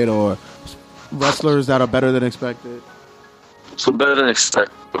expected, or wrestlers that are better than expected. So better than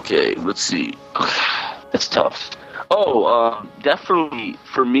expected. Okay, let's see. That's tough. Definitely,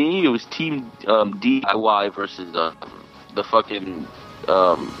 for me, it was Team DIY versus the fucking...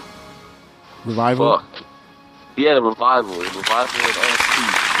 Revival? Fuck. Yeah, the Revival. The Revival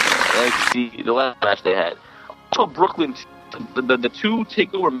and NXT, the last match they had. Also, Brooklyn, the two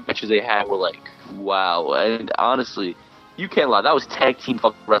takeover matches they had were like, wow. And honestly, you can't lie. That was tag team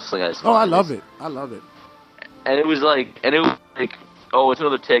fucking wrestling. I love it. I love it. And it was like, oh, it's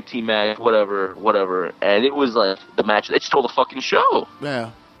another tag team match, whatever. And it was like the match that stole the fucking show. Yeah.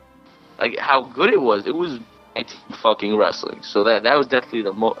 Like, how good it was. It was fucking wrestling. So that was definitely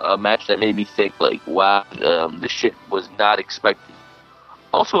a match that made me think like, wow, this shit was not expected.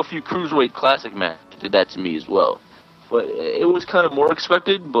 Also, a few Cruiserweight Classic matches did that to me as well. But it was kind of more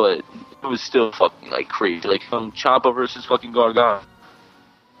expected, but it was still fucking like crazy. Like Ciampa versus fucking Gargano.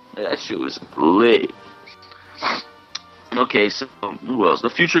 That shit was lit. Okay, so who else? The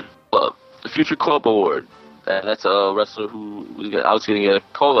Future Club. The Future Club Award. That's a wrestler who I was going to get a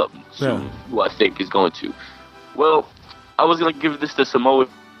call-up soon, who I think is going to. Well, I was going to give this to Samoa,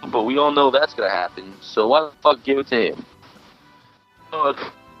 but we all know that's going to happen. So why the fuck give it to him?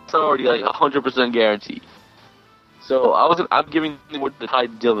 It's already like 100% guaranteed. So I'm giving it to Ty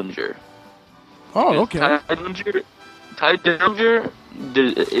Dillinger. Oh, okay. Ty Dillinger has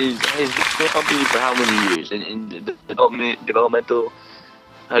been company for how many years? In developmental,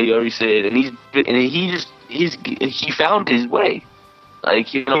 how you already said, and he found his way.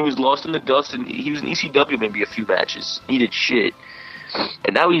 Like, you know, he was lost in the dust, and he was in ECW maybe a few matches. He did shit,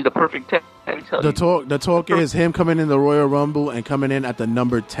 and now he's the perfect tag. The talk is him coming in the Royal Rumble and coming in at the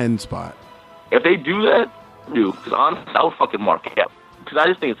number 10 spot. If they do that, because honestly, I would fucking mark it up. Because I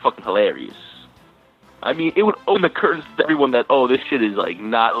just think it's fucking hilarious. I mean, it would open the curtains to everyone that, oh, this shit is like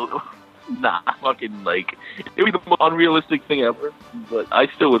not fucking like, it would be the most unrealistic thing ever. But I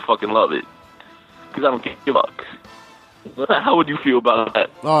still would fucking love it because I don't give a fuck. How would you feel about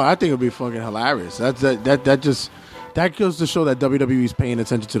that? Oh, I think it'd be fucking hilarious. That goes to show that WWE's paying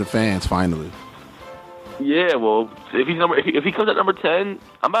attention to the fans finally. Yeah, well, if he comes at number 10,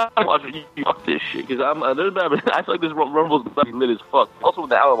 I'm not watching you fuck this shit because I feel like this Rumble's gonna be lit as fuck. Also with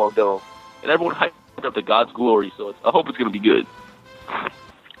the Alamo Dome, and everyone hyped up to God's glory, so I hope it's gonna be good.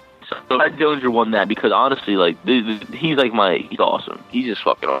 So Ty Dillinger won that because honestly, like he's awesome. He's just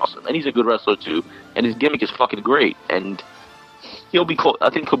fucking awesome, and he's a good wrestler too. And his gimmick is fucking great. And I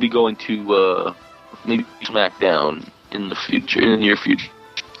think he'll be going to maybe SmackDown in the near future.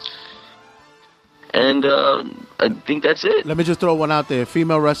 And I think that's it. Let me just throw one out there: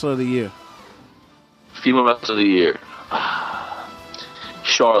 Female Wrestler of the Year. Female Wrestler of the Year.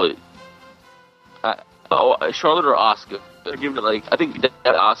 Charlotte. Charlotte or Asuka. They're giving it like I think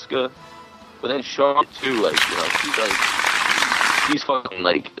Asuka, but then Charlotte too. Like she's fucking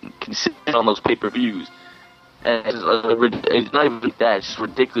like consistent on those pay-per-views, and it's not even that. It's just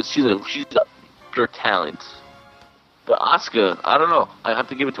ridiculous. She's a pure talent. But Asuka, I don't know. I have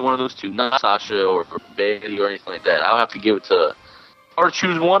to give it to one of those two, not Sasha or Bayley or anything like that. I'll have to give it to, or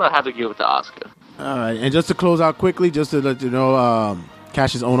choose one. I have to give it to Asuka. All right, and just to close out quickly, just to let you know,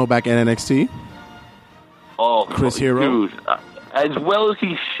 Cassius Ohno back at NXT. Oh, Chris Hero, dude, as well as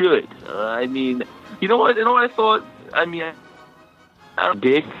he should. I mean, you know what? I thought. I mean, I'm a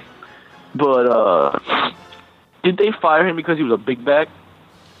dick, but did they fire him because he was a big back?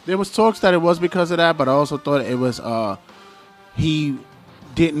 There was talks that it was because of that, but I also thought it was he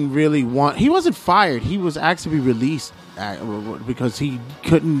didn't really want. He wasn't fired. He was actually released because he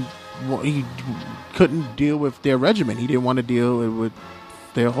couldn't deal with their regimen. He didn't want to deal with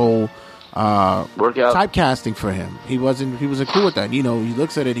their whole workout typecasting for him. He wasn't cool with that. You know, he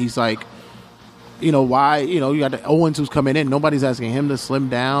looks at it. He's like, you know, why? You know, you got the Owens who's coming in. Nobody's asking him to slim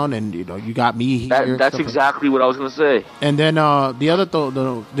down, and you know, you got me here. That's exactly what I was gonna say. And then the other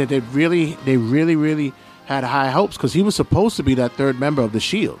that they really had high hopes because he was supposed to be that third member of the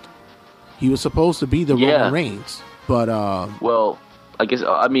Shield. He was supposed to be the Roman Reigns, but well, I guess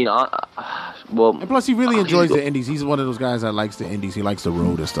and plus he really enjoys the Indies. He's one of those guys that likes the Indies. He likes the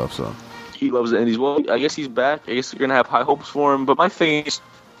road and stuff. So he loves the Indies. Well, I guess he's back. I guess they're gonna have high hopes for him. But my thing is,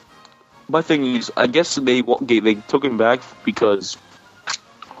 I guess they took him back because,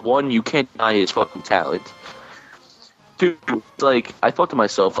 one, you can't deny his fucking talent. Two, like, I thought to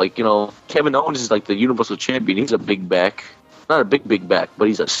myself, like, you know, Kevin Owens is like the Universal Champion. He's a big back. Not a big back, but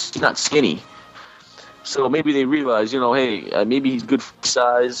he's not skinny. So maybe they realize, you know, hey, maybe he's good for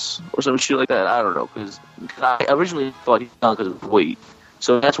size or some shit like that. I don't know, because I originally thought he's down because of weight.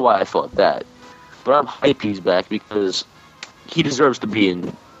 So that's why I thought that. But I'm hyped he's back because he deserves to be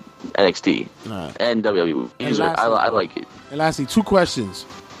in NXT and WWE. I like it. And lastly, 2 questions.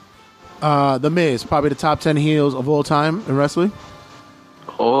 The Miz, probably the top 10 heels of all time in wrestling.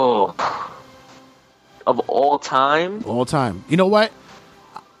 Oh, of all time? All time. You know what?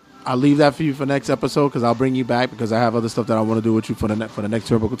 I'll leave that for you for next episode because I'll bring you back because I have other stuff that I want to do with you for the next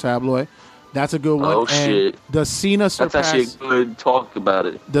Turbo Tabloid. That's a good one. Oh, shit. Does Cena surpass? That's actually a good talk about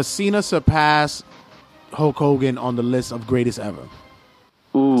it. Does Cena surpass Hulk Hogan on the list of greatest ever?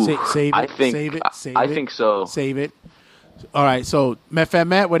 Ooh, save I it. think so. Save it. All right. So,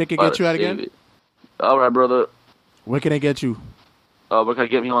 Matt, where they can get you at again? All right, brother. Where can they get you? Where can I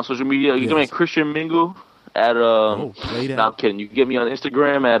get me on social media? You can get me at Christian Mingle at no, I'm kidding. You can get me on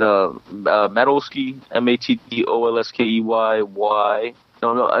Instagram at Matolsky, MATTOLSKEYY.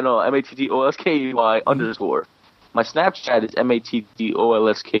 No, MATTOLSKEY _ My Snapchat is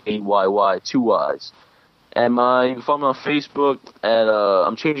MATTOLSKEYY 2 Y's. And you can follow me on Facebook, and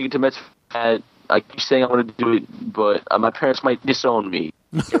I'm changing it to Mets Fan. I keep saying I'm going to do it, but my parents might disown me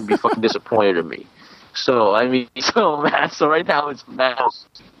and be fucking disappointed in me. So, I mean, so right now it's Matt.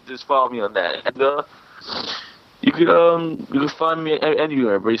 Just follow me on that. And you can find me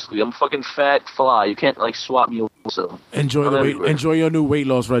anywhere, basically. I'm a fucking fat fly. You can't, like, swap me. So Enjoy your new weight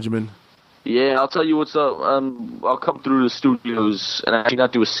loss regimen. Yeah, I'll tell you what's up. I'll come through the studios and actually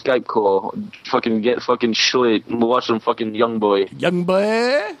not do a Skype call. Fucking get fucking schlit and watch some fucking Young Boy. Young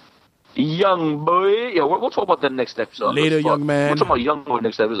Boy? Yeah, we'll talk about that next episode. Later, young man. We'll talk about Young Boy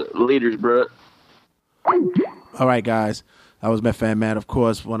next episode. Later, bro. All right, guys. That was Metfan Matt, of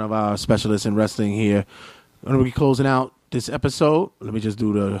course, one of our specialists in wrestling here. When we closing out this episode, let me just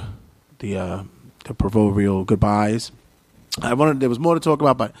do the proverbial goodbyes. There was more to talk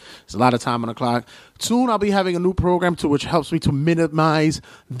about, but there's a lot of time on the clock. Soon I'll be having a new program which helps me to minimize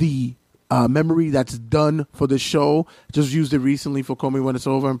the memory that's done for the show. Just used it recently for Call Me When It's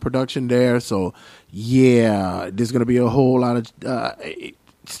Over in production there. So, yeah, there's going to be a whole lot of...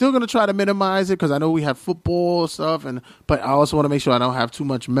 still going to try to minimize it because I know we have football stuff, but I also want to make sure I don't have too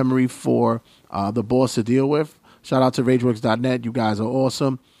much memory for the boss to deal with. Shout out to RageWorks.net. You guys are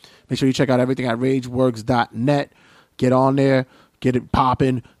awesome. Make sure you check out everything at RageWorks.net. Get on there, get it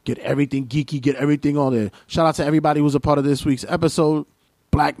popping, get everything geeky, get everything on there. Shout out to everybody who was a part of this week's episode.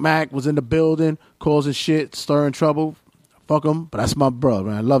 Black Mac was in the building, causing shit, stirring trouble. Fuck him, but that's my brother,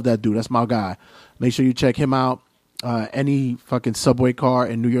 man. I love that dude. That's my guy. Make sure you check him out. Any fucking subway car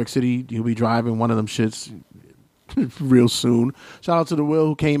in New York City, he'll be driving one of them shits real soon. Shout out to the Will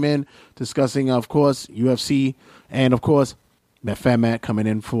who came in discussing, of course, UFC, and of course, Fat Matt coming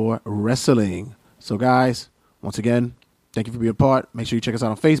in for wrestling. So, guys, once again, thank you for being a part. Make sure you check us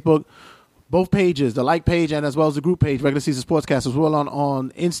out on Facebook. both pages, the like page and as well as the group page, Regular Season Sportscast, as well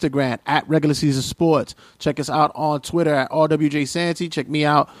on Instagram at Regular Season Sports. Check us out on Twitter at RWJ Santy. Check me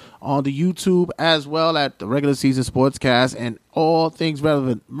out on the YouTube as well at the Regular Season Sportscast and all things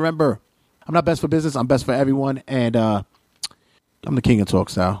relevant. Remember, I'm not best for business. I'm best for everyone. And I'm the king of talk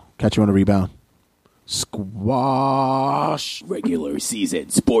style. Catch you on the rebound. Squash. Regular Season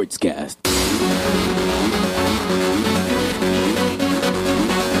Sportscast.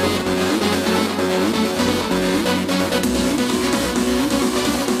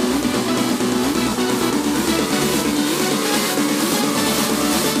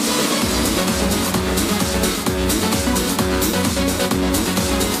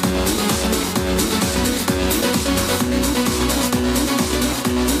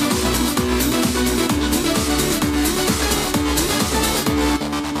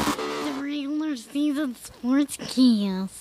 Sportscast.